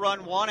him. They'll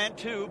run 1 and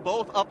 2,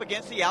 both up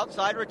against the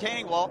outside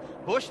retaining wall.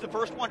 Busch the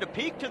first one to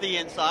peek to the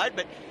inside,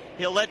 but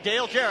he'll let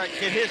Dale Jarrett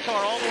get his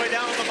car all the way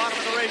down to the bottom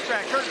of the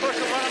racetrack. Kurt Busch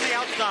will run on the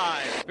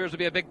outside. Appears to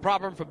be a big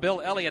problem for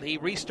Bill Elliott. He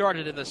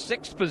restarted in the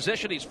 6th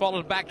position. He's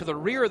fallen back to the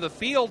rear of the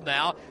field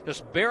now,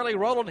 just barely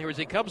rolling here as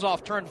he comes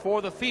off turn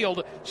 4. The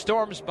field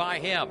storms by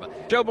him.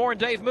 Joe Moore and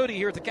Dave Moody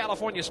here at the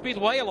California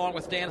Speedway, along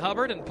with Dan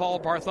Hubbard and Paul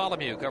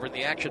Bartholomew, covering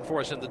the action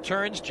for us in the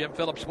turns. Jim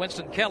Phillips,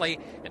 Winston Kelly,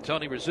 and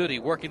Tony Rizzuti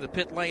working the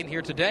pit lane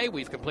here today.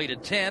 We've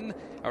completed 10,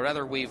 or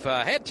rather we've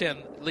had 10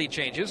 lead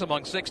changes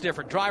among 6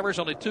 different drivers.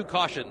 Only 2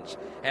 cautions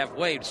have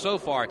waved so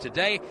far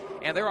today,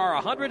 and there are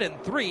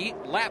 103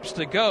 laps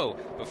to go.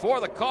 Before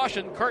the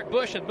caution, Kurt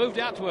Busch had moved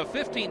out to a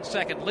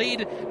 15-second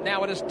lead.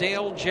 Now it is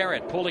Dale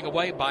Jarrett pulling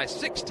away by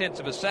 0.6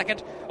 of a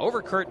second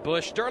over Kurt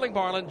Busch, Sterling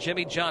Marlin,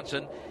 Jimmy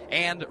Johnson,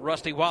 and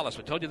Rusty Wallace.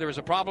 We told you there was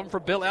a problem for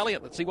Bill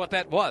Elliott. Let's see what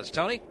that was.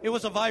 Tony? It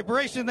was a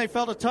vibration. They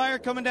felt a tire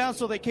coming down,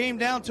 so they came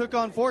down, took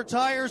on 4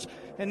 tires,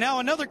 and now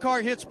another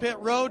car hits pit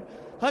road.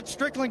 Hut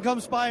Strickland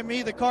comes by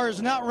me. The car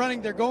is not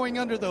running. They're going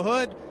under the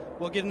hood.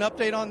 We'll get an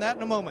update on that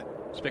in a moment.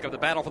 Let's pick up the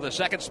battle for the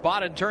 2nd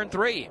spot in turn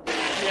 3.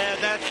 Yeah,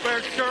 that's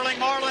where Sterling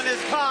Marlin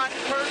is caught.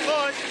 Kurt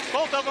Busch,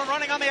 both of them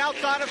running on the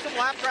outside of some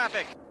lap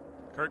traffic.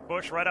 Kurt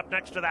Busch right up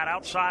next to that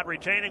outside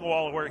retaining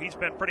wall where he's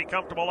been pretty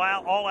comfortable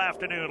all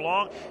afternoon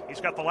long. He's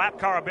got the lap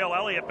car of Bill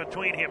Elliott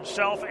between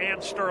himself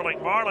and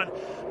Sterling Marlin.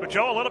 But,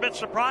 Joe, a little bit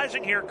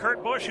surprising here.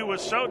 Kurt Busch, who was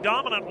so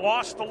dominant,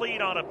 lost the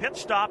lead on a pit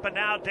stop, and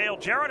now Dale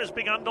Jarrett has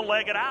begun to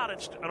leg it out.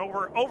 It's an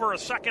over a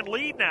second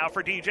lead now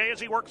for DJ as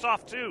he works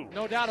off 2.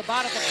 No doubt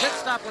about it. The pit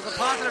stop was a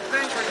positive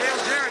thing for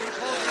Dale Jarrett. He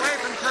pulls away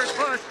from Kurt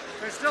Busch.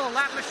 There's still a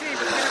lap machine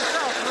between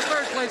himself and the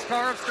 3rd place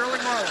car of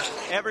Sterling Marlin.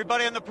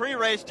 Everybody in the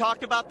pre-race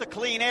talked about the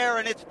clean air,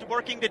 and it's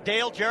working to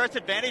Dale Jarrett's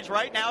advantage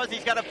right now as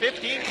he's got a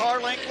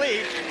 15-car length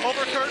lead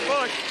over Kurt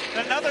Busch.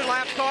 another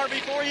lap car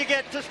before you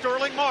get to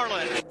Sterling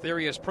Marlin.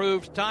 Theory has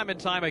proved time and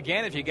time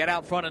again, if you get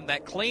out front in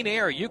that clean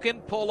air, you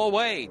can pull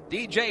away.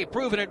 DJ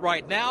proving it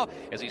right now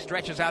as he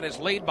stretches out his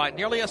lead by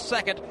nearly a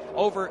second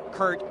over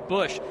Kurt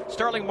Busch.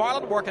 Sterling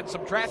Marlin working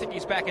some traffic.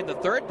 He's back in the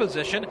third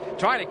position,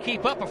 trying to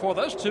keep up before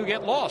those two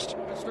get lost.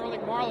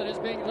 Sterling Marlin is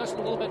being just a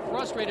little bit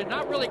frustrated,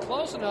 not really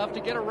close enough to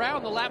get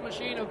around the lap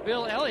machine of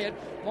Bill Elliott.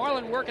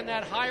 Marlin working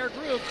that higher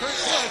groove. Kurt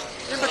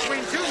Busch in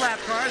between two lap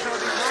cars. That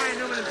would be Brian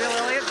Newman and Bill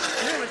Elliott.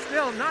 Newman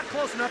still not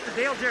close enough to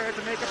Dale Jarrett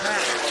to make a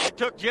pass. It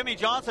took Jimmy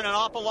Johnson an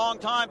awful long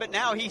time, but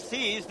now he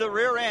sees the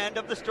rear end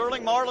of the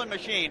Sterling Marlin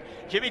machine.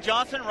 Jimmy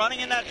Johnson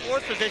running in that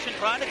fourth position,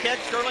 trying to catch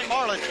Sterling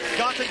Marlin.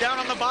 Johnson down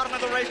on the bottom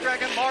of the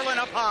racetrack and Marlin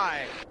up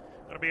high.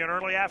 Going to be an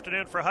early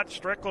afternoon for Hut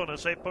Strickland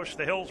as they push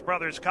the Hills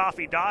Brothers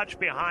Coffee Dodge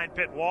behind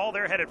pit wall.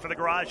 They're headed for the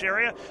garage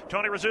area.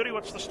 Tony Rizzuti,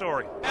 what's the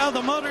story? Now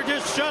the motor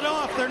just shut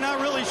off. They're not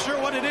really sure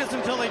what it is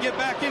until they get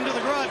back into the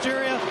garage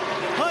area.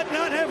 Hut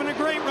not having a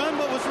great run,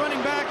 but was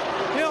running back,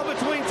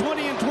 between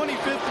 20 and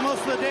 25th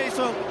most of the day.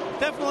 So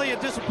definitely a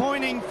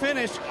disappointing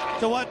finish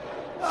to what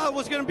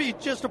was going to be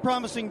just a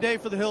promising day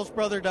for the Hills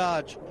Brother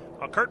Dodge.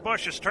 Well, Kurt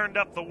Busch has turned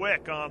up the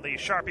wick on the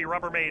Sharpie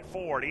Rubbermaid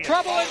Ford.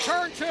 Trouble in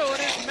turn two. It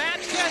is Matt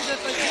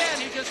Kenseth again.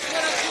 He just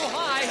slid up too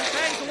high. He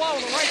bangs the wall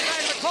on the right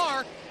side of the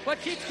car,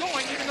 but keeps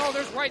going even though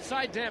there's right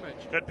side damage.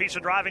 Good piece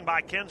of driving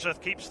by Kenseth.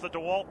 Keeps the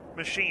DeWalt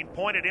machine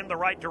pointed in the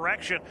right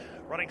direction.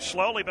 Running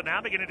slowly, but now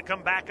beginning to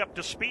come back up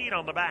to speed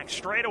on the back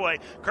straightaway.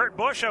 Kurt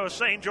Busch, I was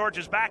saying, George,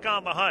 is back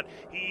on the hunt.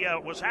 He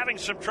was having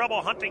some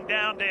trouble hunting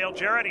down Dale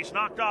Jarrett. He's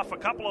knocked off a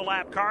couple of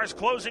lap cars,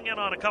 closing in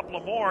on a couple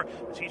of more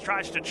as he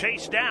tries to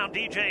chase down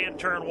DJ in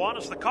turn one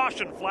as the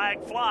caution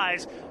flag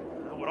flies.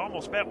 I would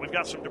almost bet we've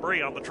got some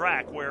debris on the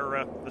track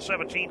where the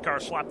 17 car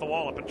slapped the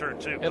wall up in turn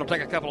two. It'll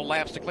take a couple of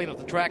laps to clean up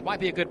the track.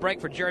 Might be a good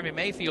break for Jeremy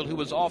Mayfield, who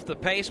was off the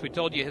pace. We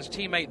told you his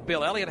teammate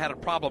Bill Elliott had a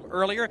problem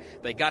earlier.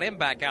 They got him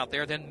back out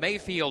there. Then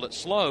Mayfield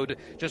slowed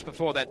just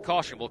before that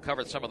caution. We'll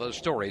cover some of those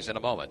stories in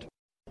a moment.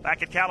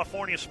 Back at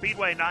California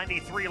Speedway,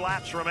 93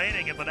 laps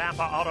remaining in the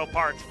Napa Auto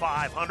Parts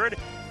 500.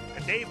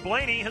 And Dave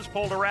Blaney has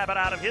pulled a rabbit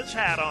out of his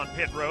hat on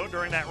pit road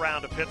during that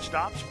round of pit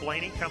stops.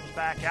 Blaney comes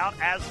back out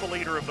as the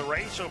leader of the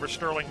race over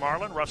Sterling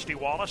Marlin, Rusty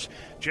Wallace,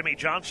 Jimmy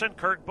Johnson.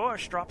 Kurt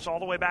Busch drops all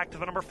the way back to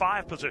the number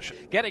 5 position.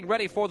 Getting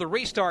ready for the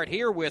restart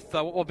here with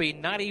what will be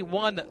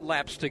 91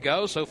 laps to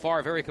go. So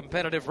far, a very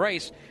competitive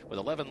race with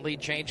 11 lead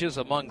changes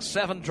among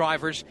 7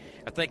 drivers.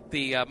 I think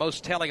the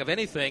most telling of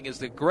anything is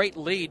the great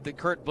lead that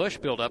Kurt Busch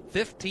built up,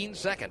 15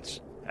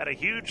 seconds. Had a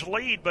huge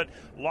lead, but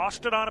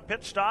lost it on a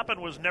pit stop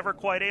and was never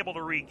quite able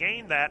to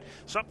regain that.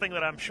 Something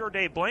that I'm sure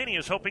Dave Blaney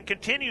is hoping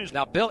continues.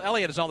 Now, Bill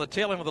Elliott is on the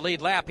tail end of the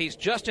lead lap. He's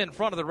just in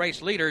front of the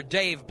race leader,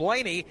 Dave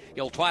Blaney.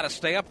 He'll try to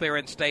stay up there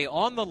and stay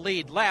on the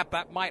lead lap.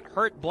 That might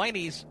hurt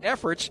Blaney's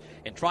efforts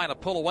in trying to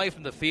pull away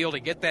from the field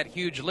and get that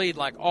huge lead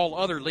like all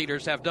other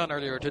leaders have done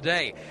earlier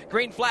today.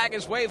 Green flag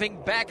is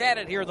waving back at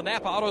it here in the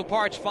Napa Auto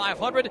Parts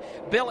 500.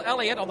 Bill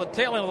Elliott on the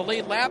tail end of the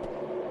lead lap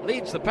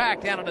leads the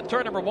pack down into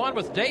turn number 1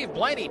 with Dave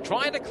Blaney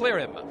trying to clear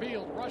him.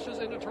 Field rushes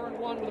into turn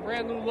 1 with a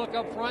brand new look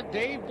up front.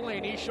 Dave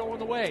Blaney showing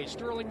the way.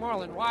 Sterling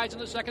Marlin rides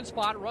in the second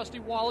spot. Rusty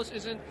Wallace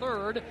is in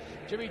third.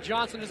 Jimmy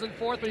Johnson is in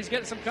fourth, but he's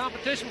getting some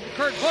competition from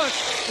Kurt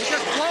Busch. He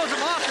just blows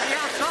him off to the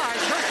outside.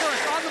 Kurt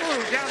Busch on the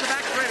move down the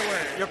back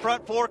straightaway. Your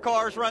front 4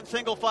 cars run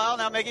single file.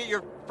 Now make it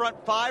your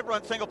front 5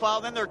 run single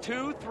file. Then they're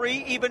 2,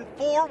 3, even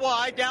 4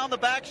 wide down the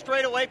back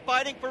straightaway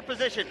fighting for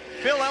position.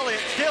 Bill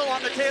Elliott still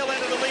on the tail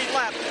end of the lead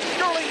lap.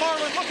 Sterling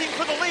Marlin looking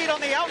for the lead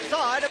on the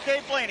outside of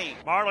Dave Blaney.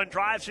 Marlin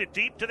drives it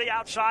deep to the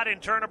outside in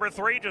turn number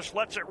 3, just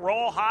lets it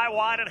roll high,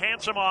 wide, and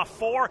hands him off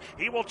 4.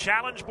 He will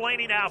challenge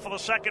Blaney now for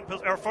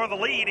the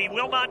lead. He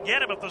will not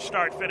get him at the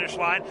start-finish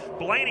line.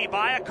 Blaney,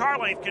 by a car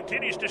length,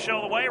 continues to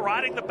show the way,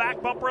 riding the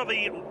back bumper of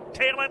the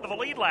tail end of the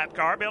lead lap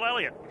car, Bill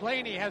Elliott.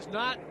 Blaney has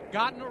not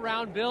gotten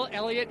around Bill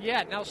Elliott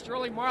yet. Now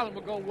Sterling Marlin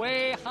will go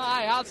way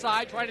high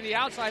outside, trying to the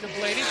outside of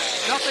Blaney.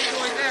 Nothing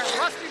doing there.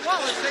 Rusty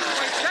Wallace takes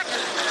away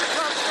second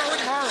from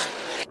Sterling Marlin.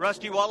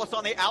 Rusty Wallace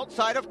on the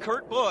outside of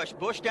Kurt Busch.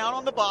 Busch down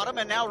on the bottom,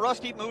 and now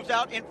Rusty moves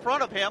out in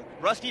front of him.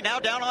 Rusty now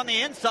down on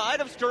the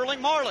inside of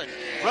Sterling Marlin.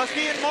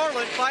 Rusty and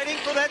Marlin fighting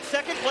for that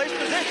second place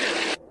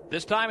position.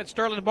 This time it's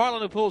Sterling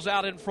Marlin who pulls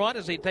out in front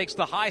as he takes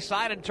the high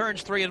side in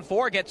turns 3 and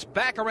 4, gets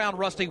back around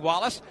Rusty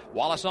Wallace.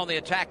 Wallace on the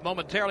attack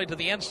momentarily to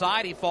the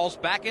inside. He falls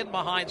back in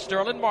behind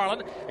Sterling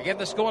Marlin. Again,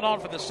 this going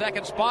on for the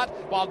second spot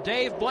while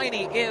Dave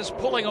Blaney is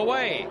pulling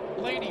away.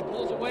 Blaney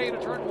pulls away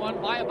into turn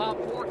 1 by about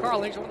 4 car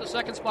lengths over the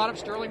second spot of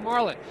Sterling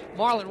Marlin.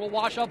 Marlin will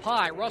wash up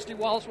high. Rusty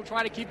Wallace will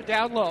try to keep it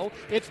down low.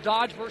 It's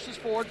Dodge versus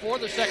Ford for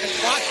the second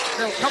spot.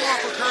 They'll come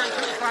off for turn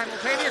 2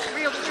 simultaneous.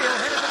 Wheel to wheel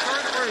headed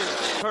to turn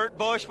 3. Kurt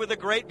Busch with a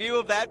great view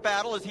of that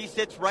battle as he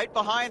sits right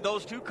behind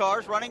those 2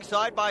 cars running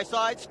side by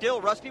side.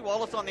 Still Rusty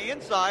Wallace on the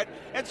inside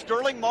and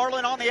Sterling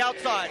Marlin on the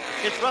outside.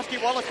 It's Rusty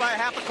Wallace by a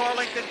half a car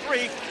length in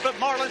 3, but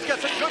Marlin's got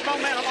some good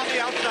momentum on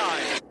the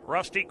outside.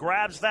 Rusty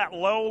grabs that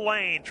low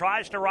lane,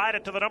 tries to ride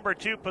it to the number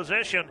 2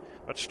 position,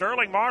 but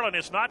Sterling Marlin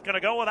is not going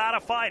to go without a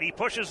fight. He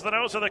pushes the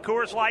nose of the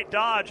Coors Light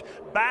Dodge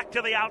back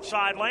to the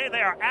outside lane. They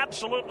are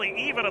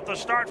absolutely even at the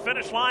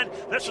start-finish line.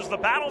 This is the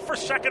battle for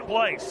second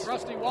place.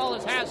 Rusty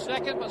Wallace has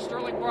second, but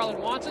Sterling Marlin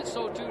wants it.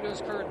 So too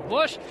does Kurt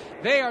Busch.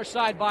 They are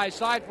side by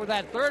side for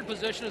that third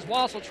position as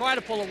Wallace will try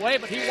to pull away,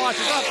 but he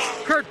washes up.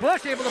 Kurt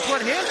Busch able to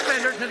put his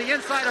fender to the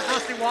inside of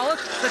Rusty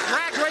Wallace. The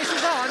drag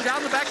races on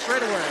down the back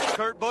straightaway.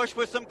 Kurt Busch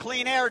with some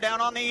clean air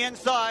down on the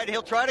inside.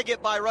 He'll try to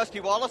get by Rusty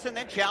Wallace and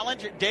then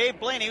challenge Dave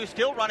Blaney, who's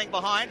still running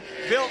behind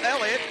Bill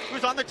Elliott,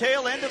 who's on the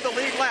tail end of the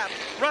lead lap.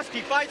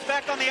 Rusty fights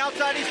back on the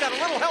outside. He's got a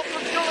little help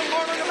from Sterling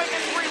Marlin to make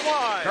it 3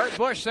 wide. Kurt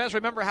Busch says,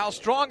 remember how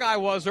strong I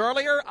was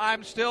earlier?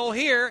 I'm still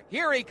here.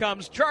 Here he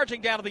comes,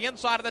 charging down to the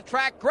inside of the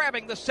track,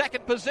 grabbing the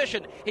second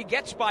position. He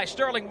gets by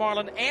Sterling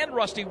Marlin and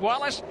Rusty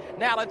Wallace.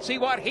 Now let's see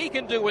what he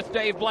can do with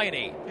Dave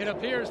Blaney. It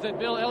appears that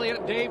Bill Elliott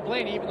and Dave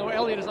Blaney, even though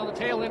Elliott is on the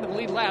tail end of the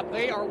lead lap,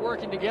 they are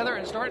working together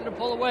and starting to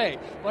pull away.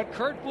 But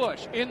Kurt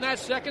Busch in that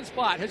second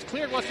spot has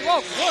cleared Rusty.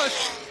 Oh,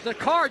 Busch, the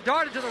car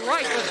darted to the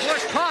right, but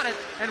Busch caught it,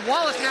 and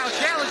Wallace now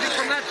challenging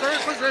from that third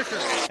position.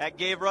 That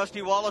gave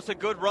Rusty Wallace a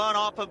good run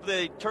off of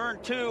the turn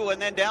 2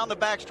 and then down the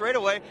back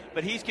straightaway,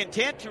 but he's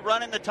content to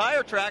run in the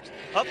tire tracks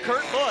of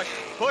Kurt Busch.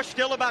 Busch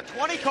still about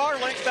 20 car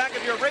lengths back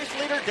of your race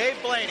leader,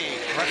 Dave Blaney.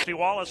 Rusty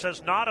Wallace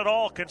has not at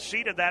all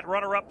conceded that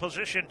runner-up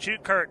position to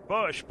Kurt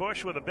Busch.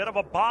 Busch with a bit of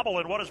a bobble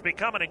in what has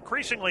become an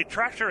increasingly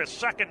treacherous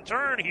second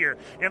turn here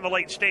in the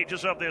late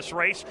stages of this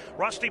race.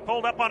 Rusty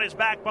pulled up on his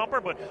back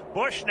bumper, but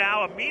Busch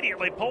now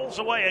immediately pulls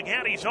away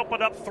again. He's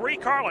opened up 3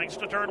 car lengths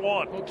to turn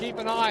 1. We'll keep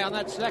an eye on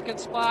that second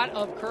spot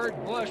of Kurt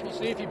Busch. We'll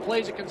see if he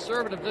plays it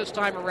conservative this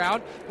time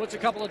around. Puts a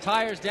couple of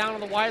tires down on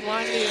the wide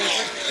line of the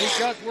apron. He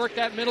does work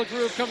that middle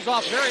groove, comes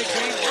off very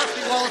clean.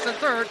 Rusty Wallace in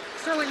third.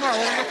 Sterling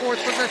Marlin in the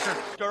fourth position.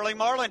 Sterling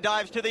Marlin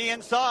dives to the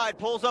inside,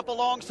 pulls up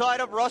alongside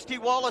of Rusty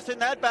Wallace in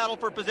that battle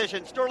for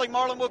position. Sterling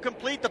Marlin will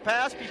complete the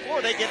pass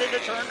before they get into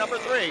turn number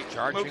 3.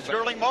 Move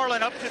Sterling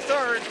Marlin up to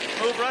third.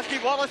 Move Rusty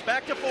Wallace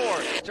back to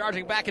fourth.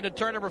 Charging back into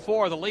turn number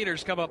 4. The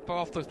leaders come up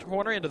off the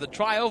corner into the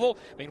tri-oval.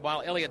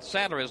 Meanwhile, Elliott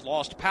Sadler has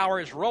lost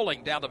power, is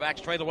rolling down the back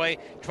straightaway,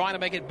 trying to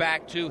make it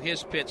back to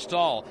his pit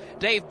stall.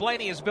 Dave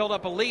Blaney has built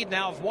up a lead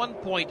now of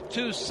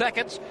 1.2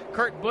 seconds.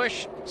 Kurt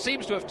Busch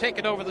seems to have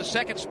taken over the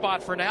second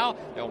spot for now.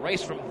 They'll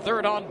race from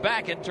third on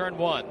back in turn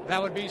 1.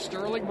 That would be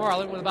Sterling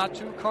Marlin with about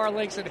 2 car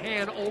lengths in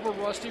hand over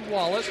Rusty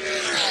Wallace.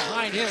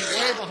 Behind him,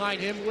 way behind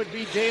him, would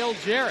be Dale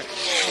Jarrett.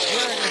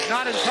 Jarrett is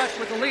not in touch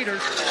with the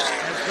leaders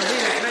as the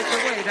leaders make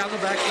their way down the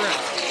back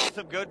stretch.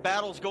 Some good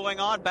battles going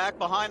on back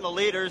behind the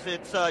leaders.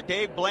 It's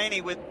Dave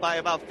Blaney by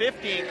about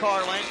 15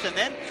 car lengths, and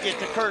then get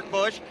to Kurt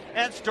Busch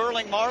and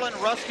Sterling Marlin,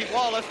 Rusty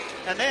Wallace,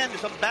 and then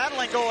some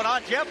battling going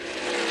on. Jeff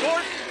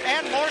Gordon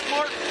and Mark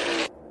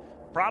Martin.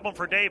 Problem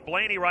for Dave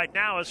Blaney right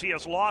now is he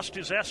has lost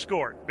his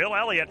escort. Bill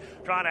Elliott,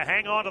 trying to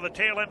hang on to the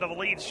tail end of the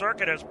lead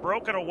circuit, has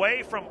broken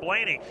away from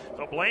Blaney.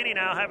 So Blaney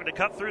now having to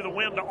cut through the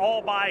wind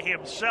all by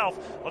himself.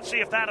 Let's see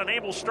if that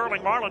enables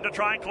Sterling Marlin to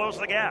try and close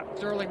the gap.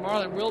 Sterling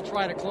Marlin will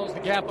try to close the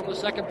gap on the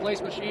second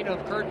place machine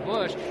of Kurt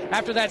Busch.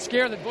 After that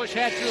scare that Busch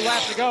had 2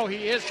 laps to go,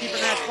 he is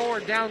keeping that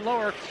forward down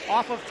lower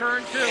off of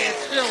turn 2.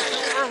 It's still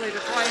too early to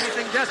try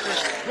anything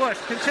desperate. Busch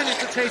continues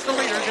to chase the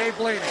leader, Dave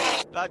Blaney.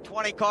 About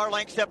 20 car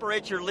lengths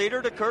separates your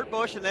leader to Kurt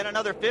Busch, and then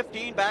another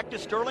 15 back to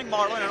Sterling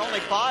Marlin, and only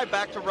 5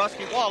 back to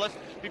Rusty Wallace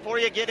before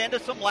you get into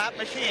some lap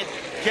machines.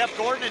 Jeff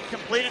Gordon has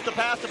completed the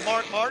pass of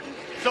Mark Martin.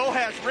 So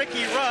has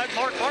Ricky Rudd.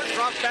 Mark Martin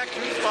drops back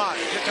 2 spots.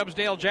 Here comes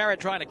Dale Jarrett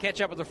trying to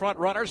catch up with the front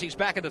runners. He's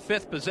back in the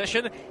 5th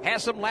position.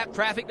 Has some lap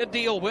traffic to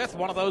deal with.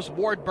 One of those,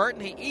 Ward Burton.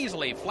 He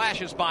easily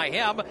flashes by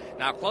him.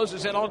 Now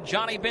closes in on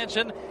Johnny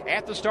Benson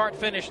at the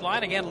start-finish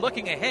line. Again,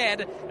 looking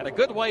ahead and a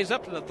good ways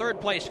up to the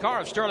 3rd place car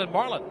of Sterling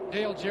Marlin.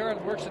 Dale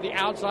Jarrett works to the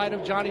outside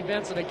of Johnny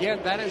Benson. Again,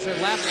 that is a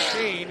lap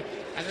machine.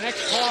 And the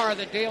next car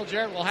that Dale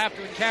Jarrett will have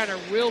to encounter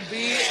will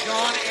be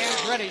John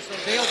Andretti. So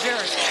Dale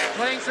Jarrett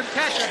playing some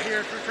catch-up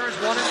here through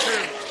turns 1 and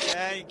 2.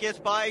 And he gets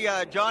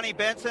by Johnny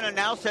Benson and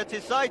now sets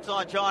his sights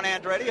on John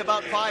Andretti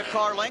about 5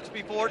 car lengths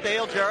before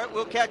Dale Jarrett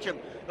will catch him.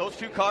 Those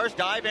 2 cars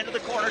dive into the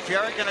corner.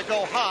 Jarrett going to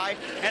go high,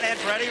 and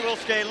Andretti will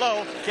stay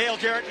low. Dale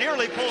Jarrett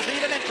nearly pulls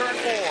even in turn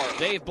 4.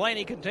 Dave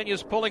Blaney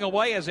continues pulling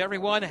away, as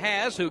everyone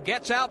has, who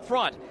gets out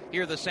front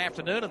here this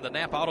afternoon in the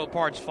NAPA Auto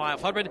Parts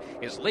 500.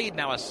 His lead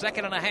now a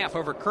 2.5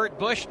 over Kurt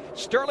Busch.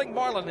 Sterling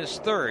Marlin is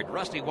 3rd.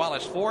 Rusty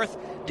Wallace 4th.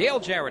 Dale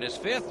Jarrett is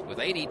 5th with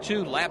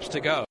 82 laps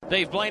to go.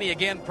 Dave Blaney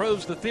again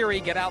proves the theory.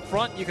 Get out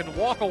front. You can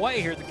walk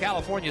away here at the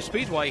California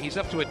Speedway. He's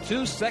up to a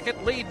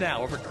 2-second lead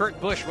now over Kurt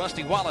Busch,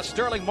 Rusty Wallace,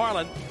 Sterling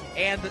Marlin,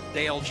 and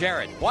Dale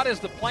Jarrett. What is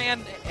the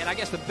plan? And I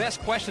guess the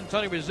best question,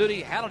 Tony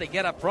Rizzuti, how did he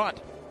get up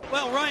front?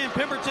 Well, Ryan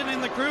Pemberton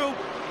and the crew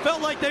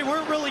felt like they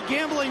weren't really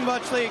gambling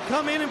much. They had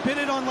come in and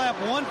pitted on lap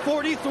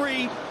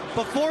 143.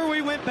 Before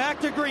we went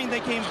back to green, they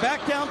came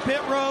back down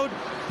pit road,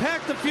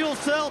 packed the fuel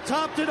cell,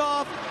 topped it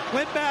off,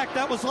 went back.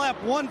 That was lap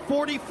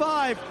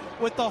 145.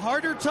 With the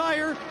harder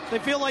tire, they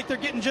feel like they're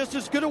getting just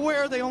as good a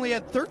wear. They only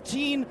had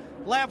 13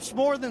 laps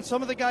more than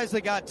some of the guys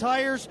that got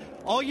tires.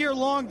 All year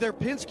long, their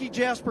Penske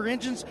Jasper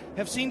engines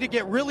have seemed to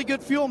get really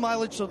good fuel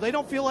mileage, so they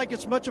don't feel like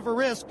it's much of a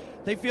risk.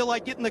 They feel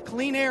like getting the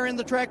clean air in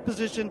the track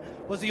position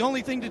was the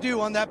only thing to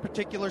do on that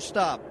particular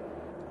stop.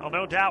 Well,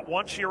 no doubt,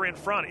 once you're in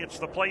front, it's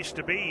the place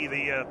to be.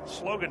 The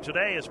slogan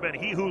today has been,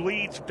 he who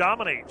leads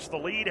dominates. The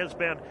lead has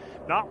been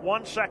not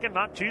 1 second,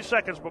 not 2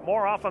 seconds, but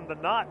more often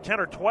than not, 10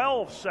 or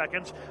 12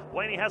 seconds.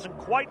 Blaney hasn't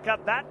quite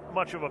got that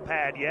much of a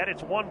pad yet.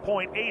 It's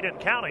 1.8 and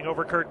counting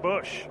over Kurt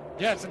Busch.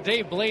 Yes, and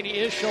Dave Blaney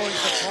is showing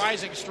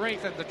surprising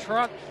strength, and the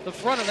front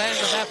of the end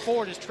of that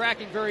Ford is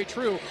tracking very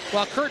true,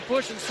 while Kurt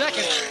Busch in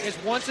second is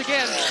once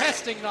again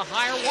testing the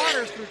higher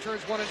waters through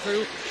turns 1 and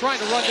 2, trying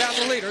to run down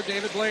the leader,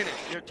 David Blaney.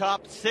 Your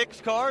top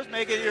 6 cars,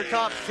 make it your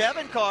top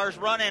 7 cars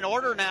run in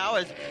order now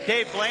as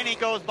Dave Blaney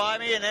goes by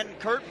me, and then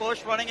Kurt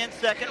Busch running in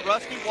second,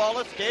 Rusty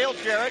Wallace, Dale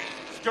Jarrett,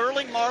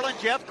 Sterling Marlin,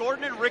 Jeff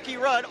Gordon, and Ricky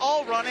Rudd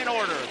all run in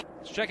order.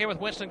 Let's check in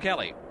with Winston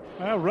Kelly.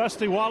 Well,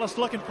 Rusty Wallace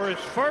looking for his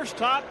first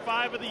top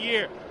 5 of the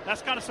year.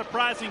 That's kind of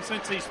surprising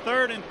since he's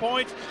third in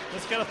points.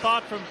 Let's get a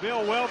thought from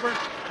Bill Welburn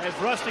as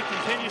Rusty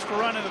continues to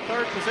run in the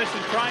third position,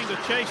 trying to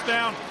chase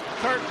down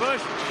Kurt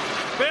Busch.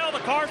 Bill,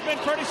 the car's been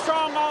pretty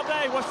strong all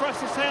day. What's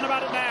Rusty saying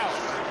about it now?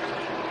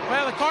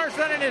 Well, the car's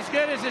running as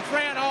good as it's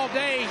ran all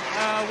day.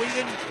 We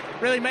didn't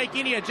really make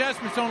any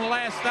adjustments on the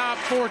last stop.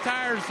 4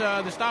 tires,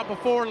 the stop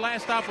before, the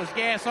last stop was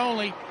gas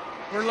only.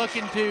 We're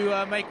looking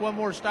to make one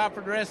more stop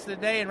for the rest of the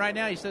day, and right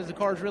now he says the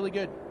car's really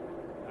good.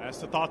 That's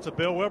the thoughts of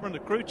Bill Wilburn, the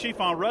crew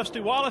chief, on Rusty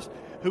Wallace,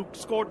 who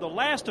scored the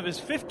last of his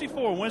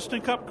 54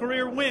 Winston Cup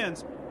career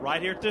wins right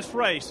here at this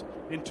race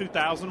in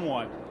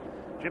 2001.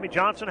 Jimmy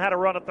Johnson had a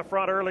run at the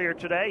front earlier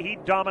today. He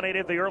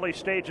dominated the early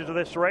stages of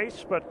this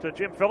race, but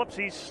Jim Phillips,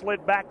 he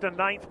slid back to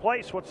 9th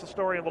place. What's the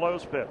story in the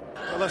Lowe's pit?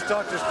 Well, let's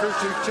talk to crew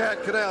chief Chad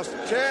Knaus.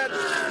 Chad,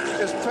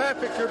 is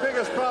traffic your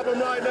biggest problem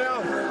right now?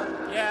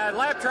 Yeah,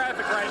 lap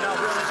traffic right now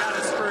really kind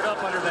of screwed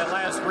up under that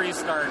last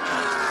restart.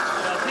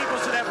 You know,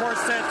 people should have more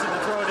sense than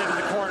to throw it into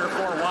the corner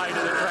 4 wide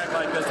in a track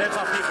like this. That's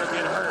how people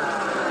get hurt.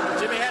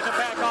 Jimmy had to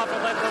back off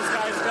and let those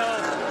guys go.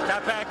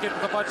 Got back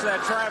into a bunch of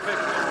that traffic.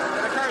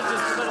 The car's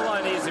just a little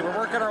uneasy. We're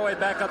working our way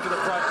back up to the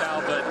front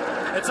now,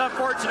 but it's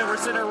unfortunate we're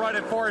sitting there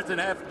running fourth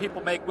and have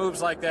people make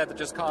moves like that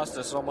just cost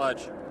us so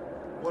much.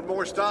 One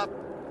more stop?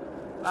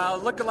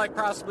 Looking like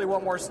possibly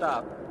one more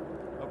stop.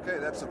 Okay,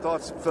 that's the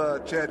thoughts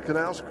of Chad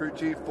Knaus, crew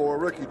chief for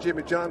rookie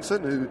Jimmy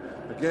Johnson, who,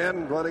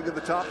 again, running in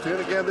the top 10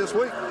 again this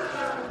week.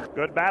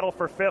 Good battle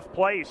for 5th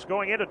place.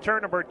 Going into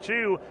turn number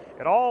 2,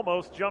 it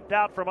almost jumped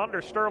out from under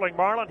Sterling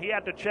Marlin. He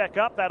had to check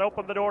up. That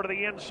opened the door to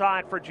the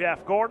inside for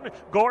Jeff Gordon.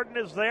 Gordon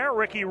is there.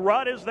 Ricky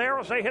Rudd is there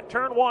as they hit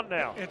turn 1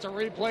 now. It's a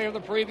replay of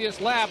the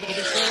previous lap. It'll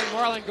be Sterling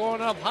Marlin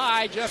going up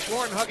high. Jeff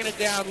Gordon hugging it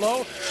down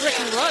low.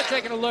 Ricky Rudd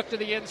taking a look to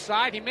the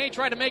inside. He may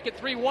try to make it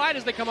 3 wide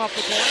as they come off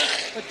the corner,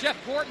 but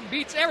Jeff Gordon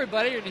beats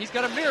everybody, and he's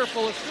got a mirror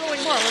full of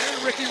Sterling Marlin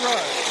and Ricky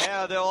Rudd.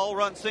 Yeah, they'll all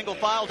run single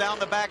file down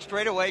the back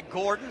straightaway.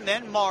 Gordon,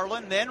 then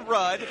Marlin, then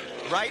Rudd,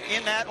 right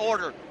in that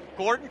order.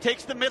 Gordon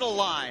takes the middle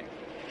line.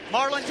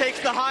 Marlin takes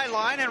the high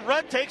line, and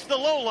Rudd takes the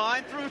low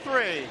line through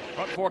 3.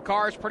 Front 4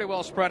 cars pretty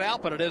well spread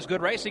out, but it is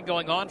good racing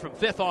going on from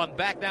 5th on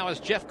back now as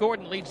Jeff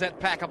Gordon leads that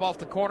pack up off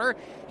the corner.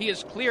 He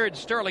has cleared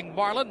Sterling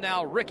Marlin.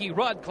 Now Ricky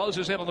Rudd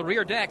closes in on the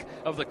rear deck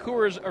of the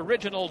Coors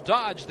Original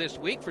Dodge this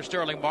week for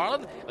Sterling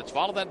Marlin. Let's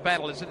follow that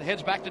battle as it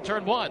heads back to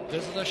turn 1.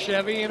 This is a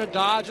Chevy and a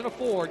Dodge and a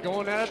Ford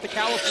going at the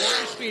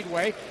California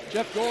Speedway.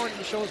 Jeff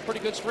Gordon shows pretty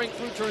good strength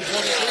through turns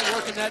 1 and 2,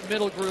 working that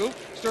middle groove.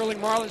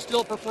 Sterling Marlin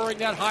still preferring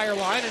that higher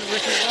line, and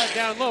Ricky Rudd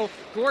down low.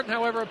 Gordon,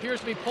 however, appears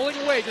to be pulling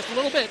away just a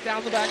little bit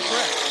down the back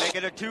stretch.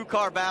 Make it a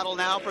 2-car battle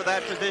now for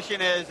that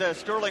position as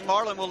Sterling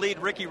Marlin will lead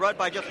Ricky Rudd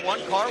by just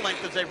 1 car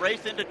length as they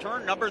race into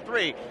turn number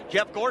 3.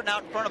 Jeff Gordon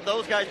out in front of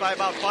those guys by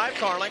about 5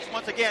 car lengths.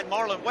 Once again,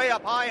 Marlin way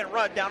up high and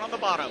Rudd down on the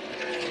bottom.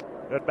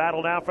 Good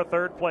battle now for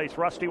 3rd place.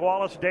 Rusty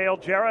Wallace, Dale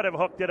Jarrett have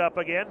hooked it up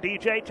again.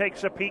 DJ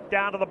takes a peek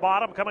down to the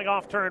bottom coming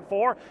off turn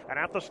 4. And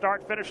at the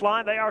start-finish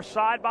line, they are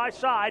side by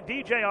side.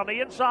 DJ on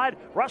the inside,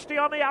 Rusty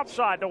on the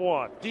outside to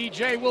 1.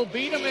 DJ will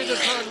beat him into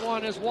turn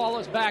 1 as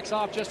Wallace backs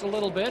off just a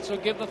little bit. So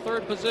give the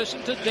 3rd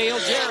position to Dale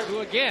Jarrett, who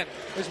again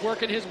is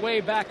working his way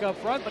back up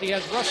front. But he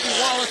has Rusty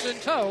Wallace in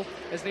tow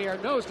as they are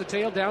nose to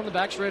tail down the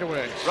back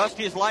straightaway.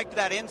 Rusty has liked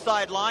that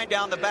inside line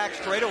down the back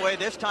straightaway.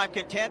 This time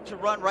content to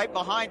run right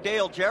behind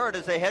Dale Jarrett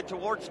as they head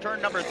towards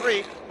turn number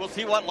 3. We'll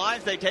see what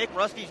lines they take.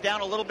 Rusty's down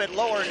a little bit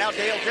lower, and now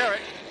Dale Jarrett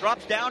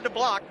drops down to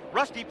block.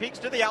 Rusty peeks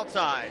to the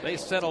outside. They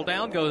settle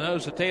down, go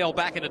nose to tail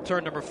back into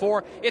turn number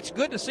 4. It's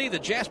good to see the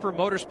Jasper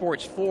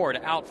Motorsports Ford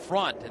out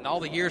front. In all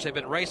the years they've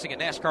been racing in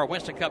NASCAR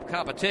Winston Cup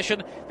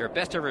competition, their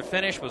best ever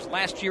finish was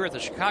last year at the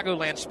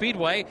Chicagoland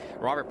Speedway.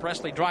 Robert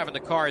Presley driving the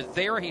car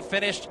there. He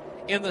finished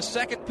in the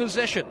 2nd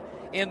position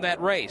in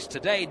that race.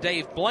 Today,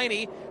 Dave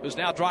Blaney, who's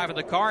now driving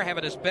the car,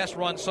 having his best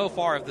run so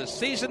far of this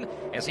season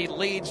as he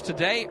leads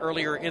today.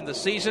 Earlier in the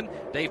season,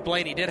 Dave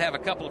Blaney did have a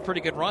couple of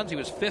pretty good runs. He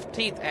was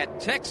 15th at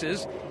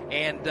Texas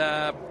and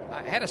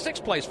had a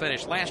 6th place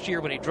finish last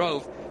year when he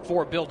drove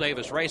for Bill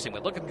Davis Racing.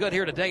 But looking good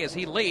here today as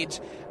he leads,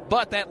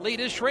 but that lead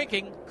is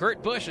shrinking.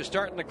 Kurt Busch is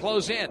starting to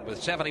close in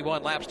with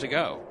 71 laps to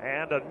go.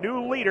 And a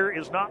new leader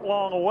is not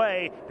long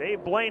away.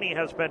 Dave Blaney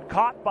has been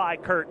caught by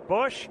Kurt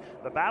Busch.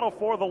 The battle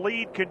for the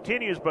lead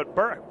continues, but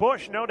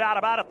Busch, no doubt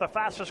about it, the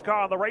fastest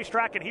car on the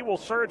racetrack, and he will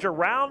surge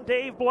around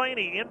Dave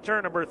Blaney in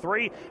turn number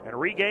 3 and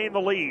regain the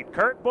lead.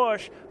 Kurt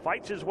Busch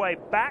fights his way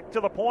back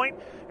to the point,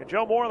 and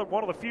Joe Moore,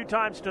 one of the few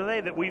times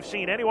today that we've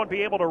seen anyone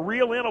be able to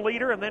reel in a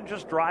leader and then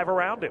just drive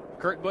around him.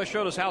 Kurt Busch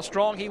showed us how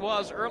strong he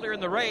was earlier in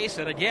the race,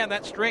 and again,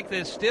 that strength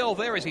is still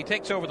there as he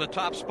takes over the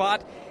top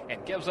spot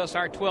and gives us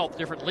our 12th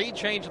different lead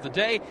change of the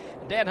day.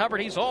 Dan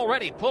Hubbard, he's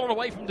already pulling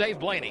away from Dave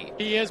Blaney.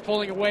 He is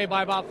pulling away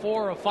by about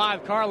 4 or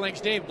 5 car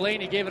lengths. Dave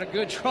Blaney gave it a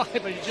good try,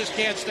 but he just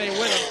can't stay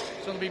with him.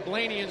 So it'll be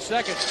Blaney in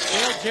second.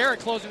 Dale Jarrett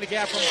closing the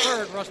gap from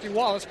third. Rusty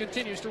Wallace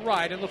continues to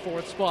ride in the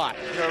 4th spot.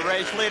 The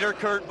race leader,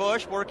 Kurt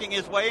Busch, working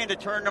his way into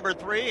turn number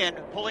 3 and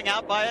pulling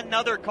out by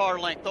another car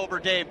length over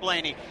Dave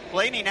Blaney.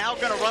 Blaney now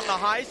going to run the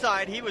high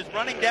side. He was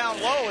running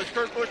down low as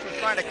Kurt Busch was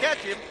trying to catch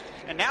him,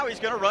 and now he's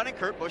going to run in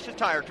Kurt Busch's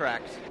tire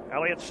tracks.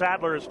 Elliott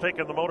Sadler has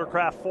taken the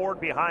Motorcraft Ford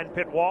behind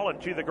pit wall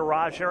into the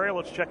garage area.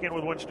 Let's check in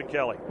with Winston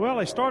Kelly. Well,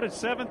 they started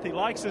 7th. He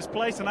likes this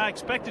place, and I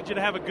expected you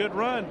to have a good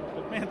run.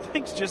 But, man,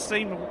 things just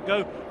seem to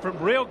go from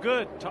real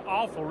good to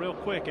awful real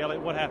quick.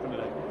 Elliott, what happened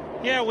today?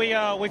 Yeah,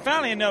 we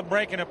finally ended up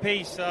breaking a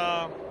piece.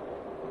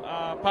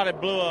 Probably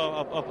blew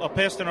a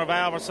piston or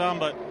valve or something,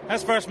 but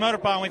that's the first motor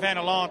problem we've had in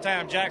a long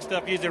time. Jack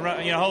stuff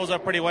usually holds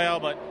up pretty well,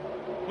 but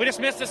we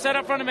just missed the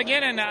setup from the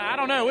beginning. I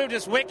don't know. We were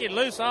just wicked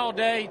loose all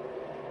day.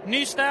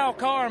 New style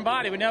car and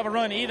body. We never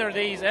run either of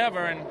these ever,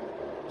 and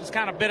just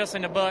kind of bit us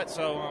in the butt.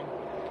 So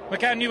we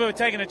kind of knew we were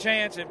taking a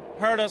chance. It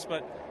hurt us,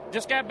 but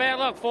just got bad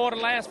luck. 4 of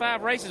the last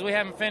 5 races we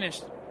haven't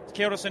finished. It's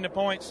killed us in the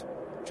points.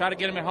 Try to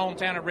get them at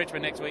hometown at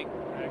Richmond next week.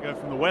 Go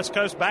from the West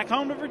Coast back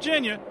home to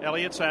Virginia.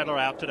 Elliott Sadler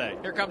out today.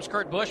 Here comes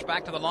Kurt Busch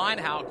back to the line.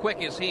 How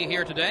quick is he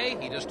here today?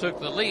 He just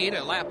took the lead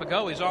a lap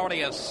ago. He's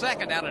already a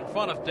second out in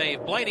front of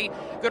Dave Blaney.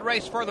 Good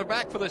race further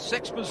back for the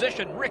 6th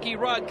position. Ricky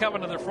Rudd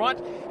coming to the front.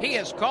 He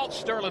has caught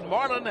Sterling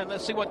Marlin, and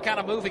let's see what kind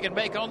of move he can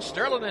make on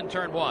Sterling in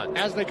turn 1.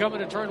 As they come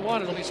into turn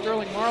 1, it'll be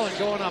Sterling Marlin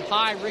going up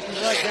high, Ricky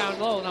Rudd down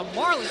low. Now,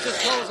 Marlin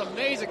just goes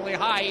amazingly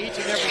high each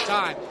and every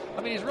time.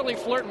 I mean, he's really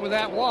flirting with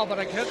that wall, but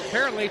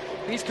apparently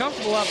he's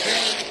comfortable up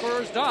there for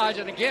his Dodge,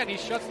 and again, he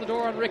shuts the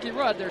door on Ricky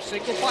Rudd. They're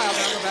single file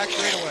down the back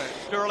straightaway.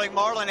 Sterling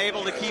Marlin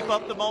able to keep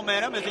up the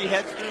momentum as he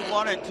heads through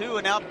 1 and 2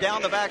 and up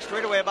down the back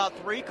straightaway about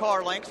 3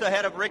 car lengths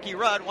ahead of Ricky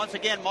Rudd. Once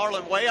again,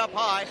 Marlin way up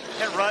high,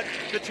 and Rudd,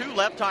 the 2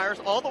 left tires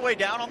all the way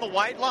down on the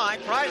white line,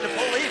 trying to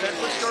pull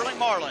even with Sterling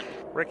Marlin.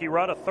 Ricky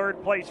Rudd, a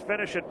 3rd place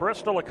finish at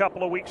Bristol a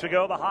couple of weeks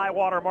ago, the high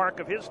water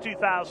mark of his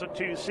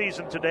 2002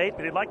 season to date,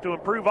 but he'd like to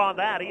improve on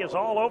that. He is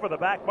all over the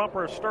back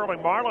bumper of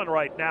Sterling Marlin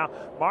right now.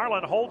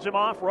 Marlin holds him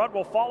off. Rudd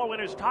will follow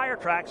in his tire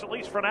tracks, at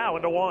least for now,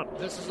 into 1.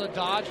 This is a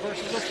Dodge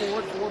versus a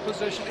Ford, 4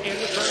 position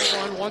into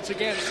turn 1. Once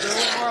again,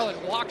 Sterling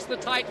Marlin walks the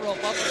tightrope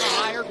up in the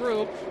higher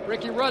groove.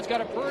 Ricky Rudd's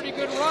got a pretty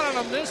good run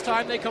on him this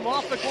time. They come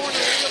off the corner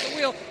into the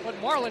wheel, but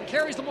Marlin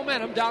carries the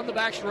momentum down the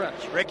back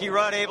stretch. Ricky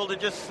Rudd able to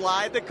just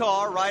slide the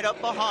car right up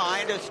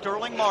behind as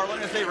Sterling Marlin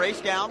as they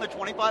race down the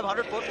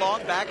 2,500-foot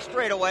long back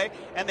straightaway,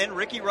 and then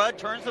Ricky Rudd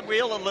turns the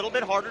wheel a little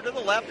bit harder to the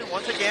left, and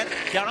once again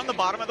down on the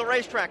bottom of the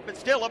racetrack, but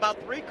still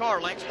about 3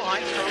 car lengths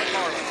behind Sterling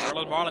Marlin.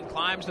 Sterling Marlin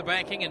climbs the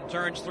banking in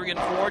turns 3 and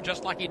 4,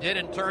 just like he did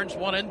in turns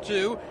 1 and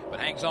 2, but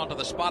hangs on to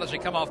the spot as we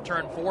come off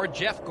turn 4.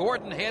 Jeff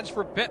Gordon heads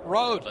for pit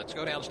road. Let's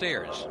go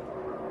downstairs.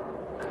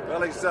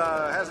 Well, he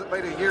hasn't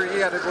made a year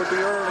yet. It would be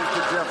early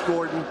for Jeff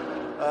Gordon.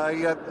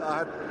 He had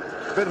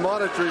been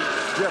monitoring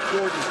Jeff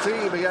Gordon's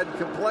team. He hadn't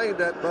complained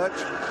that much.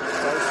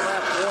 He's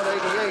lap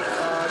 188.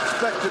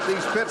 Expected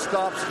these pit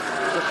stops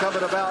to come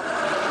at about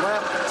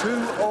lap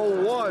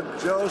 201,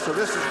 Joe. So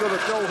this is going to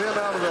throw him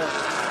out of the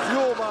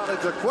fuel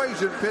mileage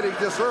equation pitting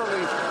this early.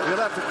 He'll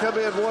have to come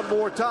in one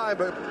more time,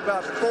 but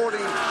about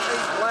 48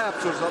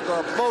 laps was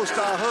the most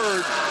I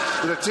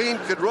heard that a team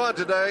could run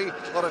today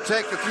on a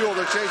tank of fuel.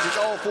 They're changing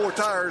all 4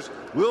 tires.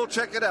 We'll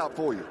check it out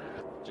for you.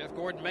 Jeff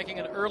Gordon making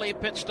an early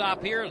pit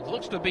stop here. It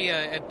looks to be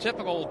a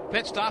typical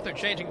pit stop. They're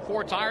changing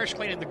 4 tires,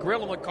 cleaning the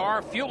grill of the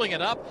car, fueling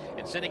it up,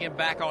 and sending him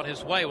back on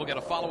his way. We'll get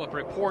a follow-up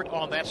report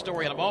on that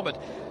story in a moment.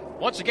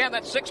 Once again,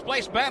 that 6th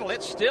place battle,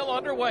 it's still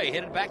underway,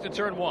 headed back to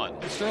turn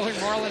 1. Sterling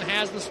Marlin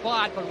has the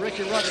spot, but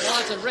Ricky Rudd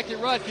wants it. Ricky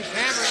Rudd keeps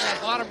hammering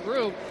that bottom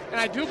groove, and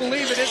I do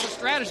believe it is a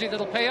strategy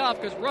that'll pay off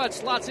because Rudd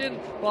slots in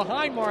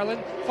behind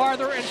Marlin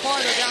farther and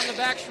farther down the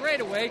back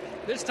straightaway.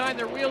 This time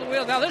they're wheel to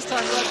wheel. Now this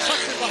time Rudd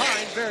tucks it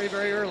behind very,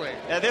 very early.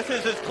 Now this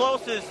is as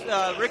close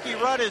as Ricky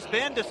Rudd has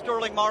been to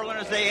Sterling Marlin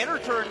as they enter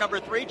turn number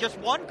 3, just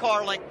 1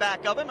 car length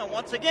back of him, and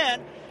once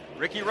again,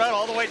 Ricky Rudd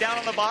all the way down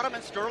on the bottom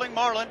and Sterling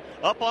Marlin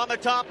up on the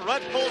top.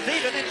 Rudd pulls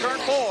even in turn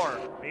 4.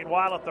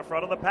 Meanwhile, at the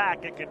front of the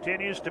pack, it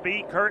continues to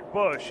be Kurt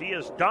Busch. He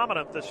is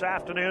dominant this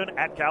afternoon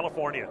at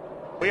California.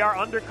 We are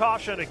under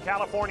caution at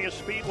California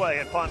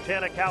Speedway in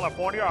Fontana,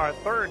 California, our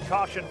 3rd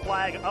caution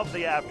flag of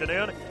the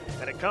afternoon,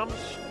 and it comes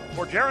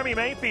for Jeremy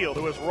Mayfield,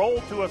 who has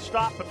rolled to a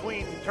stop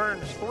between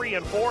turns 3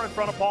 and 4 in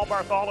front of Paul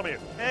Bartholomew.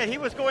 And he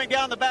was going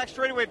down the back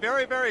straightaway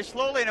very, very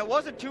slowly, and it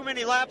wasn't too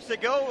many laps to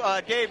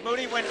go, Dave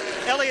Moody, when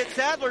Elliott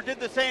Sadler did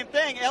the same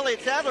thing.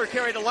 Elliott Sadler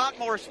carried a lot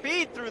more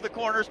speed through the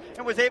corners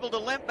and was able to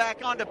limp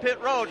back onto pit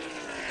road.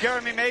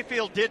 Jeremy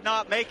Mayfield did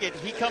not make it.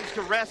 He comes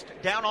to rest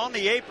down on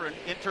the apron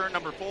in turn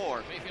number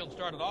 4. Mayfield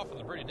started off with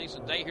a pretty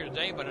decent day here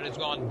today, but it has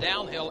gone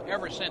downhill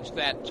ever since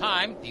that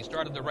time. He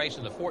started the race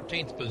in the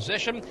 14th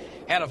position,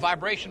 had a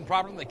vibration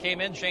problem that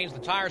came in, changed the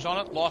tires on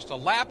it, lost a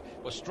lap,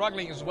 was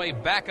struggling his way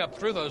back up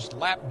through those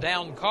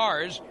lap-down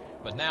cars.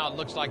 But now it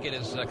looks like it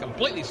is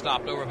completely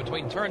stopped over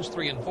between turns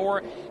 3 and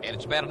 4, and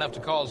it's bad enough to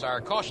cause our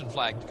caution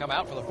flag to come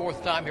out for the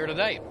 4th time here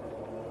today.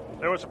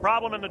 There was a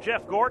problem in the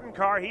Jeff Gordon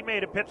car. He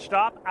made a pit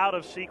stop out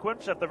of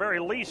sequence, at the very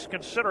least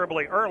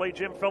considerably early.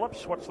 Jim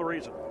Phillips, what's the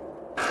reason?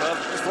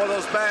 Well, it's one of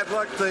those bad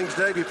luck things,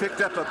 Dave. He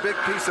picked up a big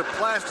piece of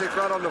plastic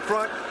right on the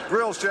front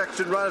grill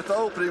section right at the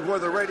opening where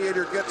the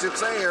radiator gets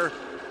its air,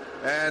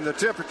 and the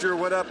temperature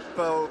went up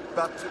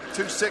about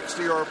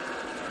 260 or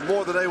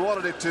more than they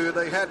wanted it to.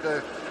 They had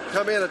to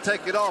come in and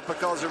take it off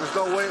because there was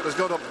no way it was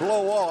going to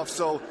blow off.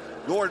 So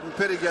Gordon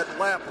pitting at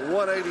lap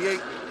 188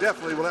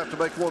 definitely will have to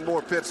make one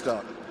more pit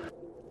stop.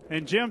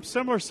 And Jim,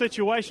 similar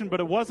situation, but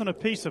it wasn't a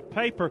piece of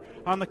paper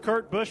on the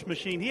Kurt Busch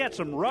machine. He had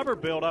some rubber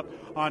buildup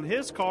on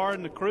his car,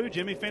 and the crew,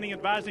 Jimmy Finning,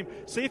 advised him,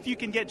 see if you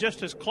can get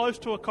just as close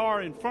to a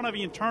car in front of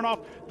you and turn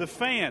off the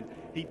fan.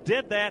 He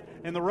did that,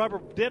 and the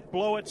rubber did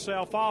blow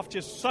itself off,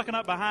 just sucking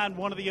up behind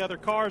one of the other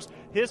cars.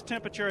 His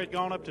temperature had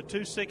gone up to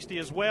 260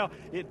 as well.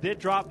 It did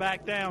drop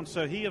back down,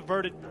 so he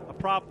averted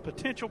a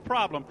potential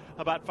problem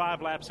about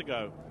 5 laps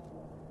ago.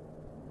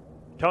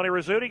 Tony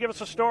Rizzuti, give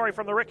us a story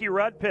from the Ricky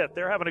Rudd pit.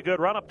 They're having a good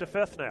run up to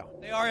 5th now.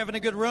 They are having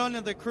a good run,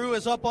 and the crew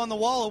is up on the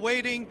wall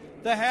awaiting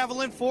the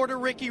Haviland Forder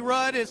Ricky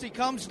Rudd as he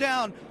comes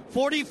down.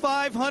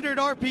 4,500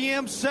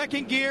 RPM,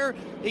 second gear.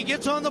 He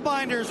gets on the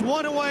binders,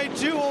 1 away,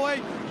 2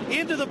 away.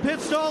 Into the pit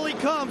stall he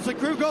comes. The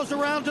crew goes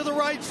around to the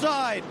right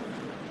side.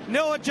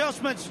 No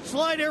adjustments.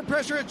 Slide air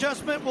pressure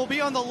adjustment will be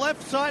on the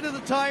left side of the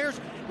tires.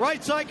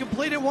 Right side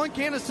completed, 1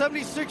 can of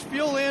 76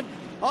 fuel in.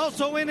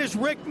 Also in is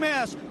Rick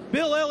Mass.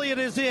 Bill Elliott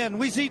is in.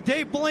 We see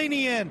Dave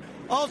Blaney in.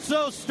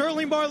 Also,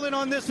 Sterling Marlin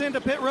on this end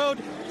of pit road,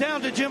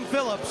 down to Jim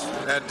Phillips.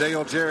 And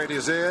Dale Jarrett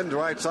is in. The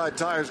right side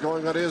tires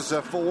going on his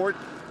Ford.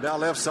 Now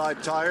left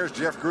side tires.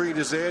 Jeff Green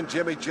is in.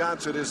 Jimmy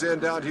Johnson is in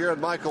down here. And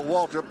Michael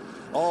Waltrip.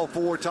 All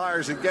 4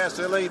 tires in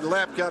gasoline.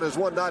 Lap count is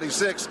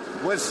 196.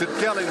 Winston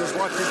Kelly was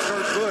watching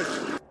Kurt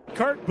Busch.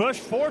 Kurt Busch,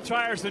 4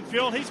 tires in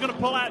fuel. He's going to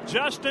pull out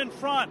just in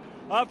front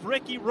of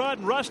Ricky Rudd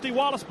and Rusty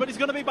Wallace, but he's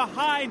going to be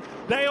behind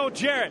Dale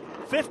Jarrett.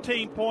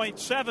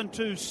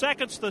 15.72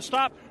 seconds to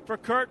stop for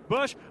Kurt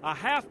Busch. A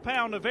half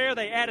pound of air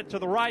they added to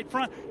the right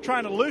front,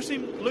 trying to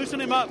loosen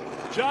him up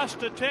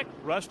just a tick.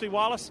 Rusty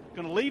Wallace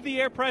going to leave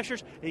the air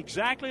pressures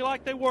exactly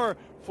like they were.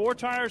 4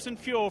 tires in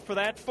fuel for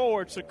that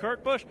Ford, so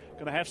Kurt Busch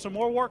going to have some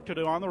more work to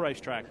do on the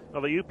racetrack.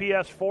 Well, the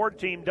UPS Ford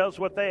team does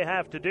what they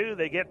have to do.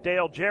 They get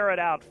Dale Jarrett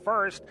out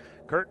first.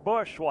 Kurt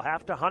Busch will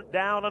have to hunt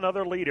down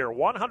another leader.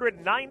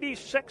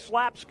 196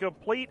 laps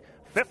complete,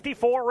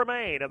 54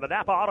 remain in the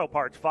Napa Auto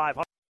Parts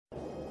 500.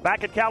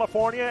 Back at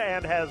California,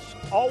 and has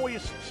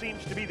always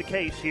seems to be the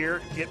case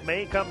here, it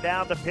may come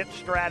down to pit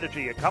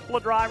strategy. A couple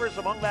of drivers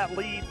among that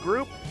lead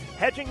group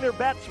hedging their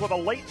bets with a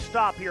late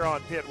stop here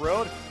on pit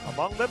road.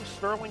 Among them,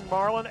 Sterling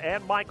Marlin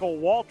and Michael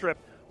Waltrip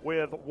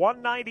with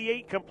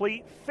 198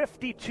 complete,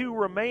 52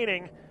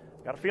 remaining.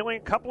 Got a feeling a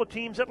couple of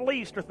teams at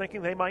least are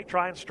thinking they might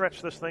try and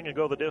stretch this thing and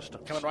go the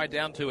distance. Coming right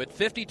down to it,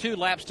 52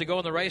 laps to go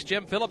in the race.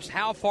 Jim Phillips,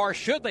 how far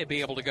should they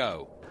be able to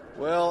go?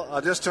 Well,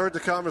 I just heard the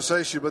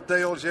conversation with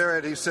Dale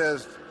Jarrett. He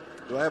says,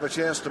 do I have a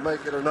chance to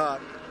make it or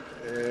not?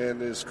 And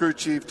his crew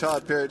chief,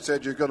 Todd Parrott,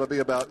 said you're going to be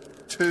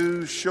about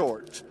 2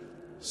 short.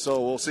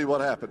 So we'll see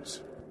what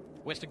happens.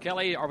 Winston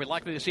Kelly, are we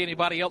likely to see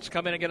anybody else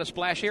come in and get a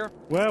splash here?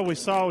 Well, we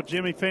saw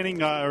Jimmy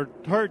Finning, or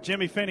heard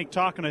Jimmy Finning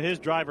talking to his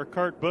driver,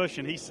 Kurt Busch,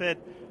 and he said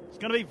it's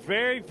going to be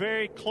very,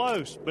 very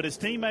close. But his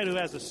teammate who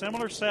has a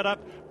similar setup,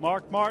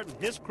 Mark Martin,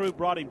 his crew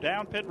brought him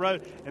down pit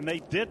road, and they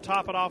did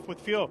top it off with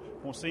fuel.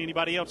 Won't see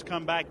anybody else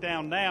come back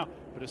down now,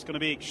 but it's going to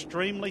be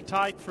extremely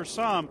tight for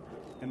some,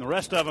 and the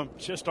rest of them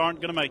just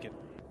aren't going to make it.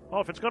 Well,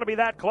 if it's going to be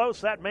that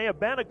close, that may have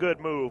been a good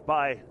move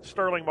by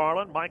Sterling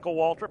Marlin, Michael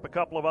Waltrip, a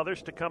couple of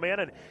others to come in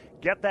and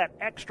get that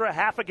extra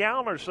half a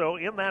gallon or so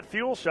in that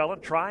fuel cell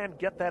and try and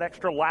get that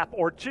extra lap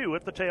or 2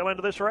 at the tail end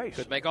of this race.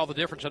 Could make all the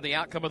difference in the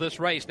outcome of this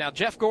race. Now,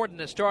 Jeff Gordon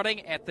is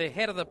starting at the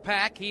head of the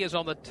pack. He is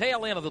on the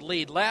tail end of the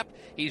lead lap.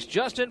 He's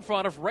just in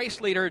front of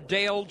race leader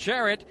Dale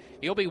Jarrett.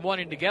 He'll be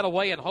wanting to get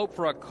away and hope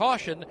for a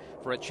caution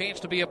for a chance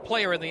to be a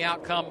player in the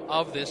outcome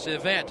of this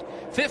event.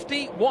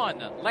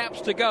 51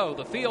 laps to go.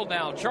 The field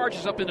now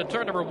charges up into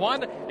turn number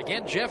 1.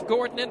 Again, Jeff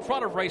Gordon in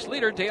front of race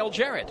leader Dale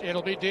Jarrett.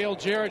 It'll be Dale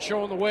Jarrett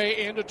showing the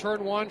way into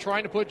turn 1,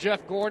 trying to put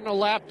Jeff Gordon a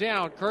lap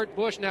down. Kurt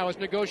Busch now is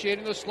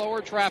negotiating the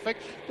slower traffic.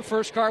 The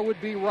first car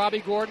would be Robbie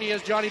Gordon. He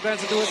has Johnny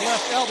Benson to his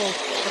left elbow.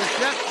 But it's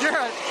Jeff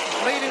Jarrett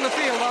leading the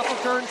field off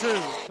of turn 2.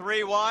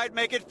 3 wide,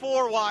 make it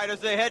 4 wide as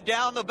they head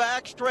down the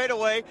back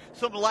straightaway.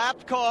 Some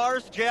lapped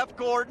cars. Jeff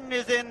Gordon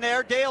is in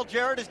there. Dale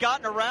Jarrett has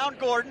gotten around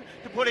Gordon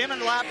to put him in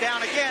lap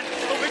down again.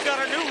 But we've got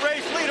our new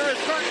race leader as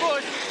Kurt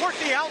Busch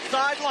works the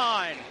outside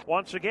line.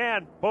 Once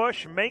again,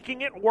 Busch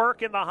making it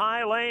work in the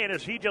high lane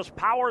as he just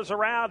powers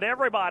around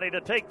everybody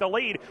to take the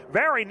lead.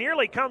 Very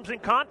nearly comes in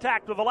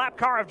contact with the lap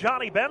car of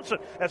Johnny Benson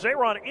as they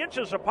run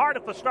inches apart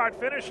at the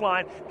start-finish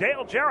line.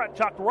 Dale Jarrett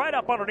tucked right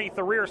up underneath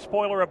the rear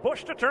spoiler of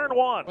Busch to turn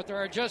 1. But there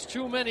are just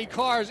too many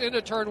cars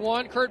into turn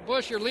 1. Kurt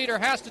Busch, your leader,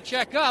 has to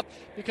check up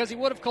because he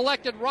would have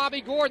collected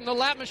Robbie Gordon, the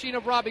lap machine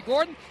of Robbie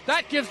Gordon.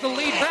 That gives the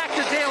lead back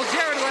to Dale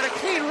Jarrett, who had a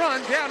clean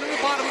run down to the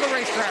bottom of the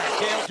racetrack.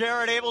 Dale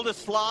Jarrett able to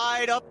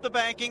slide up the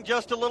banking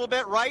just a little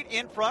bit right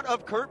in front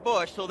of Kurt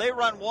Busch. So they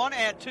run 1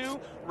 and 2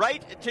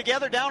 right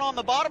together down on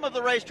the bottom of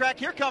the racetrack.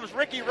 Here comes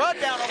Ricky Rudd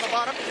down on the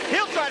bottom.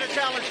 He'll try to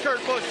challenge Kurt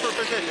Busch for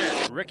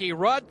position. Ricky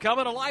Rudd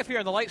coming to life here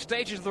in the late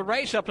stages of the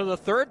race up to the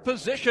 3rd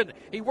position.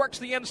 He works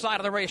the inside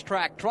of the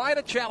racetrack, trying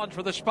to challenge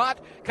for the spot,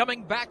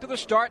 coming back to the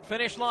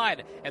start-finish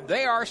line. And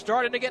they are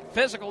starting to get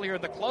physical here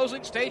in the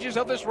closing stages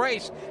of this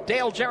race.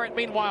 Dale Jarrett,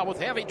 meanwhile,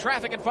 with heavy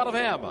traffic in front of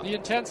him. The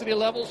intensity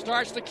level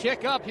starts to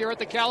kick up here at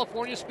the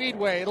California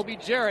Speedway. It'll be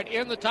Jarrett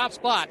in the top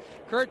spot.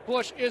 Kurt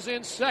Busch is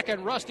in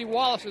second. Rusty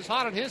Wallace is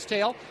hot on his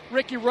tail.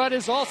 Ricky Rudd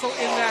is also in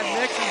that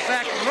mix. In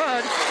fact,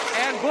 Rudd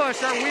and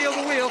Busch are wheel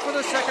to wheel for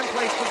the second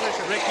place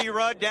position. Ricky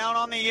Rudd down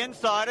on the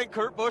inside, and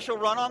Kurt Busch will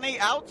run on the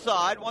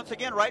outside. Once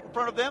again, right in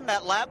front of them,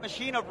 that lap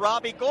machine of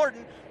Robbie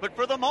Gordon. But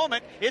for the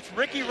moment, it's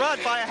Ricky Rudd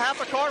by a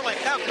half a car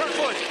length. Now Kurt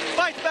Busch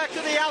fights back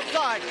to the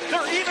outside.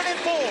 They're even in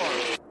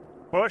 4.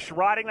 Busch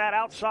riding that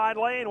outside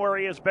lane where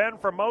he has been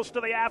for most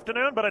of the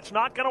afternoon, but it's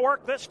not going to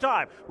work this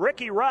time.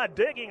 Ricky Rudd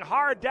digging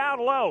hard down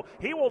low.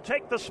 He will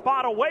take the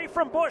spot away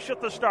from Busch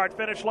at the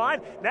start-finish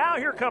line. Now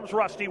here comes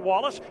Rusty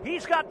Wallace.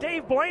 He's got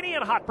Dave Blaney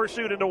in hot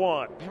pursuit into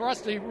 1.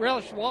 Rusty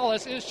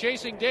Wallace is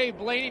chasing Dave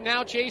Blaney,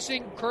 now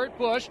chasing Kurt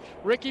Busch.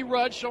 Ricky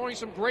Rudd showing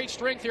some great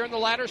strength here in the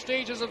latter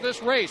stages of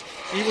this race.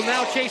 He will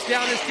now chase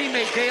down his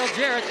teammate Dale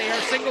Jarrett. They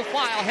are single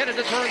file headed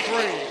to turn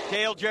 3.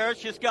 Dale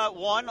Jarrett's just got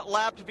one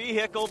lapped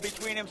vehicle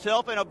between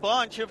himself and a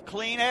bunch of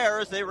clean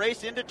air as they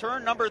race into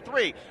turn number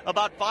 3.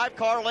 About 5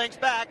 car lengths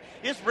back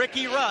is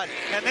Ricky Rudd.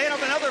 And then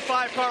another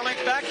 5 car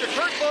lengths back to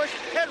Kurt Busch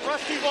and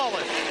Rusty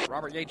Wallace.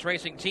 Robert Yates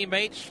Racing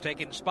teammates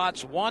taking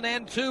spots 1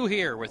 and 2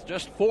 here with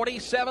just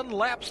 47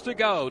 laps to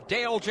go.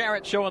 Dale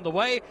Jarrett showing the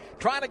way,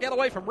 trying to get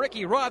away from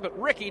Ricky Rudd, but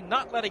Ricky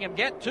not letting him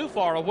get too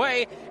far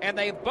away. And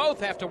they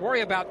both have to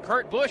worry about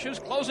Kurt Busch, who's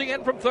closing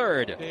in from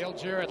 3rd. Dale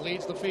Jarrett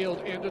leads the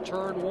field into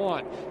turn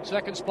 1.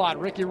 Second spot,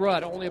 Ricky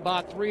Rudd, only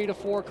about 3 to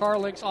 4 car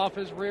lengths off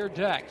his rear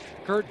deck.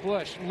 Kurt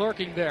Busch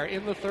lurking there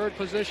in the 3rd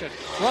position.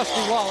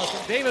 Rusty Wallace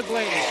and David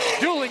Blaney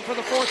dueling for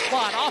the 4th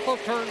spot off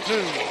of turn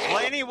 2.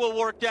 Blaney will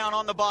work down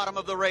on the bottom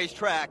of the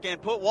racetrack and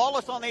put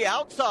Wallace on the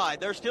outside.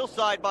 They're still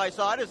side by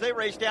side as they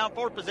race down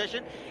 4th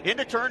position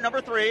into turn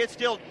number 3. It's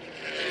still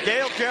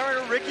Dale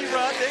Jarrett, Ricky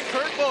Rudd, then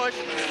Kurt Busch,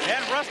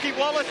 and Rusty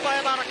Wallace by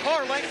about a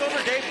car length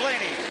over Dave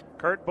Blaney.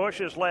 Kurt Busch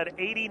has led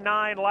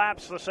 89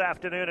 laps this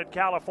afternoon in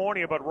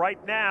California, but right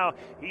now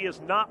he is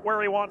not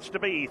where he wants to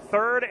be.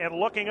 3rd and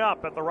looking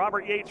up at the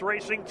Robert Yates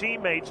Racing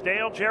teammates,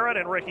 Dale Jarrett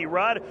and Ricky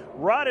Rudd.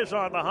 Rudd is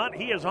on the hunt.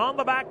 He is on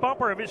the back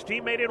bumper of his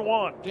teammate in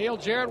 1. Dale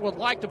Jarrett would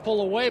like to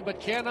pull away, but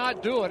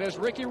cannot do it as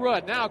Ricky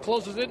Rudd now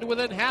closes into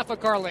within half a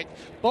car length.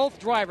 Both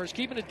drivers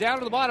keeping it down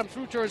to the bottom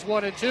through turns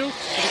 1 and 2. They're going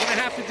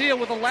to have to deal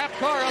with the lap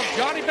car of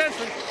Johnny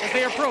Benson as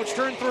they approach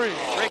turn 3.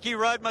 Ricky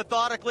Rudd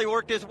methodically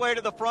worked his way to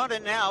the front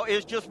and now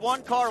is just 1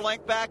 car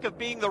length back of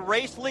being the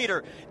race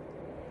leader.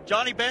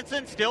 Johnny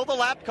Benson still the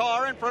lap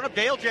car in front of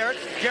Dale Jarrett.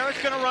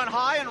 Jarrett's going to run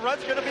high and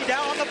Rudd's going to be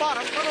down on the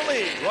bottom for the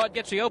lead. Rudd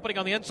gets the opening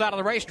on the inside of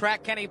the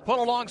racetrack. Can he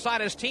pull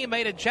alongside his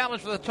teammate and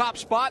challenge for the top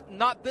spot?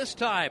 Not this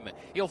time.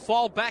 He'll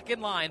fall back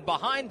in line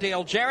behind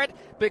Dale Jarrett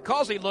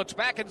because he looks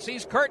back and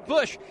sees Kurt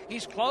Busch.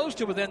 He's close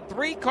to within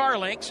 3 car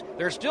lengths.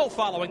 They're still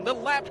following the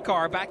lapped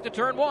car back to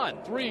turn 1.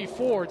 3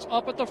 Fords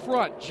up at the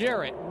front.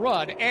 Jarrett,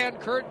 Rudd, and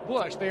Kurt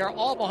Busch. They are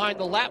all behind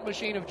the lap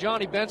machine of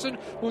Johnny Benson,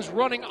 who's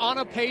running on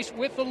a pace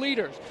with the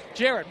leaders.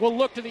 Jarrett will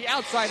look to the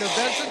outside of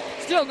Benson,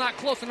 still not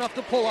close enough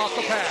to pull off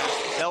the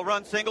pass. They'll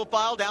run single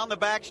file down the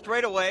back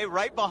straightaway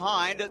right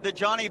behind the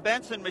Johnny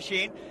Benson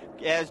machine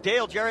as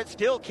Dale Jarrett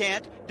still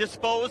can't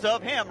dispose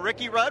of him.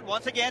 Ricky Rudd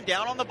once again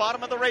down on the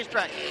bottom of the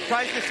racetrack.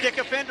 Tries to stick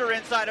a fender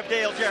inside of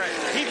Dale Jarrett.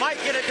 He might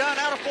get it done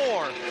out of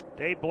 4.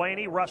 Dave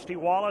Blaney, Rusty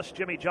Wallace,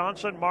 Jimmy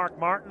Johnson, Mark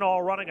Martin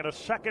all running in a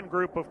second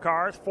group of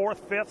cars, 4th,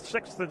 5th,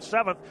 6th, and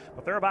 7th,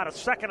 but they're about a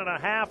second and a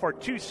half or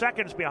 2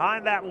 seconds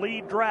behind that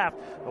lead draft.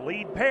 The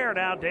lead pair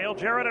now, Dale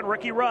Jarrett and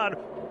Ricky Rudd,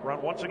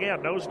 Run once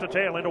again, nose to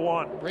tail into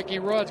one. Ricky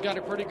Rudd's got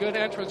a pretty good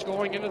entrance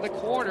going into the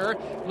corner.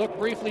 Look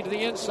briefly to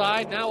the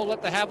inside. Now we'll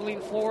let the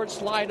Haviland Ford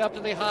slide up to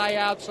the high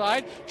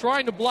outside.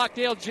 Trying to block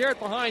Dale Jarrett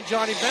behind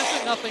Johnny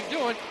Benson. Nothing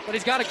doing, but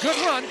he's got a good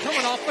run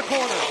coming off the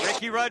corner.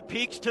 Ricky Rudd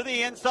peeks to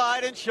the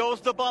inside and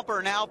shows the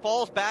bumper. Now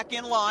falls back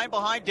in line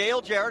behind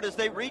Dale Jarrett as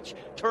they reach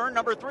turn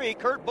number 3.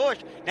 Kurt Busch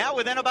now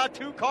within about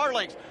 2 car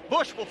lengths.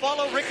 Busch will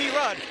follow Ricky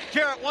Rudd.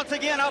 Jarrett once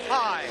again up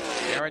high.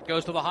 Jarrett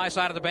goes to the high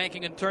side of the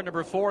banking in turn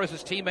number 4 as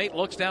his teammate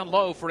looks down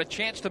low for a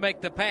chance to make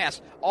the pass,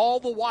 all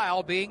the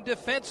while being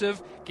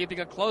defensive,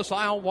 keeping a close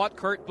eye on what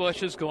Kurt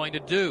Busch is going to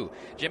do.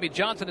 Jimmy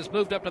Johnson has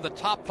moved up to the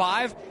top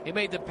 5. He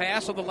made the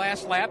pass on the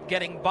last lap,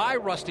 getting by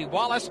Rusty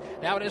Wallace.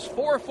 Now it is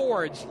 4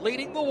 Fords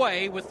leading the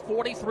way with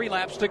 43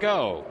 laps to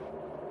go.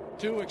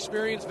 2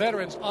 experienced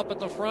veterans up at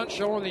the front,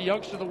 showing the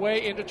youngster the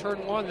way into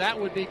turn 1. That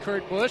would be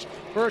Kurt Busch.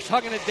 Busch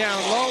hugging it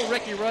down low.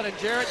 Ricky Rudd and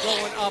Jarrett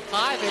going up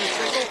high. They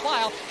single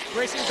file,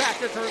 racing back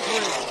to turn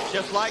 3.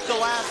 Just like the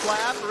last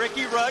lap,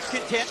 Ricky Rudd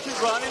content to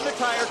run in the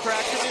tire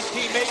tracks of his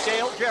teammate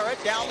Dale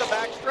Jarrett down the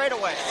back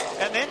straightaway.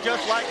 And then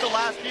just like the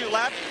last few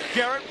laps,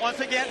 Jarrett once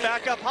again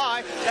back up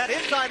high. That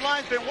inside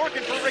line's been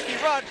working for Ricky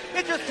Rudd.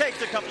 It just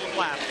takes a couple of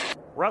laps.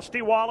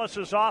 Rusty Wallace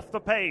is off the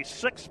pace.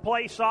 6th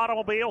place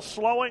automobile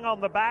slowing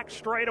on the back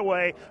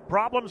straightaway.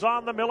 Problems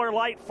on the Miller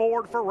Lite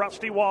Ford for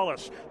Rusty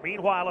Wallace.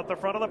 Meanwhile, at the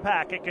front of the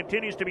pack, it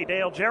continues to be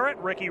Dale Jarrett,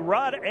 Ricky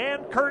Rudd,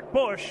 and Kurt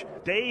Busch.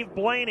 Dave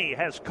Blaney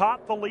has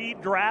caught the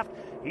lead draft.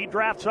 He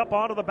drafts up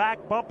onto the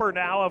back bumper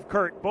now of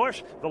Kurt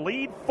Busch. The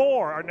lead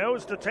 4 are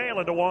nose to tail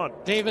into 1.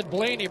 David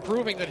Blaney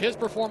proving that his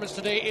performance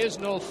today is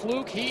no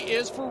fluke. He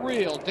is for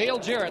real. Dale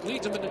Jarrett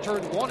leads him into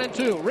turns 1 and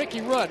 2.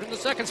 Ricky Rudd in the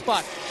 2nd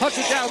spot. Hucks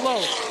it down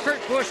low.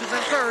 Kurt Busch is in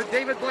 3rd.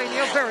 David Blaney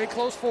a very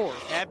close 4th.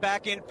 And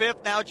back in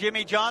 5th now,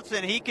 Jimmy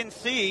Johnson. He can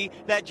see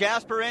that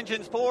Jasper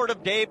Engines Ford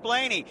of Dave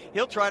Blaney.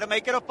 He'll try to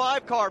make it a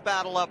 5-car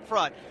battle up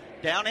front.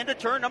 Down into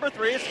turn number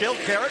 3 is still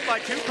Jarrett by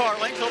 2 car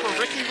lengths over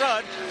Ricky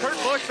Rudd. Kurt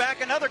Busch back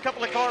another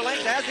couple of car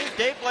lengths, as is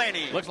Dave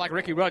Blaney. Looks like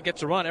Ricky Rudd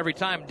gets a run every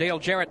time Dale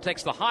Jarrett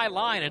takes the high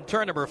line in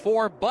turn number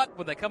 4, but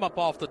when they come up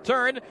off the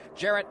turn,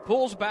 Jarrett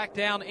pulls back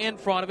down in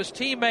front of his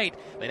teammate.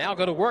 They now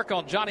go to work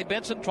on Johnny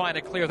Benson, trying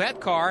to clear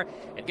that car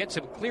and get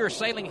some clear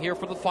sailing here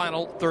for the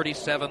final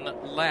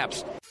 37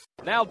 laps.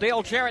 Now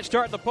Dale Jarrett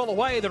starting to pull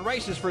away. The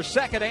race is for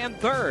 2nd and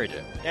 3rd.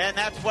 And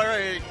that's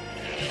where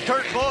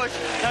Kurt Busch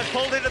has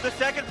pulled into the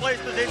 2nd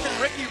place position.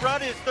 Ricky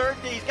Rudd is 3rd.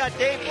 He's got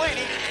Dave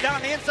Blaney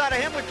down the inside of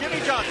him with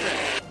Jimmy Johnson.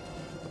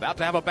 About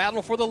to have a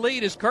battle for the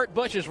lead as Kurt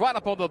Busch is right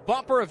up on the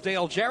bumper of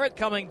Dale Jarrett,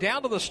 coming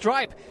down to the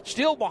stripe,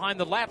 still behind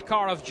the lap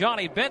car of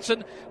Johnny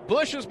Benson.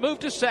 Busch has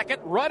moved to 2nd.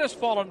 Rudd has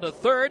fallen to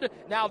 3rd.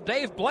 Now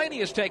Dave Blaney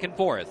is taken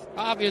 4th.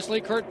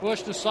 Obviously, Kurt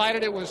Busch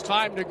decided it was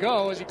time to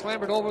go as he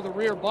clambered over the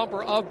rear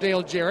bumper of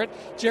Dale Jarrett.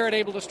 Jarrett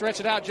able to stretch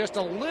it out just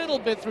a little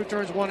bit through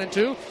turns 1 and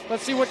 2.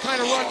 Let's see what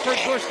kind of run Kurt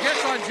Busch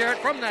gets on Jarrett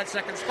from that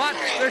 2nd spot.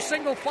 They're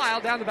single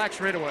file down the back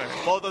straightaway.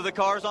 Both of the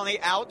cars on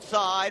the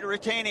outside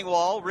retaining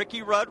wall.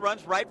 Ricky Rudd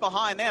runs right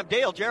behind them.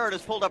 Dale Jarrett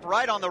is pulled up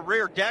right on the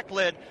rear deck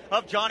lid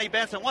of Johnny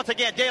Benson. Once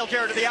again, Dale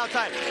Jarrett to the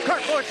outside.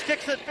 Kurt Busch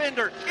sticks his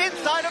fender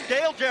inside of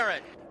Dale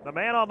Jarrett. The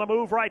man on the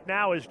move right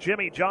now is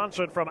Jimmy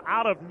Johnson from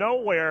out of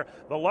nowhere.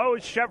 The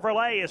Lowe's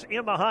Chevrolet is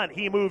in the hunt.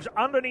 He moves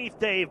underneath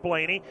Dave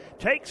Blaney,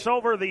 takes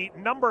over the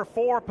number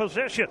 4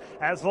 position.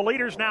 As the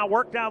leaders now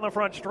work down the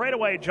front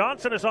straightaway,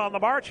 Johnson is on the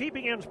march. He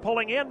begins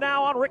pulling in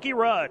now on Ricky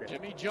Rudd.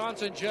 Jimmy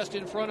Johnson just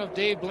in front of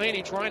Dave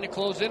Blaney, trying to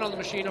close in on the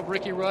machine of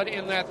Ricky Rudd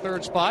in that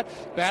 3rd spot.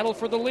 Battle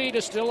for the lead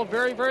is still a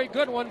very, very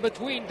good one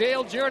between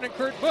Dale Jarrett and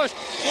Kurt Busch.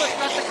 Busch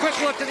got the quick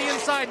look to the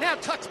inside, now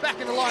tucks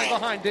back in the line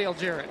behind Dale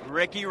Jarrett.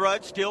 Ricky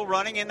Rudd still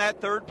running in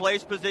that 3rd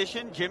place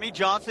position. Jimmy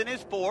Johnson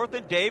is 4th,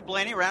 and Dave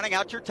Blaney rounding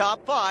out your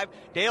top 5.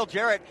 Dale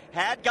Jarrett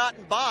had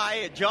gotten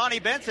by Johnny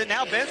Benson.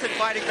 Now Benson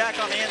fighting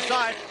back on the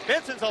inside.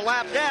 Benson's a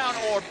lap down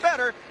or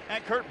better,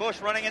 and Kurt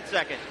Busch running in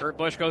 2nd. Kurt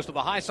Busch goes to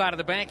the high side of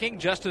the banking,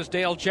 just as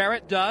Dale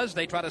Jarrett does.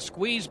 They try to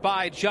squeeze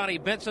by Johnny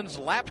Benson's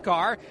lap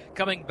car,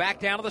 coming back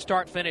down to the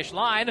start-finish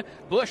line.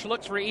 Busch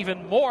looks for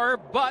even more,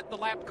 but the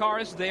lap car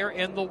is there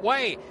in the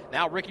way.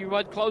 Now Ricky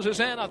Rudd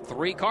closes in a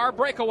 3-car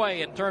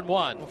breakaway in turn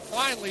 1. Well,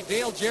 finally,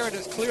 Dale Jarrett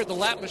has cleared the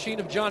lap machine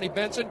of Johnny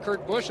Benson.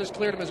 Kurt Busch has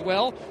cleared him as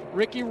well.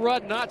 Ricky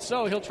Rudd not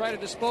so. He'll try to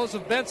dispose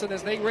of Benson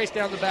as they race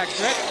down the back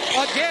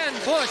stretch. Again,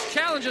 Busch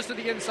challenges to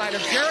the inside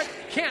of Jarrett.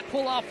 Can't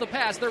pull off the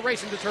pass. They're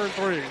racing to turn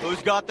 3.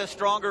 Who's got the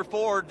stronger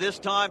Ford this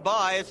time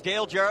by? It's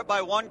Dale Jarrett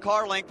by 1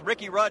 car length.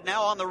 Ricky Rudd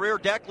now on the rear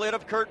deck lid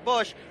of Kurt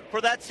Busch for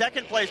that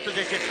 2nd place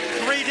position.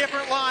 3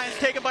 different lines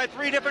taken by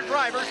 3 different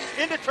drivers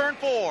into turn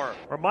 4.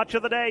 For much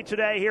of the day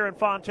today here in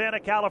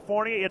Fontana,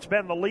 California, it's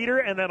been the leader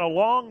and then a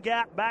long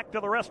gap back to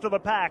the rest of the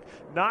pack.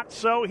 Not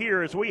so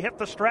here as we hit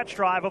the stretch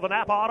drive of the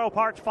NAPA Auto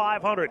Parts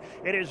 500.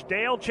 It is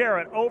Dale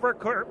Jarrett over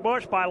Kurt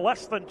Busch by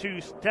less than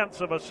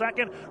 0.2 of a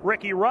second.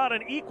 Ricky Rudd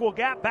an equal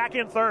gap back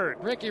in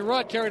 3rd. Ricky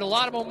Rudd carried a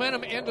lot of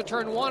momentum into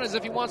turn 1 as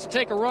if he wants to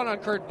take a run on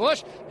Kurt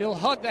Busch. He'll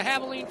hug the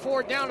Haviline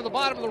Ford down to the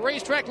bottom of the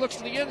racetrack, looks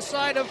to the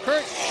inside of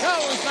Kurt. No,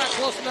 he's not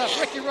close enough.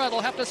 Ricky Rudd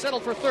will have to settle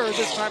for third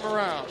this time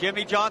around.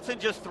 Jimmy Johnson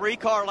just 3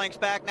 car lengths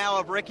back now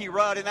of Ricky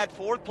Rudd in that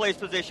 4th place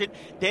position.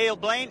 Dave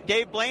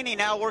Blaney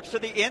now works to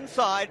the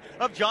inside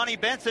of Johnny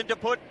Benson to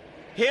put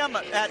him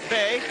at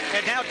bay,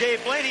 and now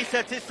Dave Blaney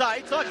sets his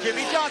sights on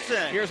Jimmy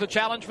Johnson. Here's a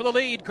challenge for the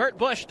lead. Kurt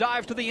Busch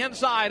dives to the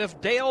inside of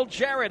Dale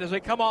Jarrett as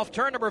they come off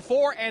turn number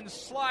 4 and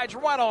slides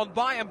right on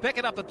by him,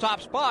 picking up the top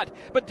spot.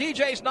 But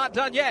DJ's not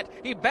done yet.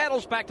 He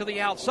battles back to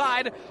the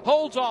outside,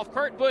 holds off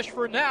Kurt Busch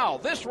for now.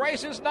 This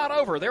race is not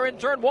over. They're in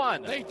turn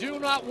 1. They do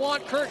not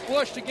want Kurt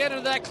Busch to get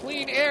into that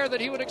clean air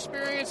that he would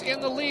experience in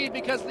the lead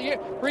because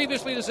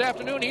previously this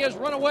afternoon he has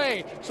run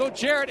away. So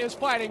Jarrett is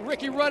fighting.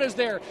 Ricky Rudd is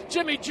there.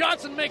 Jimmy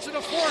Johnson makes it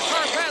a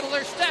 4-car battle.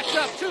 They're stacked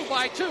up 2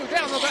 by 2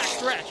 down the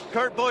backstretch.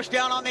 Kurt Busch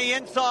down on the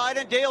inside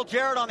and Dale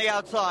Jarrett on the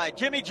outside.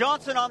 Jimmy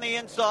Johnson on the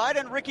inside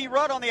and Ricky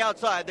Rudd on the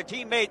outside. The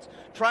teammates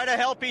try to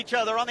help each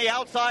other on the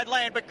outside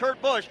lane, but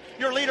Kurt Busch,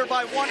 your leader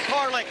by 1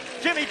 car length.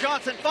 Jimmy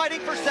Johnson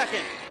fighting for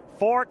second.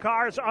 4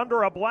 cars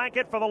under a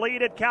blanket for the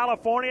lead at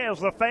California as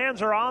the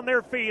fans are on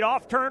their feet.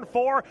 Off turn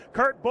 4,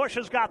 Kurt Busch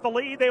has got the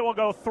lead. They will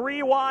go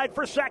 3 wide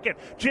for second.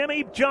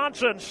 Jimmy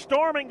Johnson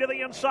storming to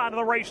the inside of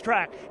the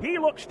racetrack. He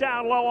looks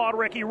down low on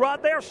Ricky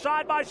Rudd. They're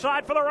side by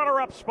side for the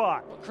runner-up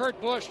spot.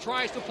 Kurt Busch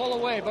tries to pull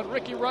away, but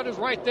Ricky Rudd is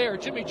right there.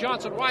 Jimmy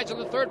Johnson rides in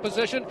the 3rd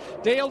position.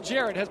 Dale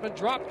Jarrett has been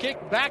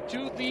drop-kicked back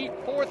to the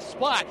 4th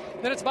spot.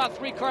 Then it's about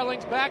 3 car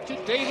lengths back to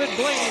David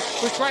Blaney,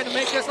 who's trying to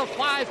make this a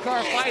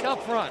 5-car fight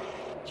up front.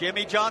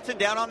 Jimmy Johnson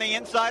down on the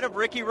inside of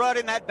Ricky Rudd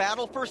in that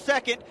battle for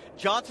second.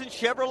 Johnson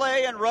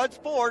Chevrolet and Rudd's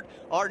Ford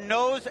are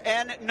nose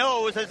and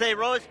nose as they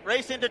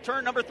race into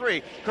turn number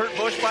 3. Kurt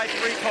Busch by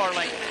 3 car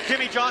lengths.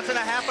 Jimmy Johnson a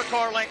half a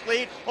car length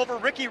lead over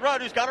Ricky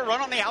Rudd, who's got to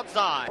run on the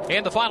outside.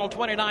 And the final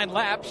 29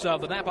 laps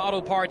of the NAPA Auto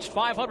Parts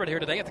 500 here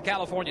today at the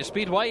California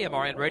Speedway.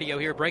 MRN Radio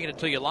here bringing it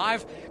to you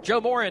live. Joe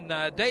Moore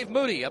and Dave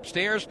Moody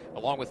upstairs,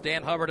 along with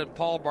Dan Hubbard and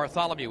Paul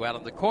Bartholomew out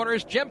in the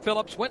corners. Jim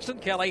Phillips, Winston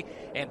Kelly,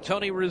 and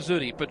Tony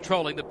Rizzuti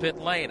patrolling the pit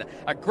lane.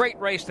 A great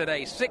race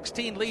today.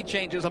 16 lead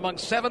changes among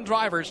 7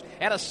 drivers,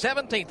 and a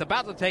 17th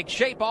about to take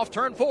shape off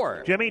turn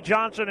 4. Jimmy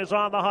Johnson is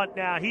on the hunt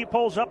now. He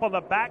pulls up on the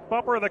back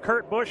bumper of the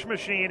Kurt Busch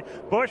machine.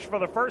 Busch, for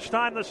the first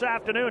time this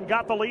afternoon,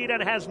 got the lead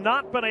and has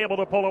not been able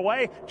to pull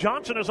away.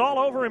 Johnson is all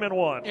over him in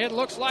 1. It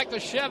looks like the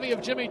Chevy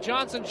of Jimmy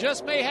Johnson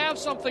just may have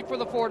something for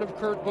the Ford of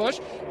Kurt Busch.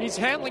 He's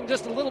handling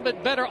just a little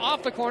bit better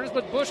off the corners,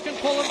 but Busch can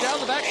pull him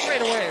down the back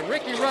straightaway.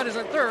 Ricky Rudd is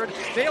in 3rd,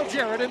 Dale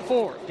Jarrett in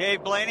 4th.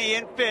 Dave Blaney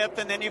in 5th,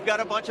 and then you've got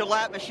a bunch of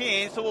lap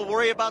machines. So we'll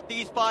worry about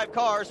these 5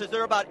 cars as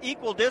they're about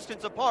equal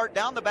distance apart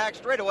down the back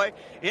straightaway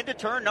into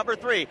turn number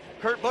 3.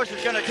 Kurt Busch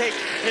is going to take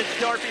his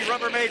Sharpie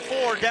Rubbermaid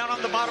Ford down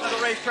on the bottom of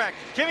the racetrack.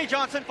 Jimmy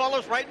Johnson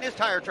follows right in his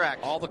tire track.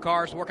 All the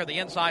cars working the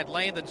inside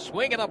lane, then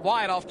swing it up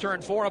wide off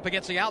turn 4 up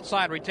against the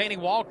outside retaining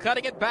wall,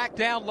 cutting it back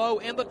down low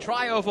in the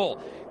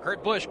tri-oval.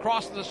 Kurt Busch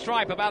crosses the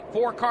stripe about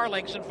 4 car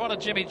lengths in front of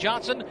Jimmy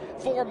Johnson.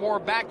 4 more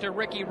back to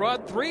Ricky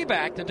Rudd. 3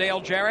 back to Dale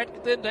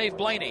Jarrett, then Dave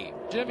Blaney.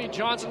 Jimmy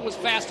Johnson was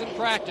fast in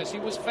practice. He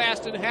was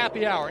fast in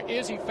happy hour.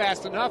 Is he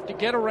fast enough to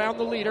get around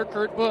the leader,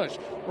 Kurt Busch?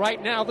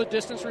 Right now, the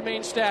distance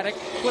remains static.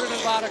 Put it in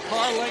about a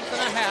car length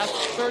and a half.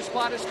 3rd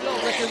spot is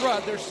still Ricky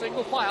Rudd. They're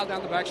single file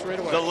down the back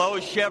straightaway. The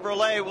Lowe's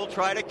Chevrolet will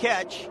try to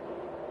catch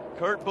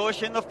Kurt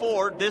Busch in the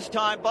Ford, this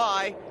time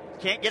by.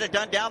 Can't get it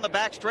done down the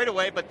back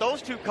straightaway, but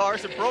those 2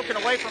 cars have broken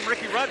away from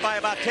Ricky Rudd by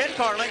about 10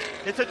 car lengths.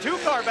 It's a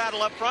 2-car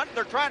battle up front.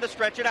 They're trying to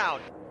stretch it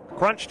out.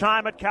 Crunch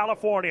time at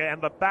California,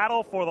 and the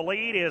battle for the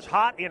lead is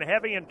hot and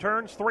heavy in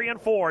turns 3 and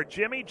 4.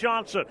 Jimmy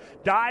Johnson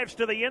dives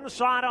to the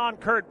inside on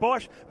Kurt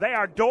Busch. They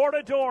are door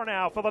to door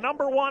now for the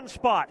number 1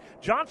 spot.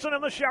 Johnson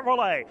in the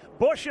Chevrolet,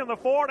 Busch in the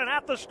Ford, and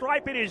at the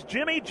stripe it is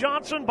Jimmy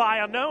Johnson by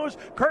a nose.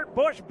 Kurt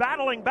Busch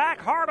battling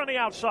back hard on the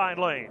outside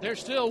lane. They're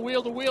still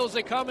wheel to wheel as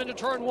they come into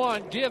turn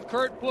 1. Give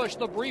Kurt Busch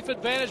the brief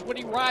advantage when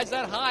he rides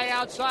that high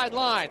outside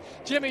line.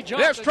 Jimmy Johnson.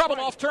 There's trouble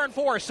off turn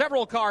 4.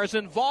 Several cars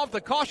involved. The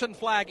caution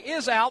flag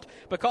is out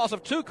because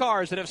of 2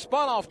 cars that have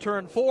spun off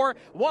turn 4.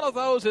 One of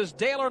those is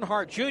Dale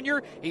Earnhardt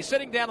Jr. He's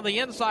sitting down on the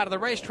inside of the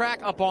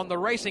racetrack up on the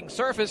racing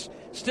surface.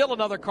 Still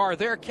another car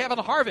there. Kevin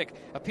Harvick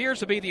appears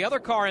to be the other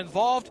car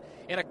involved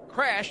in a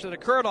crash that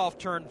occurred off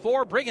turn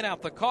 4, bringing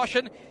out the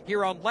caution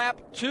here on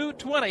lap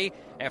 220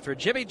 after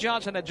Jimmy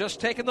Johnson had just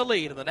taken the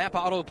lead in the NAPA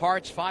Auto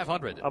Parts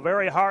 500. A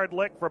very hard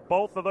lick for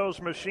both of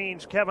those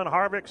machines. Kevin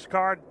Harvick's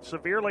car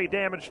severely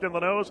damaged in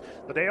the nose.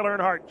 The Dale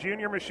Earnhardt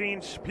Jr.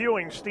 machine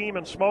spewing steam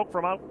and smoke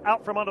from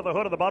out from under the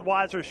hood of the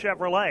Budweiser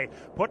Chevrolet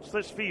puts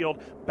this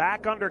field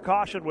back under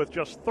caution with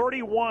just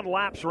 31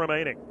 laps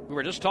remaining. We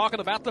were just talking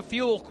about the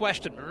fuel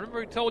question. Remember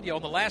we told you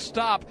on the last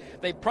stop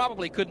they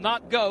probably could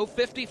not go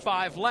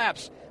 55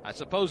 laps. I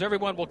suppose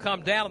everyone will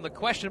come down and the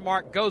question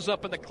mark goes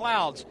up in the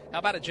clouds. How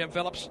about it, Jim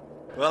Phillips?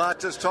 Well, I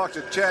just talked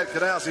to Chad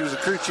Canals. He was a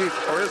crew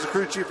chief, or is a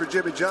crew chief for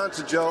Jimmy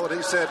Johnson, Joe, and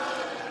he said,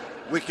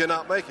 we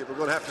cannot make it. We're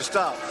going to have to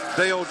stop.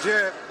 Dale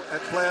Jarrett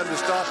had planned to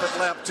stop at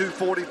lap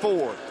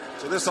 244.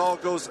 So this all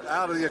goes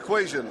out of the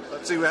equation.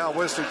 Let's see how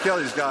Winston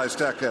Kelly's guys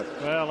stack up.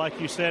 Well, like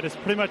you said, it's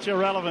pretty much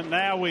irrelevant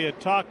now. We had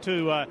talked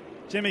to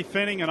Jimmy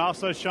Finning and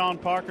also Sean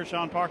Parker,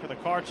 the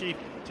car chief,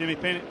 Jimmy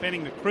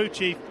Finning, the crew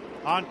chief,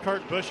 on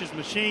Kurt Busch's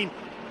machine,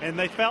 and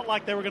they felt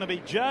like they were going to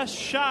be just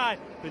shy.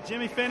 But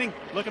Jimmy Finning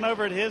looking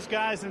over at his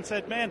guys and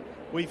said, man,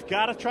 we've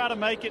got to try to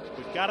make it.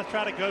 We've got to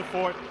try to go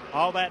for it.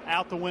 All that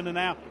out the window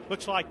now.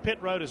 Looks like pit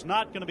road is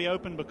not going to be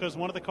open because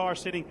one of the cars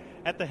sitting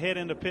at the head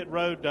end of pit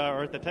road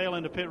or at the tail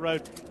end of pit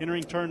road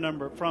entering turn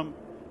number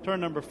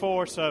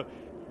 4. So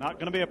not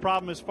going to be a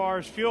problem as far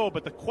as fuel.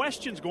 But the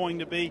question's going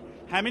to be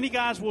how many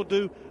guys will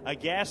do a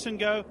gas and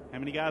go, how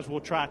many guys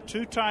will try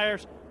 2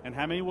 tires, and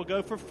how many will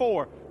go for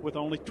 4 with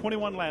only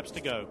 21 laps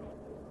to go.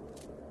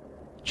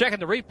 Checking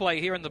the replay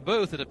here in the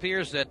booth, it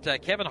appears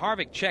that Kevin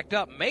Harvick checked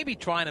up, maybe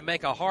trying to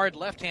make a hard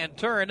left-hand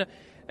turn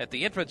at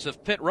the entrance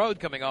of pit road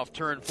coming off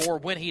turn 4.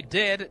 When he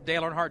did,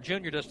 Dale Earnhardt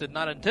Jr. just did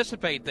not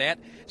anticipate that,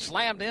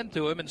 slammed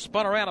into him and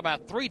spun around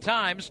about 3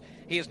 times.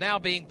 He is now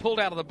being pulled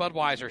out of the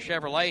Budweiser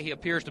Chevrolet. He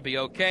appears to be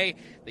okay.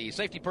 The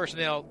safety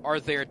personnel are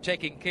there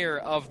taking care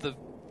of the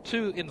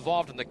 2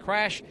 involved in the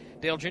crash.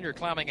 Dale Jr.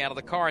 climbing out of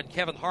the car, and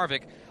Kevin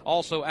Harvick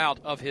also out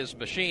of his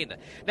machine.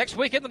 Next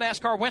weekend, the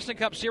NASCAR Winston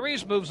Cup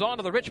Series moves on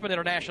to the Richmond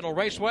International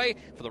Raceway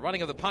for the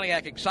running of the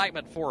Pontiac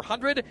Excitement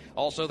 400.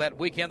 Also that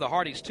weekend, the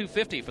Hardee's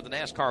 250 for the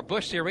NASCAR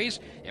Busch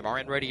Series.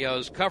 MRN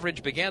Radio's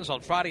coverage begins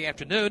on Friday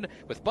afternoon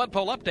with Bud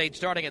Pole update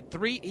starting at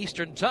 3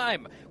 Eastern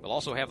Time. We'll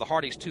also have the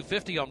Hardee's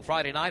 250 on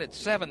Friday night at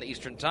 7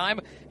 Eastern Time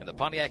and the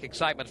Pontiac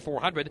Excitement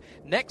 400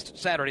 next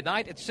Saturday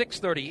night at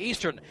 6:30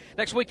 Eastern.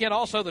 Next weekend,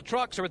 also, the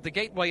trucks are at the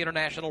Gateway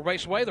International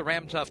Raceway. The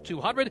Ram Tough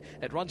 200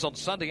 that runs on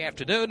Sunday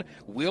afternoon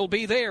will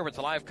be there with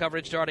the live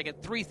coverage starting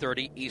at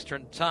 3:30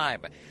 Eastern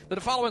Time. The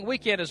following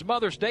weekend is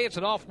Mother's Day. It's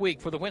an off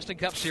week for the Winston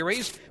Cup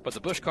Series, but the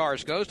Busch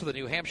Cars goes to the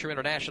New Hampshire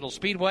International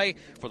Speedway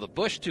for the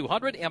Busch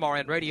 200.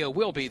 MRN Radio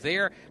will be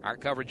there. Our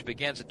coverage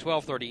begins at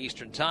 12:30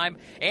 Eastern Time,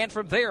 and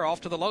from there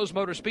off to the Lowe's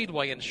Motor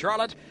Speedway in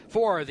Charlotte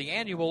for the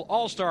annual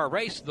All-Star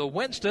Race, the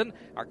Winston.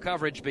 Our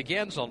coverage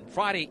begins on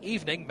Friday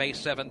evening, May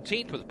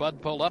 17th, with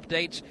Bud Pole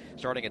updates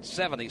starting at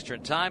 7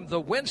 Eastern Time.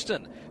 The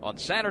Winston on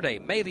Saturday,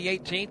 May the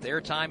 18th.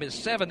 Airtime is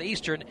 7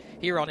 Eastern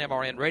here on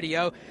MRN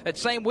Radio. That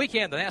same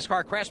weekend, the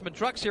NASCAR Craftsman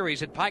Truck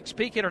Series at Pikes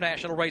Peak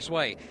International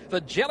Raceway.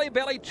 The Jelly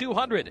Belly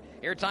 200.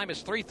 Airtime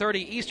is 3:30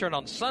 Eastern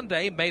on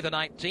Sunday, May the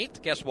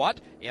 19th. Guess what?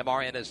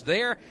 MRN is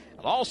there.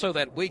 And also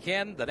that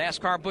weekend, the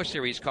NASCAR Busch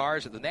Series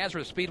cars at the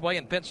Nazareth Speedway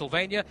in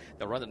Pennsylvania.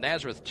 They'll run the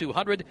Nazareth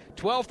 200,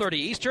 12:30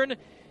 Eastern.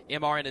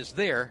 MRN is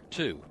there,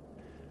 too.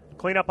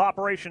 Cleanup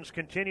operations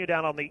continue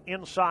down on the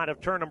inside of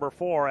turn number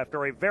 4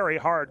 after a very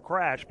hard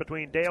crash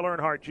between Dale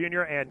Earnhardt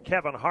Jr. and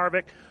Kevin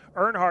Harvick.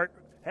 Earnhardt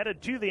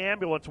headed to the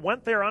ambulance,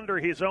 went there under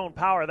his own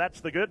power.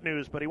 That's the good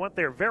news, but he went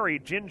there very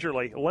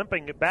gingerly,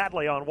 limping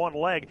badly on one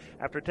leg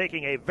after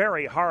taking a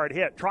very hard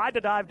hit. Tried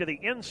to dive to the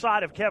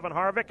inside of Kevin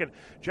Harvick, and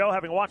Joe,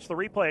 having watched the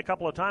replay a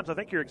couple of times, I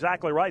think you're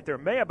exactly right. There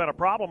may have been a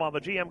problem on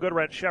the GM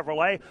Goodwrench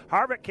Chevrolet.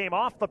 Harvick came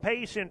off the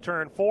pace in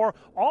turn 4,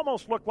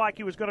 almost looked like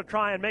he was going to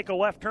try and make a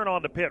left turn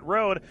onto pit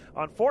road.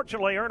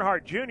 Unfortunately,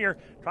 Earnhardt Jr.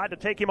 tried to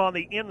take him on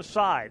the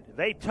inside.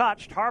 They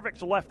touched.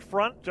 Harvick's left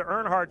front to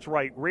Earnhardt's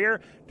right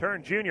rear.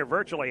 Turned Jr.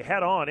 virtually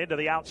head on into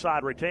the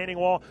outside retaining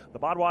wall. The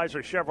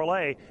Budweiser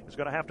Chevrolet is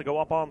going to have to go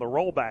up on the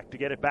rollback to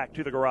get it back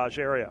to the garage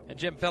area. And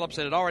Jim Phillips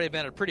said it had already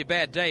been a pretty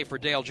bad day for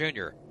Dale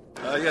Jr.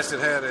 Yes, it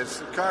had.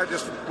 The car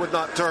just would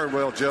not turn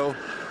well, Joe.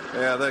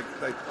 Yeah,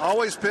 they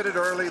always pitted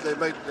early. They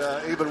made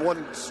even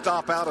one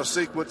stop out of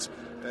sequence.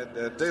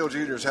 And Dale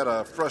Jr.'s had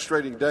a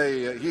frustrating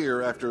day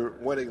here after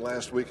winning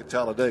last week at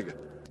Talladega.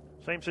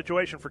 Same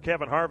situation for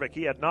Kevin Harvick.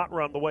 He had not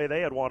run the way they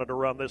had wanted to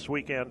run this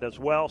weekend as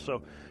well.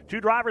 So 2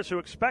 drivers who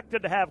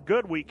expected to have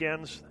good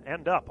weekends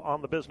end up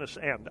on the business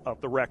end of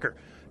the record.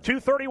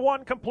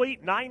 231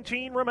 complete,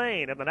 19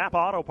 remain in the NAPA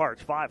Auto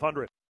Parts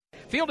 500.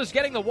 Field is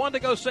getting the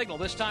 1-to-go signal.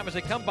 This time as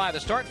they come by the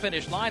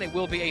start-finish line, it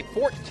will be a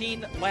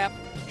 14-lap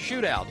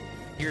shootout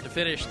here to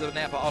finish the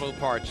Napa Auto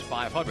Parts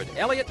 500.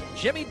 Elliott,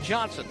 Jimmy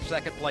Johnson,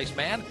 second-place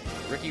man.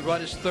 Ricky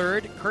Rudd is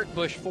third. Kurt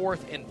Busch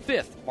fourth, and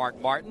fifth,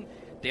 Mark Martin.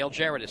 Dale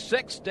Jarrett is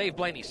 6th, Dave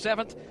Blaney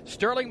 7th,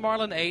 Sterling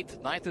Marlin 8th,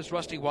 9th is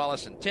Rusty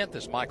Wallace, and 10th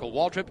is Michael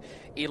Waltrip,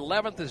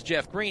 11th is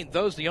Jeff Green.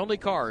 Those the only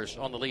cars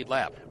on the lead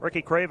lap.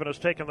 Ricky Craven has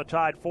taken the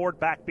tide forward,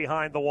 back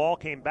behind the wall,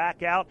 came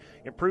back out,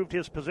 improved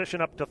his position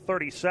up to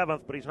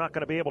 37th, but he's not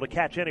going to be able to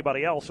catch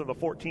anybody else in the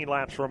 14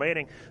 laps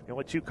remaining. The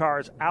only 2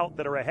 cars out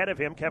that are ahead of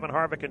him, Kevin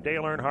Harvick and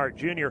Dale Earnhardt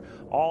Jr.,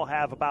 all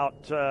have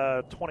about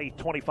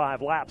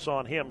 20-25 laps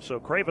on him, so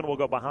Craven will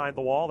go behind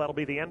the wall. That'll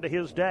be the end of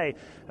his day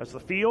as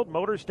the field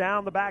motors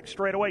down the back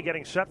straight straightaway,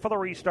 getting set for the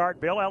restart.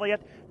 Bill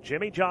Elliott,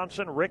 Jimmy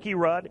Johnson, Ricky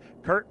Rudd,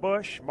 Kurt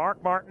Busch,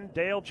 Mark Martin,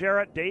 Dale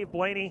Jarrett, Dave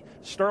Blaney,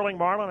 Sterling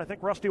Marlin. I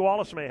think Rusty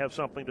Wallace may have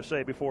something to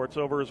say before it's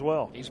over as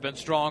well. He's been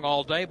strong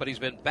all day, but he's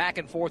been back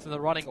and forth in the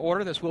running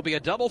order. This will be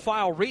a double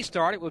file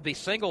restart. It would be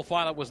single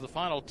file. It was the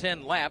final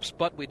 10 laps,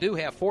 but we do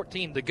have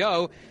 14 to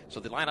go, so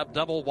the lineup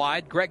double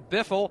wide. Greg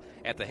Biffle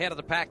at the head of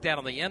the pack down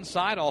on the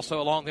inside. Also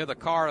along there, the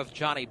car of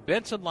Johnny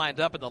Benson lined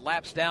up in the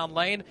laps down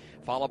lane,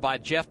 followed by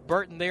Jeff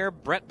Burton there,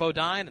 Brett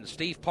Bodine, and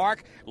Steve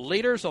Park.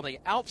 Leaders on the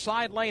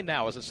outside lane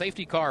now as the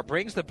safety car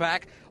brings the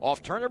pack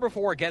off turn number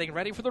 4, getting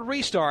ready for the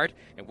restart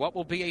and what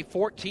will be a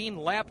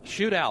 14-lap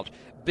shootout.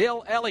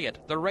 Bill Elliott,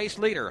 the race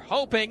leader,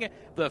 hoping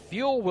the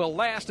fuel will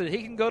last and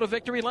he can go to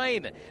victory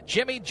lane.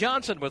 Jimmy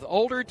Johnson with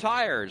older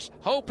tires,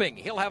 hoping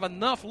he'll have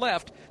enough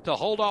left to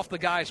hold off the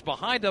guys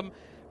behind him.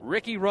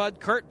 Ricky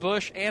Rudd, Kurt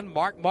Busch, and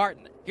Mark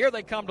Martin. Here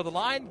they come to the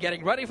line,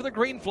 getting ready for the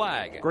green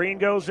flag. Green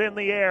goes in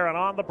the air, and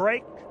on the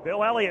break,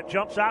 Bill Elliott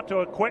jumps out to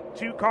a quick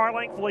 2-car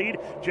length lead.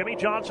 Jimmy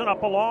Johnson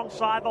up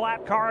alongside the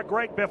lap car of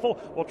Greg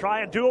Biffle will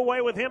try and do away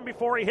with him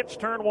before he hits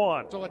turn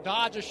 1. So a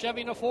Dodge, a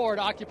Chevy, and a Ford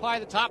occupy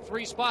the top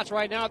 3 spots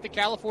right now at the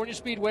California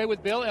Speedway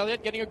with Bill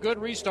Elliott getting a good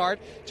restart.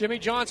 Jimmy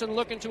Johnson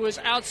looking to his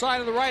outside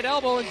of the right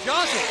elbow, and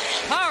Johnson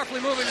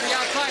powerfully moving to the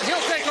outside.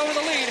 He'll take over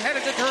the lead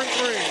headed to turn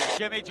 3.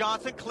 Jimmy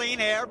Johnson, clean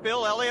air.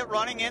 Bill Elliott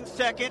running in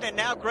second, and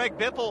now Greg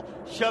Biffle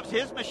shoves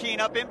his machine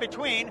up in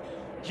between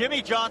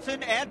Jimmy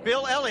Johnson and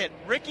Bill Elliott.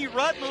 Ricky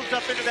Rudd moves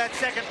up into that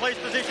second place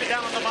position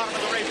down on the bottom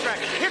of the racetrack.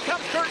 Here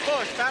comes Kurt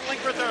Busch battling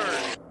for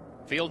third.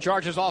 Field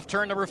charges off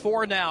turn number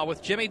 4 now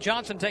with Jimmy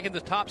Johnson taking the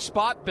top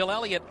spot. Bill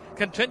Elliott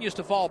continues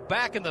to fall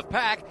back in the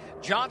pack.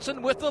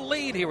 Johnson with the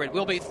lead here. It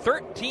will be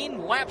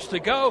 13 laps to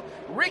go.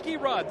 Ricky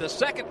Rudd, the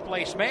second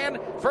place man,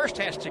 first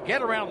has to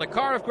get around the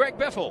car of Greg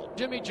Biffle.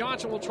 Jimmy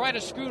Johnson will try to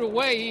scoot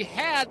away. He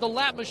had the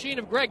lap machine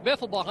of Greg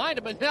Biffle behind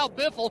him, and now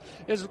Biffle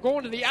is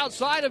going to the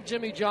outside of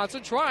Jimmy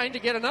Johnson, trying to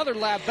get another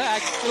lap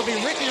back. It'll be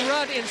Ricky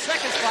Rudd in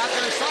second spot.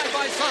 They're side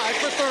by side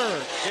for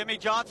third. Jimmy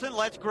Johnson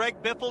lets Greg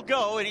Biffle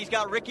go, and he's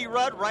got Ricky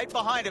Rudd right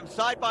behind him,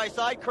 side by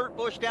side. Kurt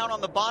Busch down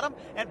on the bottom,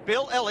 and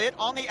Bill Elliott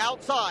on the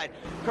outside.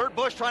 Kurt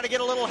Busch trying to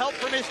get a little help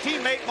from his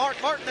teammate Mark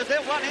Martin as they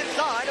run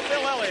inside of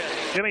Bill Elliott.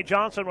 Jimmy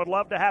Johnson would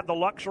love to have the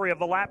luxury of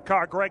the lap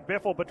car Greg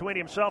Biffle between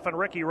himself and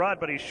Ricky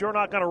Rudd, but he's sure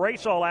not going to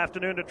race all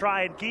afternoon to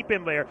try and keep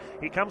him there.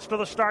 He comes to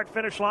the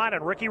start-finish line,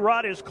 and Ricky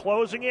Rudd is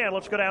closing in.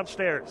 Let's go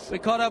downstairs. We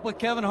caught up with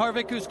Kevin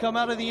Harvick, who's come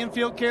out of the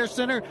infield care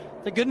center.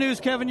 The good news,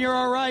 Kevin, you're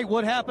all right.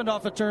 What happened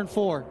off of turn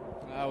 4?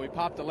 We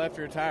popped the left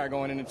rear tire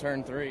going into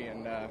turn 3,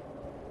 and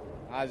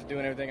I was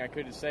doing everything I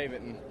could to save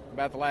it, and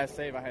about the last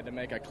save I had to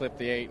make, I clipped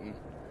the 8, and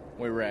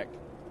we wrecked.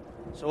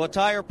 So a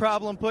tire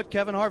problem put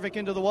Kevin Harvick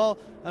into the wall.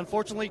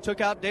 Unfortunately,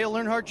 took out Dale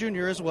Earnhardt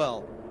Jr. as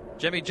well.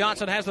 Jimmy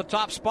Johnson has the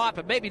top spot,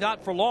 but maybe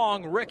not for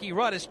long. Ricky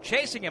Rudd is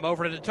chasing him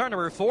over to turn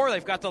number 4.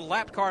 They've got the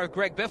lap car of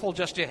Greg Biffle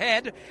just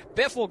ahead.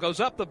 Biffle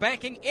goes up the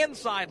banking.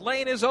 Inside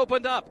lane is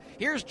opened up.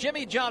 Here's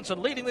Jimmy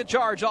Johnson leading the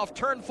charge off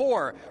turn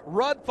 4.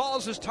 Rudd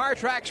follows his tire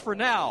tracks for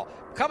now.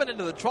 Coming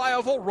into the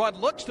tri-oval, Rudd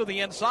looks to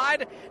the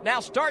inside, now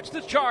starts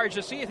the charge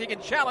to see if he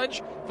can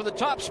challenge for the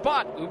top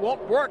spot. It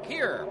won't work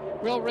here.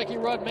 Will Ricky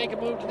Rudd make a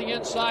move to the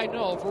inside?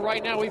 No. For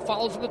right now, he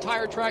follows in the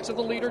tire tracks of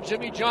the leader,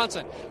 Jimmy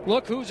Johnson.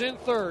 Look who's in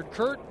third.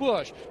 Kurt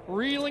Busch,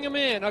 reeling him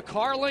in a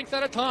car length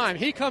at a time.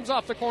 He comes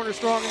off the corner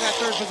strong in that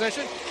third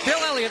position. Bill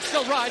Elliott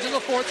still rides in the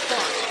 4th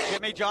spot.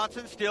 Jimmy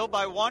Johnson still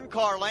by 1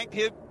 car length.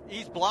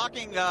 He's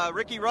blocking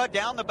Ricky Rudd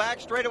down the back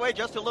straightaway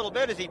just a little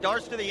bit as he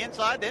darts to the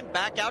inside, then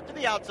back out to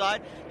the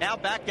outside, now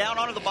back down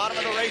onto the bottom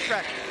of the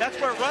racetrack. That's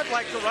where Rudd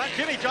likes to run.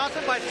 Jimmy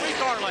Johnson by 3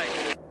 car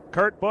lengths.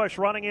 Kurt Busch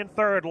running in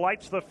third,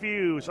 lights the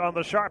fuse on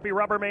the Sharpie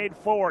Rubbermaid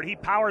Ford. He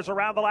powers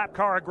around the lap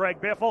car of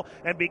Greg Biffle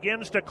and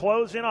begins to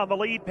close in on the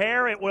lead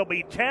pair. It will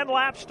be 10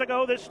 laps to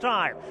go this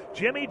time.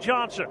 Jimmy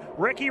Johnson,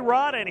 Ricky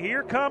Rudd, and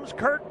here comes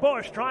Kurt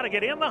Busch trying to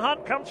get in the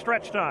hunt come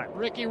stretch time.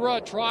 Ricky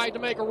Rudd tried to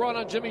make a run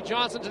on Jimmy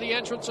Johnson to the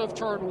entrance of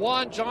turn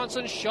 1.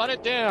 Johnson shut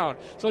it down.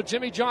 So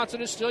Jimmy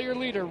Johnson is still your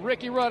leader.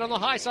 Ricky Rudd on the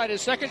high side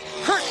is second.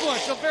 Kurt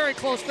Busch a very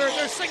close third.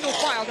 They're single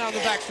file down the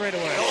back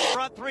straightaway. Those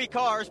front 3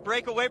 cars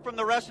break away from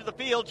the rest of the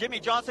field. Jimmy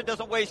Johnson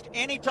doesn't waste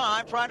any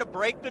time trying to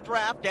break the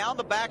draft down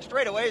the back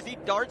straightaway as he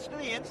darts to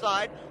the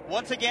inside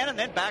once again and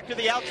then back to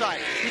the outside.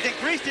 He's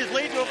increased his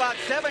lead to about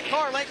 7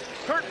 car lengths.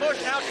 Kurt Busch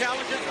now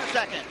challenges for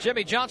second.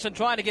 Jimmy Johnson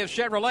trying to give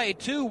Chevrolet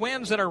 2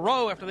 wins in a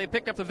row after they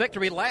picked up the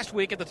victory last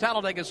week at the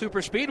Talladega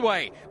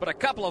Superspeedway. But a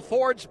couple of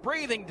Fords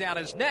breathing down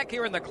his neck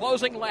here in the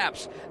closing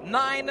laps.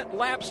 9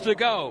 laps to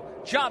go.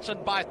 Johnson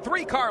by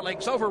 3 car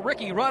lengths over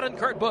Ricky Rudd and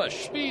Kurt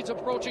Busch. Speeds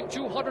approaching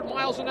 200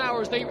 miles an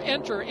hour as they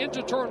enter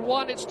into turn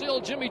 1. It's still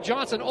Jimmy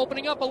Johnson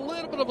opening up a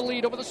little bit of a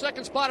lead over the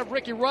second spot of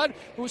Ricky Rudd,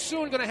 who's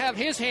soon going to have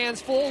his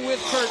hands full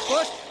with Kurt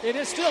Busch. It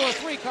is still a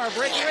 3-car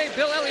breakaway.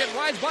 Bill Elliott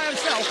rides by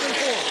himself in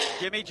 4.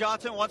 Jimmy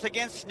Johnson once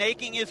again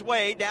snaking his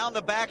way down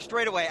the back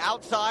straightaway.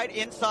 Outside,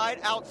 inside,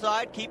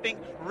 outside, keeping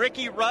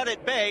Ricky Rudd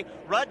at bay.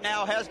 Rudd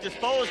now has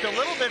disposed a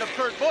little bit of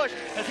Kurt Busch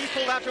as he's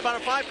pulled out to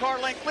about a 5-car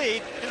length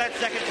lead in that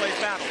second place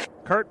battle.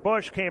 Kurt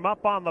Busch came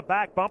up on the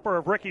back bumper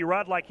of Ricky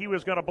Rudd like he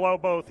was going to blow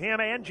both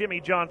him and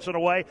Jimmy Johnson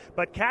away,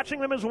 but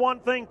catching them is one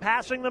thing,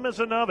 passing them is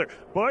another.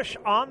 Busch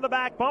on the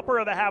back bumper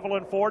of the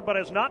Haviland Ford, but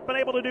has not been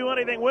able to do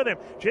anything with him.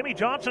 Jimmy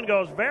Johnson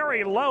goes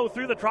very low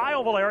through the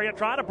tri-oval area,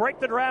 trying to break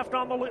the draft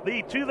on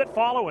the two that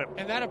follow him.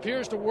 And that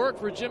appears to work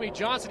for Jimmy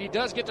Johnson. He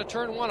does get to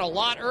turn one a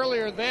lot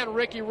earlier than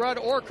Ricky Rudd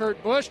or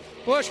Kurt Busch.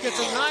 Busch gets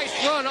a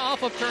nice run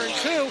off of turn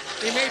 2.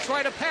 He may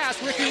try to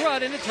pass Ricky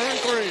Rudd into turn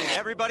 3.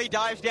 Everybody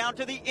dives down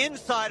to the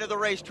inside of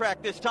the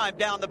racetrack this time,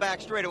 down the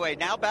back straightaway.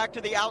 Now back to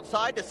the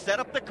outside to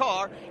set up the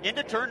car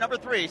into turn number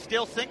 3.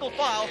 Still single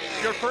file.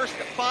 Your first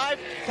 5,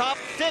 top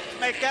 6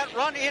 make that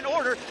run in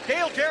order.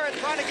 Dale Jarrett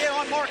trying to get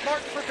on Mark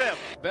Martin for 5th.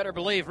 Better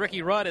believe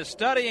Ricky Rudd is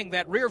studying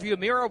that rearview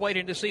mirror,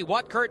 waiting to see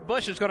what Kurt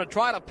Busch is going to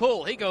try to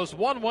pull. He goes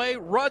one way,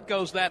 Rudd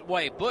goes that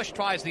way. Busch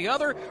tries the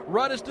other.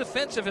 Rudd is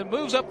defensive and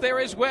moves up there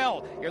as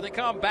well. Here they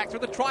come back through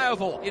the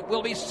tri-oval. It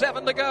will be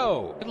 7 to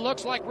go. It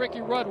looks like Ricky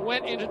Rudd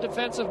went into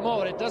defensive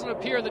mode. It doesn't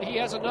appear that he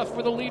has enough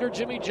for the leader,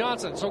 Jimmy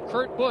Johnson. So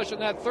Kurt Busch in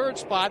that 3rd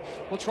spot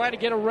will try to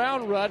get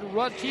around Rudd.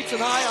 Rudd keeps an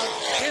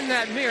eye in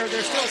that mirror.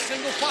 They're still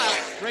single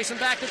file, racing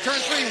back to turn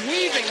 3,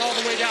 weaving all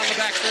the way down the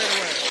back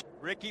straightaway.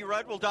 Ricky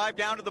Rudd will dive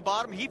down to the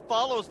bottom. He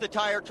follows the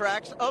tire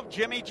tracks of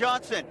Jimmy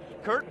Johnson.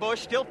 Kurt Busch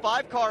still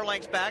 5 car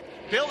lengths back.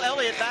 Bill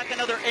Elliott back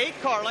another 8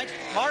 car lengths.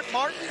 Mark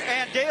Martin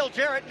and Dale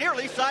Jarrett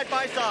nearly side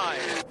by side.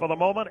 For the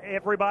moment,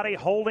 everybody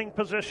holding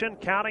position,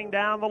 counting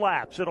down the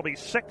laps. It'll be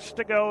 6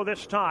 to go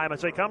this time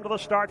as they come to the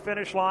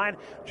start-finish line.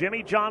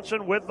 Jimmy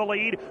Johnson with the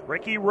lead.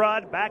 Ricky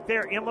Rudd back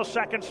there in the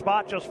 2nd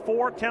spot, just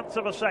 0.4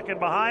 of a second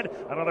behind.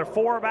 Another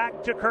 4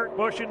 back to Kurt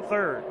Busch in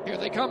 3rd. Here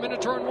they come into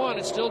turn 1.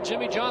 It's still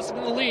Jimmy Johnson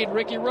in the lead.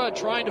 Ricky Rudd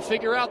trying to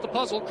figure out the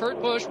puzzle.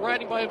 Kurt Busch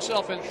riding by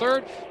himself in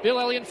 3rd. Bill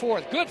Elliott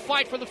 4th. Good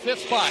fight for the 5th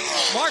spot.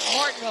 Mark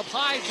Martin up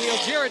high. Dale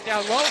Jarrett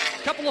down low.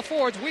 Couple of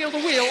Fords wheel to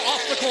wheel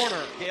off the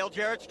corner. Dale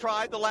Jarrett's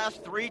tried the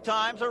last 3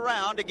 times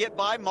around to get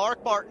by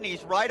Mark Martin.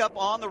 He's right up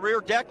on the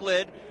rear deck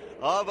lid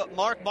of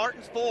Mark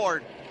Martin's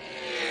Ford.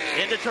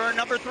 Into turn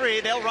number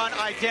 3, they'll run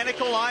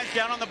identical lines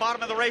down on the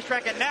bottom of the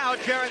racetrack, and now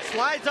Jarrett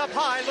slides up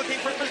high looking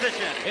for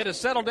position. It has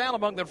settled down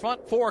among the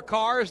front 4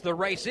 cars. The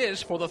race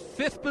is for the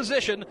 5th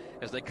position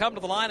as they come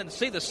to the line and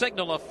see the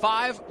signal of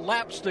 5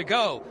 laps to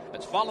go.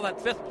 Let's follow that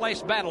 5th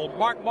place battle.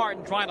 Mark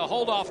Martin trying to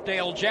hold off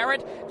Dale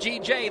Jarrett.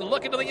 GJ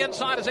looking to the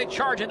inside as they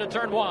charge into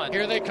turn 1.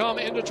 Here they come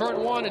into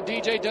turn 1, and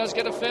DJ does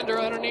get a fender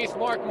underneath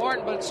Mark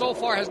Martin, but so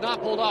far has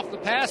not pulled off the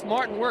pass.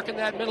 Martin working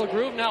that middle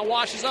groove, now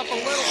washes up a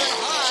little bit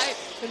high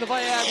in the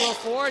Viagra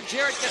Ford.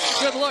 Jarrett gets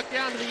a good look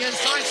down to the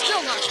inside,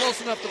 still not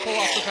close enough to pull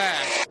off the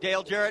pass.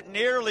 Dale Jarrett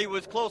nearly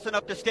was close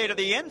enough to stay to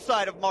the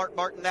inside of Mark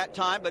Martin that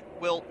time, but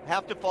will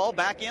have to fall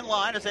back in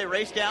line as they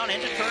race down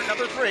into turn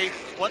number 3.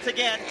 Once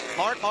again,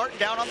 Mark Martin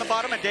down on the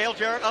bottom and Dale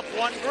Jarrett up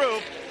one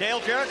groove. Dale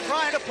Jarrett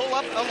trying to pull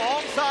up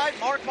alongside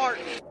Mark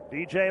Martin.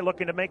 DJ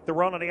looking to make the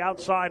run on the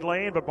outside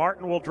lane, but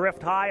Martin will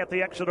drift high at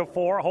the exit of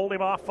 4. Hold him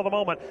off for the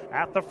moment.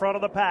 At the front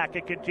of the pack,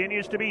 it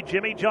continues to be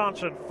Jimmy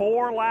Johnson.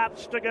 4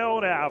 laps to go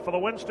now for the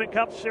Winston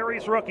Cup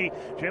Series rookie.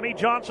 Jimmy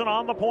Johnson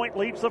on the point,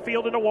 leads the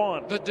field into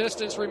 1. The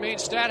distance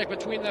remains static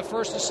between the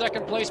 1st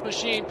and 2nd place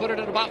machine. Put it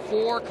at about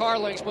 4 car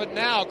lengths, but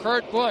now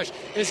Kurt Busch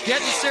is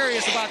getting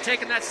serious about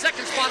taking that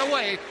 2nd spot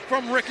away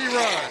from Ricky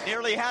Rudd.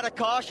 Nearly had a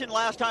caution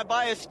last time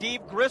by as Steve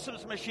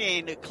Grissom's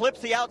machine. It clips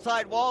the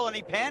outside wall and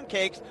he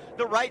pancakes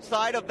the right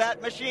side of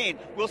that machine.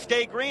 Will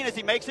stay green as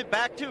he makes it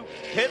back to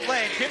pit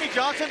lane. Jimmy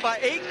Johnson by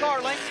 8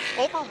 car lengths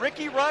over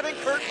Ricky Rudd and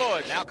Kurt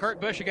Busch. Now Kurt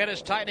Busch again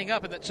is tightening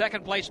up in that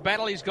 2nd place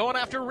battle. He's going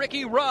after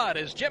Ricky Rudd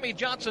as Jimmy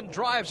Johnson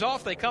drives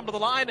off. They come to the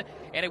line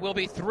and it will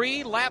be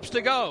 3 laps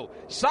to go.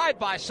 Side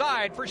by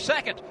side for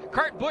 2nd.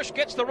 Kurt Busch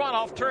gets the run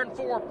off turn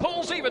 4,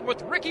 pulls even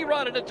with Ricky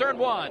Rudd into turn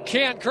 1.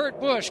 Can Kurt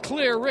Busch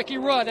clear Ricky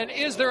Rudd, and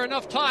is there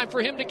enough time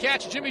for him to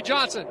catch Jimmy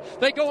Johnson?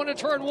 They go into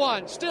turn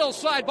 1, still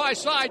side by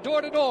side,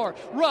 door to door.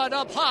 Rudd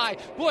up high,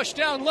 Busch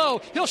down low.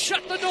 He'll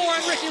shut the door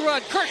on Ricky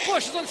Rudd. Kurt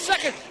Busch is on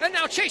 2nd and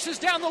now chases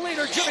down the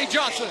leader, Jimmy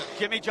Johnson.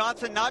 Jimmy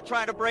Johnson not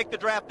trying to break the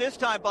draft this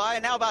time by,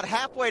 and now about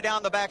halfway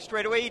down the back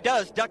straightaway, he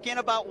does duck in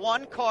about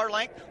 1 car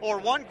length or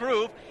 1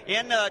 groove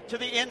in to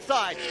the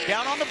inside.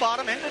 Down on the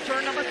bottom into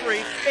turn number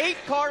 3. 8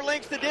 car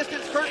lengths the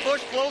distance. Kurt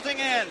Busch closing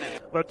in.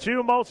 The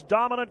 2 most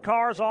dominant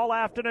cars all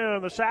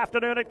afternoon, this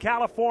afternoon at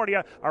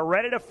California, are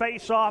ready to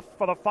face off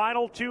for the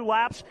final 2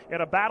 laps in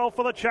a battle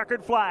for the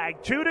checkered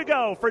flag. 2 to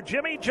go for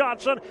Jimmy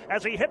Johnson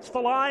as he hits the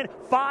line.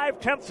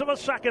 0.5 of a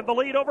second, the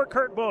lead over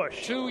Kurt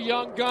Busch. 2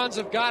 young guns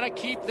have got to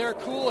keep their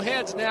cool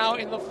heads now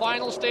in the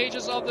final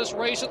stages of this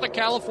race at the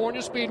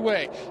California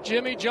Speedway.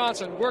 Jimmy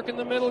Johnson working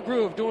the middle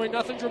groove, doing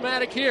nothing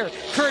dramatic here.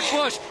 Kurt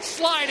Busch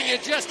sliding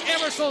it just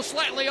ever so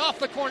slightly off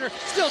the corner,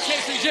 still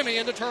chasing Jimmy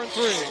into turn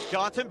 3.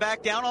 Johnson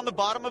back down on the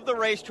bottom of the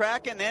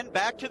racetrack and then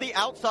back to the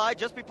outside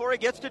just before he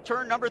gets to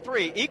turn number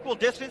 3. Equal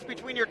distance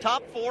between your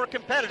top 4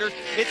 competitors.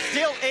 It's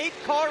still 8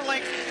 car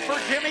lengths for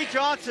Jimmy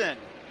Johnson.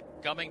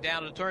 Coming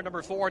down to turn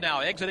number 4 now,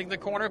 exiting the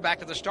corner, back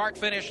to the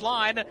start-finish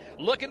line,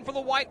 looking for the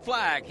white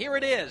flag. Here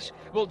it is.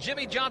 Will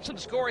Jimmy Johnson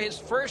score his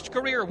first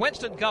career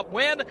Winston Cup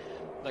win?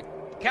 The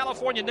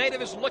California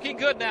native is looking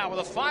good now with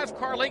a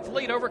 5-car length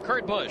lead over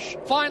Kurt Busch.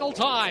 Final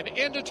time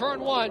into turn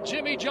 1.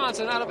 Jimmy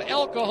Johnson out of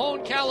El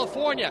Cajon,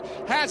 California,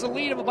 has a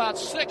lead of about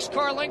 6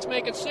 car lengths,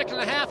 making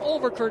 6.5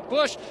 over Kurt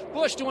Busch.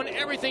 Busch doing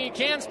everything he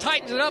can,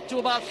 tightens it up to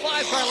about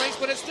 5 car lengths,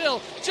 but it's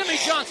still Jimmy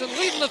Johnson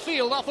leading the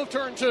field off of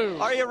turn 2.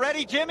 Are you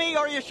ready, Jimmy?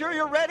 Are you sure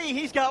you're ready?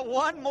 He's got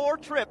one more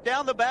trip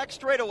down the back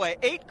straightaway.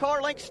 8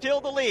 car lengths,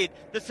 still the lead.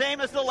 The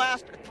same as the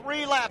last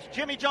 3 laps.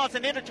 Jimmy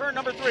Johnson into turn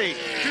number 3.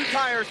 2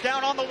 tires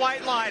down on the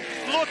white line.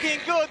 Looking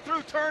good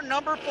through turn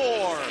number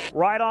 4.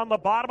 Right on the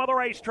bottom of the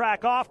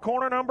racetrack, off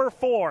corner number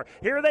 4.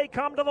 Here they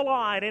come to the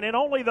line, and in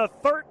only the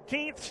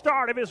 13th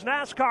start of his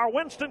NASCAR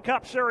Winston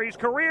Cup Series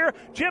career,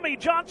 Jimmy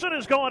Johnson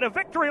is going to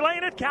victory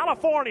lane at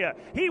California.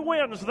 He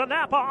wins the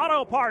NAPA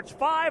Auto Parts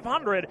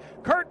 500.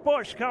 Kurt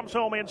Busch comes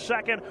home in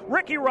second.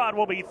 Ricky Rudd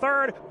will be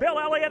third. Bill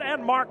Elliott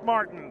and Mark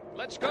Martin.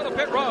 Let's go to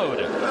pit road.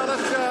 Well,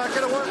 let's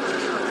get a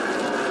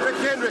word. Rick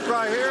Hendrick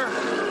right here.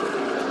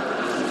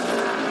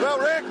 Well,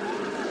 Rick,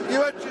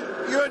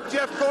 you and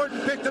Jeff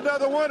Gordon picked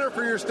another winner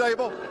for your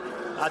stable.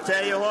 I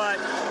tell you what,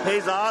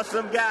 he's an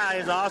awesome guy.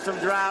 He's an awesome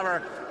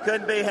driver.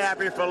 Couldn't be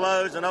happier for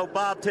Lowe's. And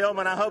Bob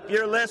Tillman, I hope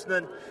you're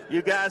listening.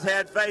 You guys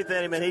had faith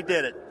in him, and he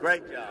did it.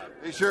 Great job.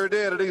 He sure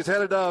did, and he's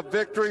headed to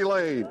victory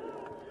lane.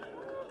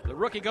 The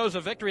rookie goes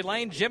to victory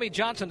lane. Jimmy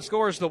Johnson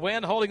scores the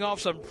win, holding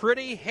off some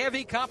pretty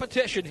heavy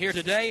competition here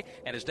today.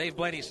 And as Dave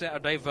Moody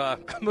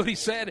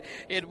said,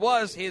 it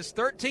was his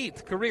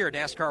 13th career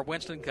NASCAR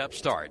Winston Cup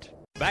start.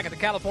 Back at the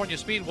California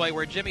Speedway,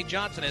 where Jimmy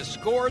Johnson has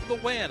scored the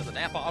win of the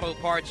NAPA Auto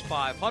Parts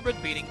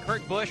 500, beating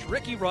Kurt Busch,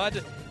 Ricky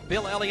Rudd,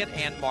 Bill Elliott,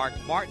 and Mark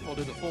Martin. We'll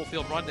do the full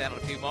field rundown in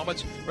a few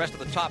moments. Rest of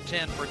the top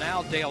 10 for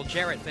now. Dale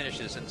Jarrett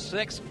finishes in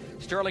 6th.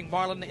 Sterling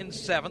Marlin in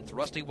 7th.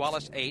 Rusty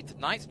Wallace 8th.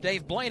 9th,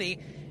 Dave Blaney.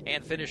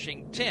 And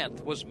finishing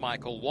 10th was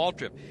Michael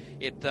Waltrip.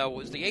 It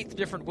was the 8th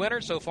different winner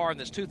so far in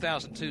this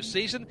 2002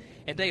 season.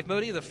 And Dave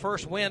Moody, the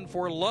first win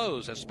for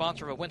Lowe's as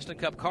sponsor of a Winston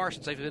Cup car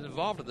since they've been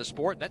involved in the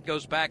sport. That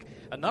goes back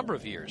a number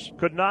of years.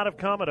 Could not have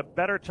come at a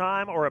better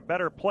time or a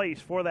better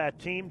place for that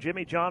team.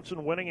 Jimmy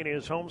Johnson winning in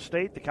his home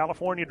state. The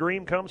California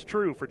dream comes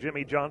true for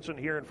Jimmy Johnson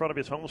here in front of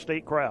his home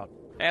state crowd.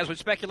 As we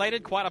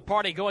speculated, quite a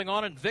party going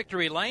on in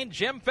victory lane.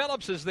 Jim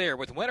Phillips is there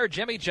with winner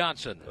Jimmy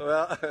Johnson.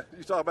 Well,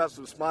 you talk about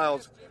some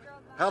smiles.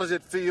 How does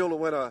it feel to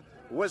win a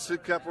Winston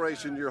Cup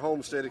race in your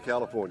home state of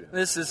California?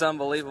 This is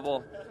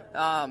unbelievable.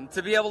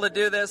 To be able to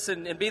do this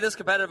and be this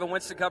competitive in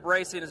Winston Cup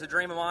racing is a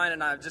dream of mine,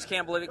 and I just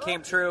can't believe it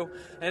came true.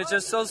 And it's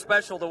just so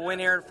special to win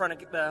here in front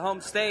of the home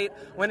state,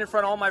 win in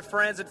front of all my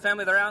friends and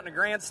family that are out in the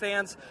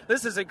grandstands.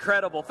 This is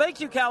incredible. Thank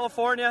you,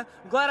 California.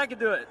 I'm glad I could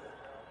do it.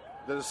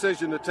 The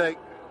decision to take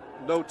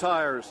no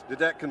tires, did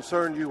that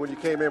concern you when you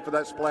came in for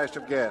that splash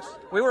of gas?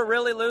 We were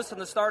really loose on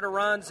the starter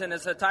runs, and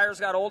as the tires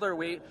got older,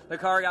 the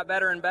car got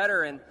better and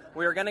better, and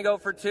we were going to go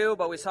for 2,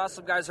 but we saw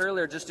some guys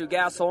earlier just do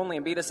gas only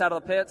and beat us out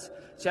of the pits.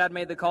 Chad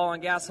made the call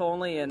on gas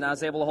only, and I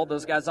was able to hold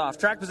those guys off.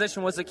 Track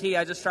position was the key.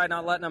 I just tried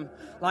not letting them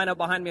line up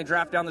behind me and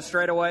draft down the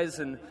straightaways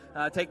and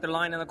take their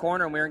line in the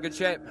corner, and we were in good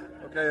shape.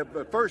 Okay,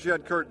 but first you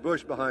had Kurt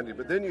Busch behind you,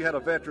 but then you had a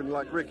veteran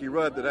like Ricky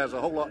Rudd that has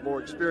a whole lot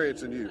more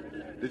experience than you.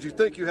 Did you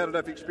think you had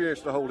enough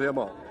experience to hold him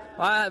off?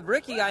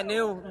 Ricky, I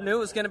knew it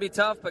was going to be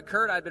tough, but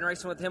Kurt, I'd been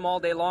racing with him all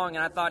day long,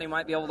 and I thought he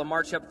might be able to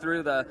march up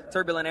through the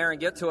turbulent air and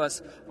get to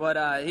us.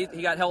 But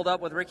he got held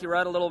up with Ricky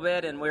Rudd a little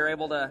bit, and we were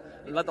able to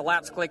let the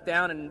laps click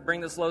down and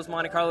bring this Lowe's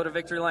Monte Carlo to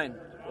victory lane.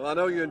 Well, I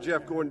know you and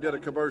Jeff Gordon did a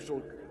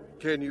commercial,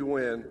 Can You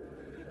Win?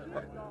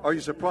 Are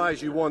you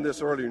surprised you won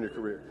this early in your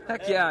career?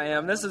 Heck yeah, I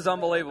am. This is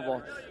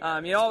unbelievable.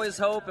 You always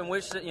hope and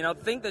wish that,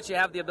 think that you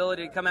have the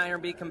ability to come out here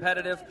and be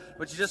competitive,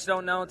 but you just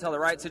don't know until the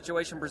right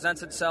situation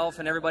presents itself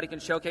and everybody can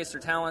showcase their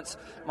talents.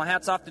 My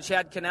hat's off to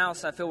Chad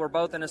Knaus. I feel we're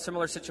both in a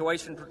similar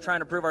situation trying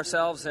to prove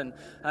ourselves, and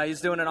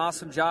he's doing an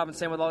awesome job, and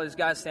same with all these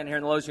guys standing here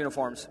in the Lowe's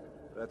uniforms.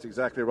 That's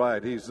exactly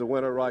right. He's the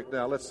winner right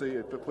now. Let's see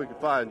if we can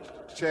find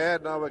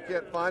Chad. No, we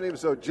can't find him.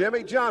 So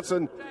Jimmy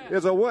Johnson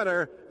is a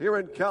winner here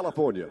in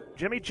California.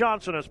 Jimmy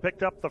Johnson has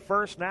picked up the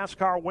first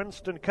NASCAR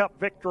Winston Cup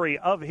victory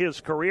of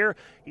his career.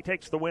 He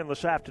takes the win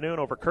this afternoon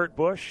over Kurt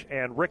Busch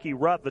and Ricky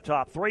Rudd, the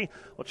top 3.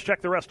 Let's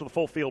check the rest of the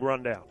full field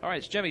rundown. All right,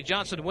 it's Jimmy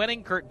Johnson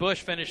winning. Kurt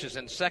Busch finishes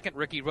in 2nd.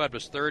 Ricky Rudd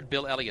was 3rd.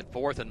 Bill Elliott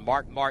 4th. And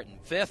Mark Martin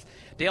 5th.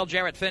 Dale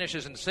Jarrett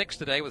finishes in 6th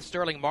today with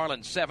Sterling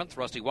Marlin 7th.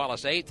 Rusty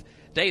Wallace 8th.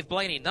 Dave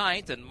Blaney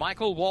 9th, and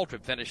Michael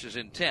Waltrip finishes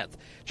in 10th.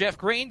 Jeff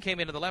Green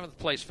came into the 11th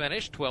place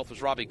finish. 12th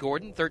was Robbie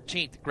Gordon.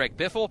 13th, Greg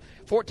Biffle.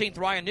 14th,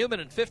 Ryan Newman.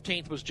 And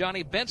 15th was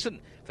Johnny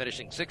Benson.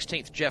 Finishing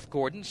 16th, Jeff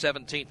Gordon.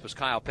 17th was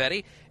Kyle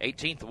Petty.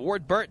 18th,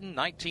 Ward Burton.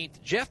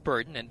 19th, Jeff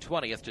Burton. And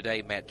 20th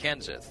today, Matt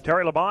Kenseth.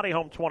 Terry Labonte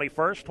home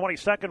 21st.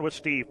 22nd was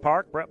Steve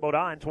Park. Brett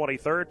Bodine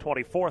 23rd.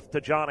 24th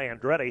to John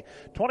Andretti.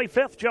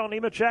 25th, Joe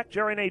Nemechek.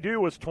 Jerry Nadeau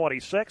was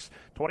 26th.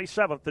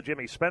 27th to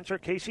Jimmy Spencer.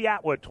 Casey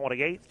Atwood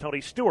 28th. Tony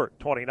Stewart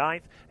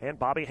 29th. And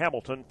Bobby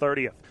Hamilton 30th.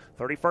 30th.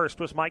 31st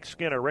was Mike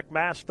Skinner. Rick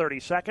Mast,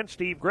 32nd.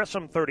 Steve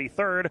Grissom,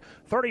 33rd.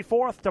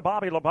 34th to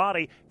Bobby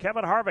Labonte.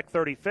 Kevin Harvick,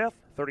 35th.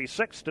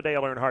 36th to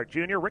Dale Earnhardt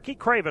Jr. Ricky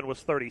Craven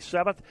was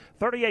 37th.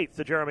 38th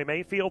to Jeremy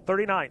Mayfield.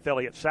 39th,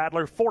 Elliott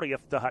Sadler.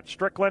 40th to Hut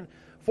Strickland.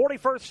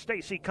 41st,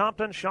 Stacy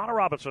Compton, Shauna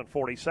Robinson,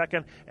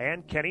 42nd,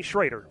 and Kenny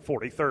Schrader,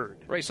 43rd.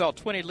 Race saw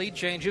 20 lead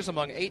changes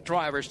among 8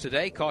 drivers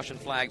today. Caution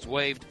flags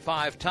waved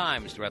 5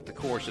 times throughout the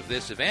course of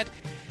this event.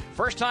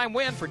 First-time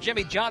win for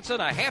Jimmy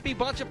Johnson. A happy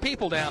bunch of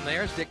people down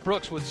there, as Dick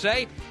Brooks would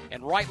say,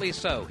 and rightly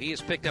so. He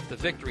has picked up the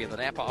victory in the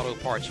Napa Auto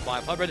Parts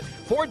 500.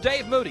 For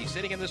Dave Moody,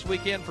 sitting in this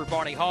weekend for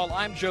Barney Hall,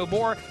 I'm Joe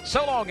Moore.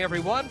 So long,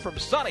 everyone, from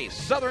sunny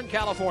Southern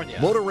California.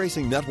 Motor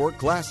Racing Network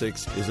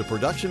Classics is a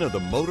production of the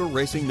Motor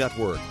Racing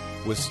Network,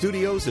 with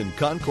studios in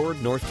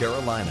Concord, North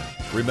Carolina.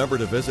 Remember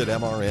to visit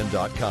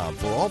MRN.com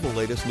for all the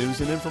latest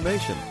news and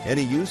information.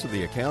 Any use of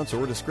the accounts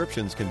or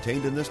descriptions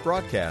contained in this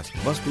broadcast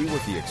must be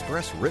with the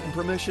express written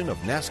permission of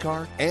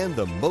NASCAR and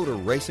the Motor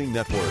Racing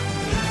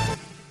Network.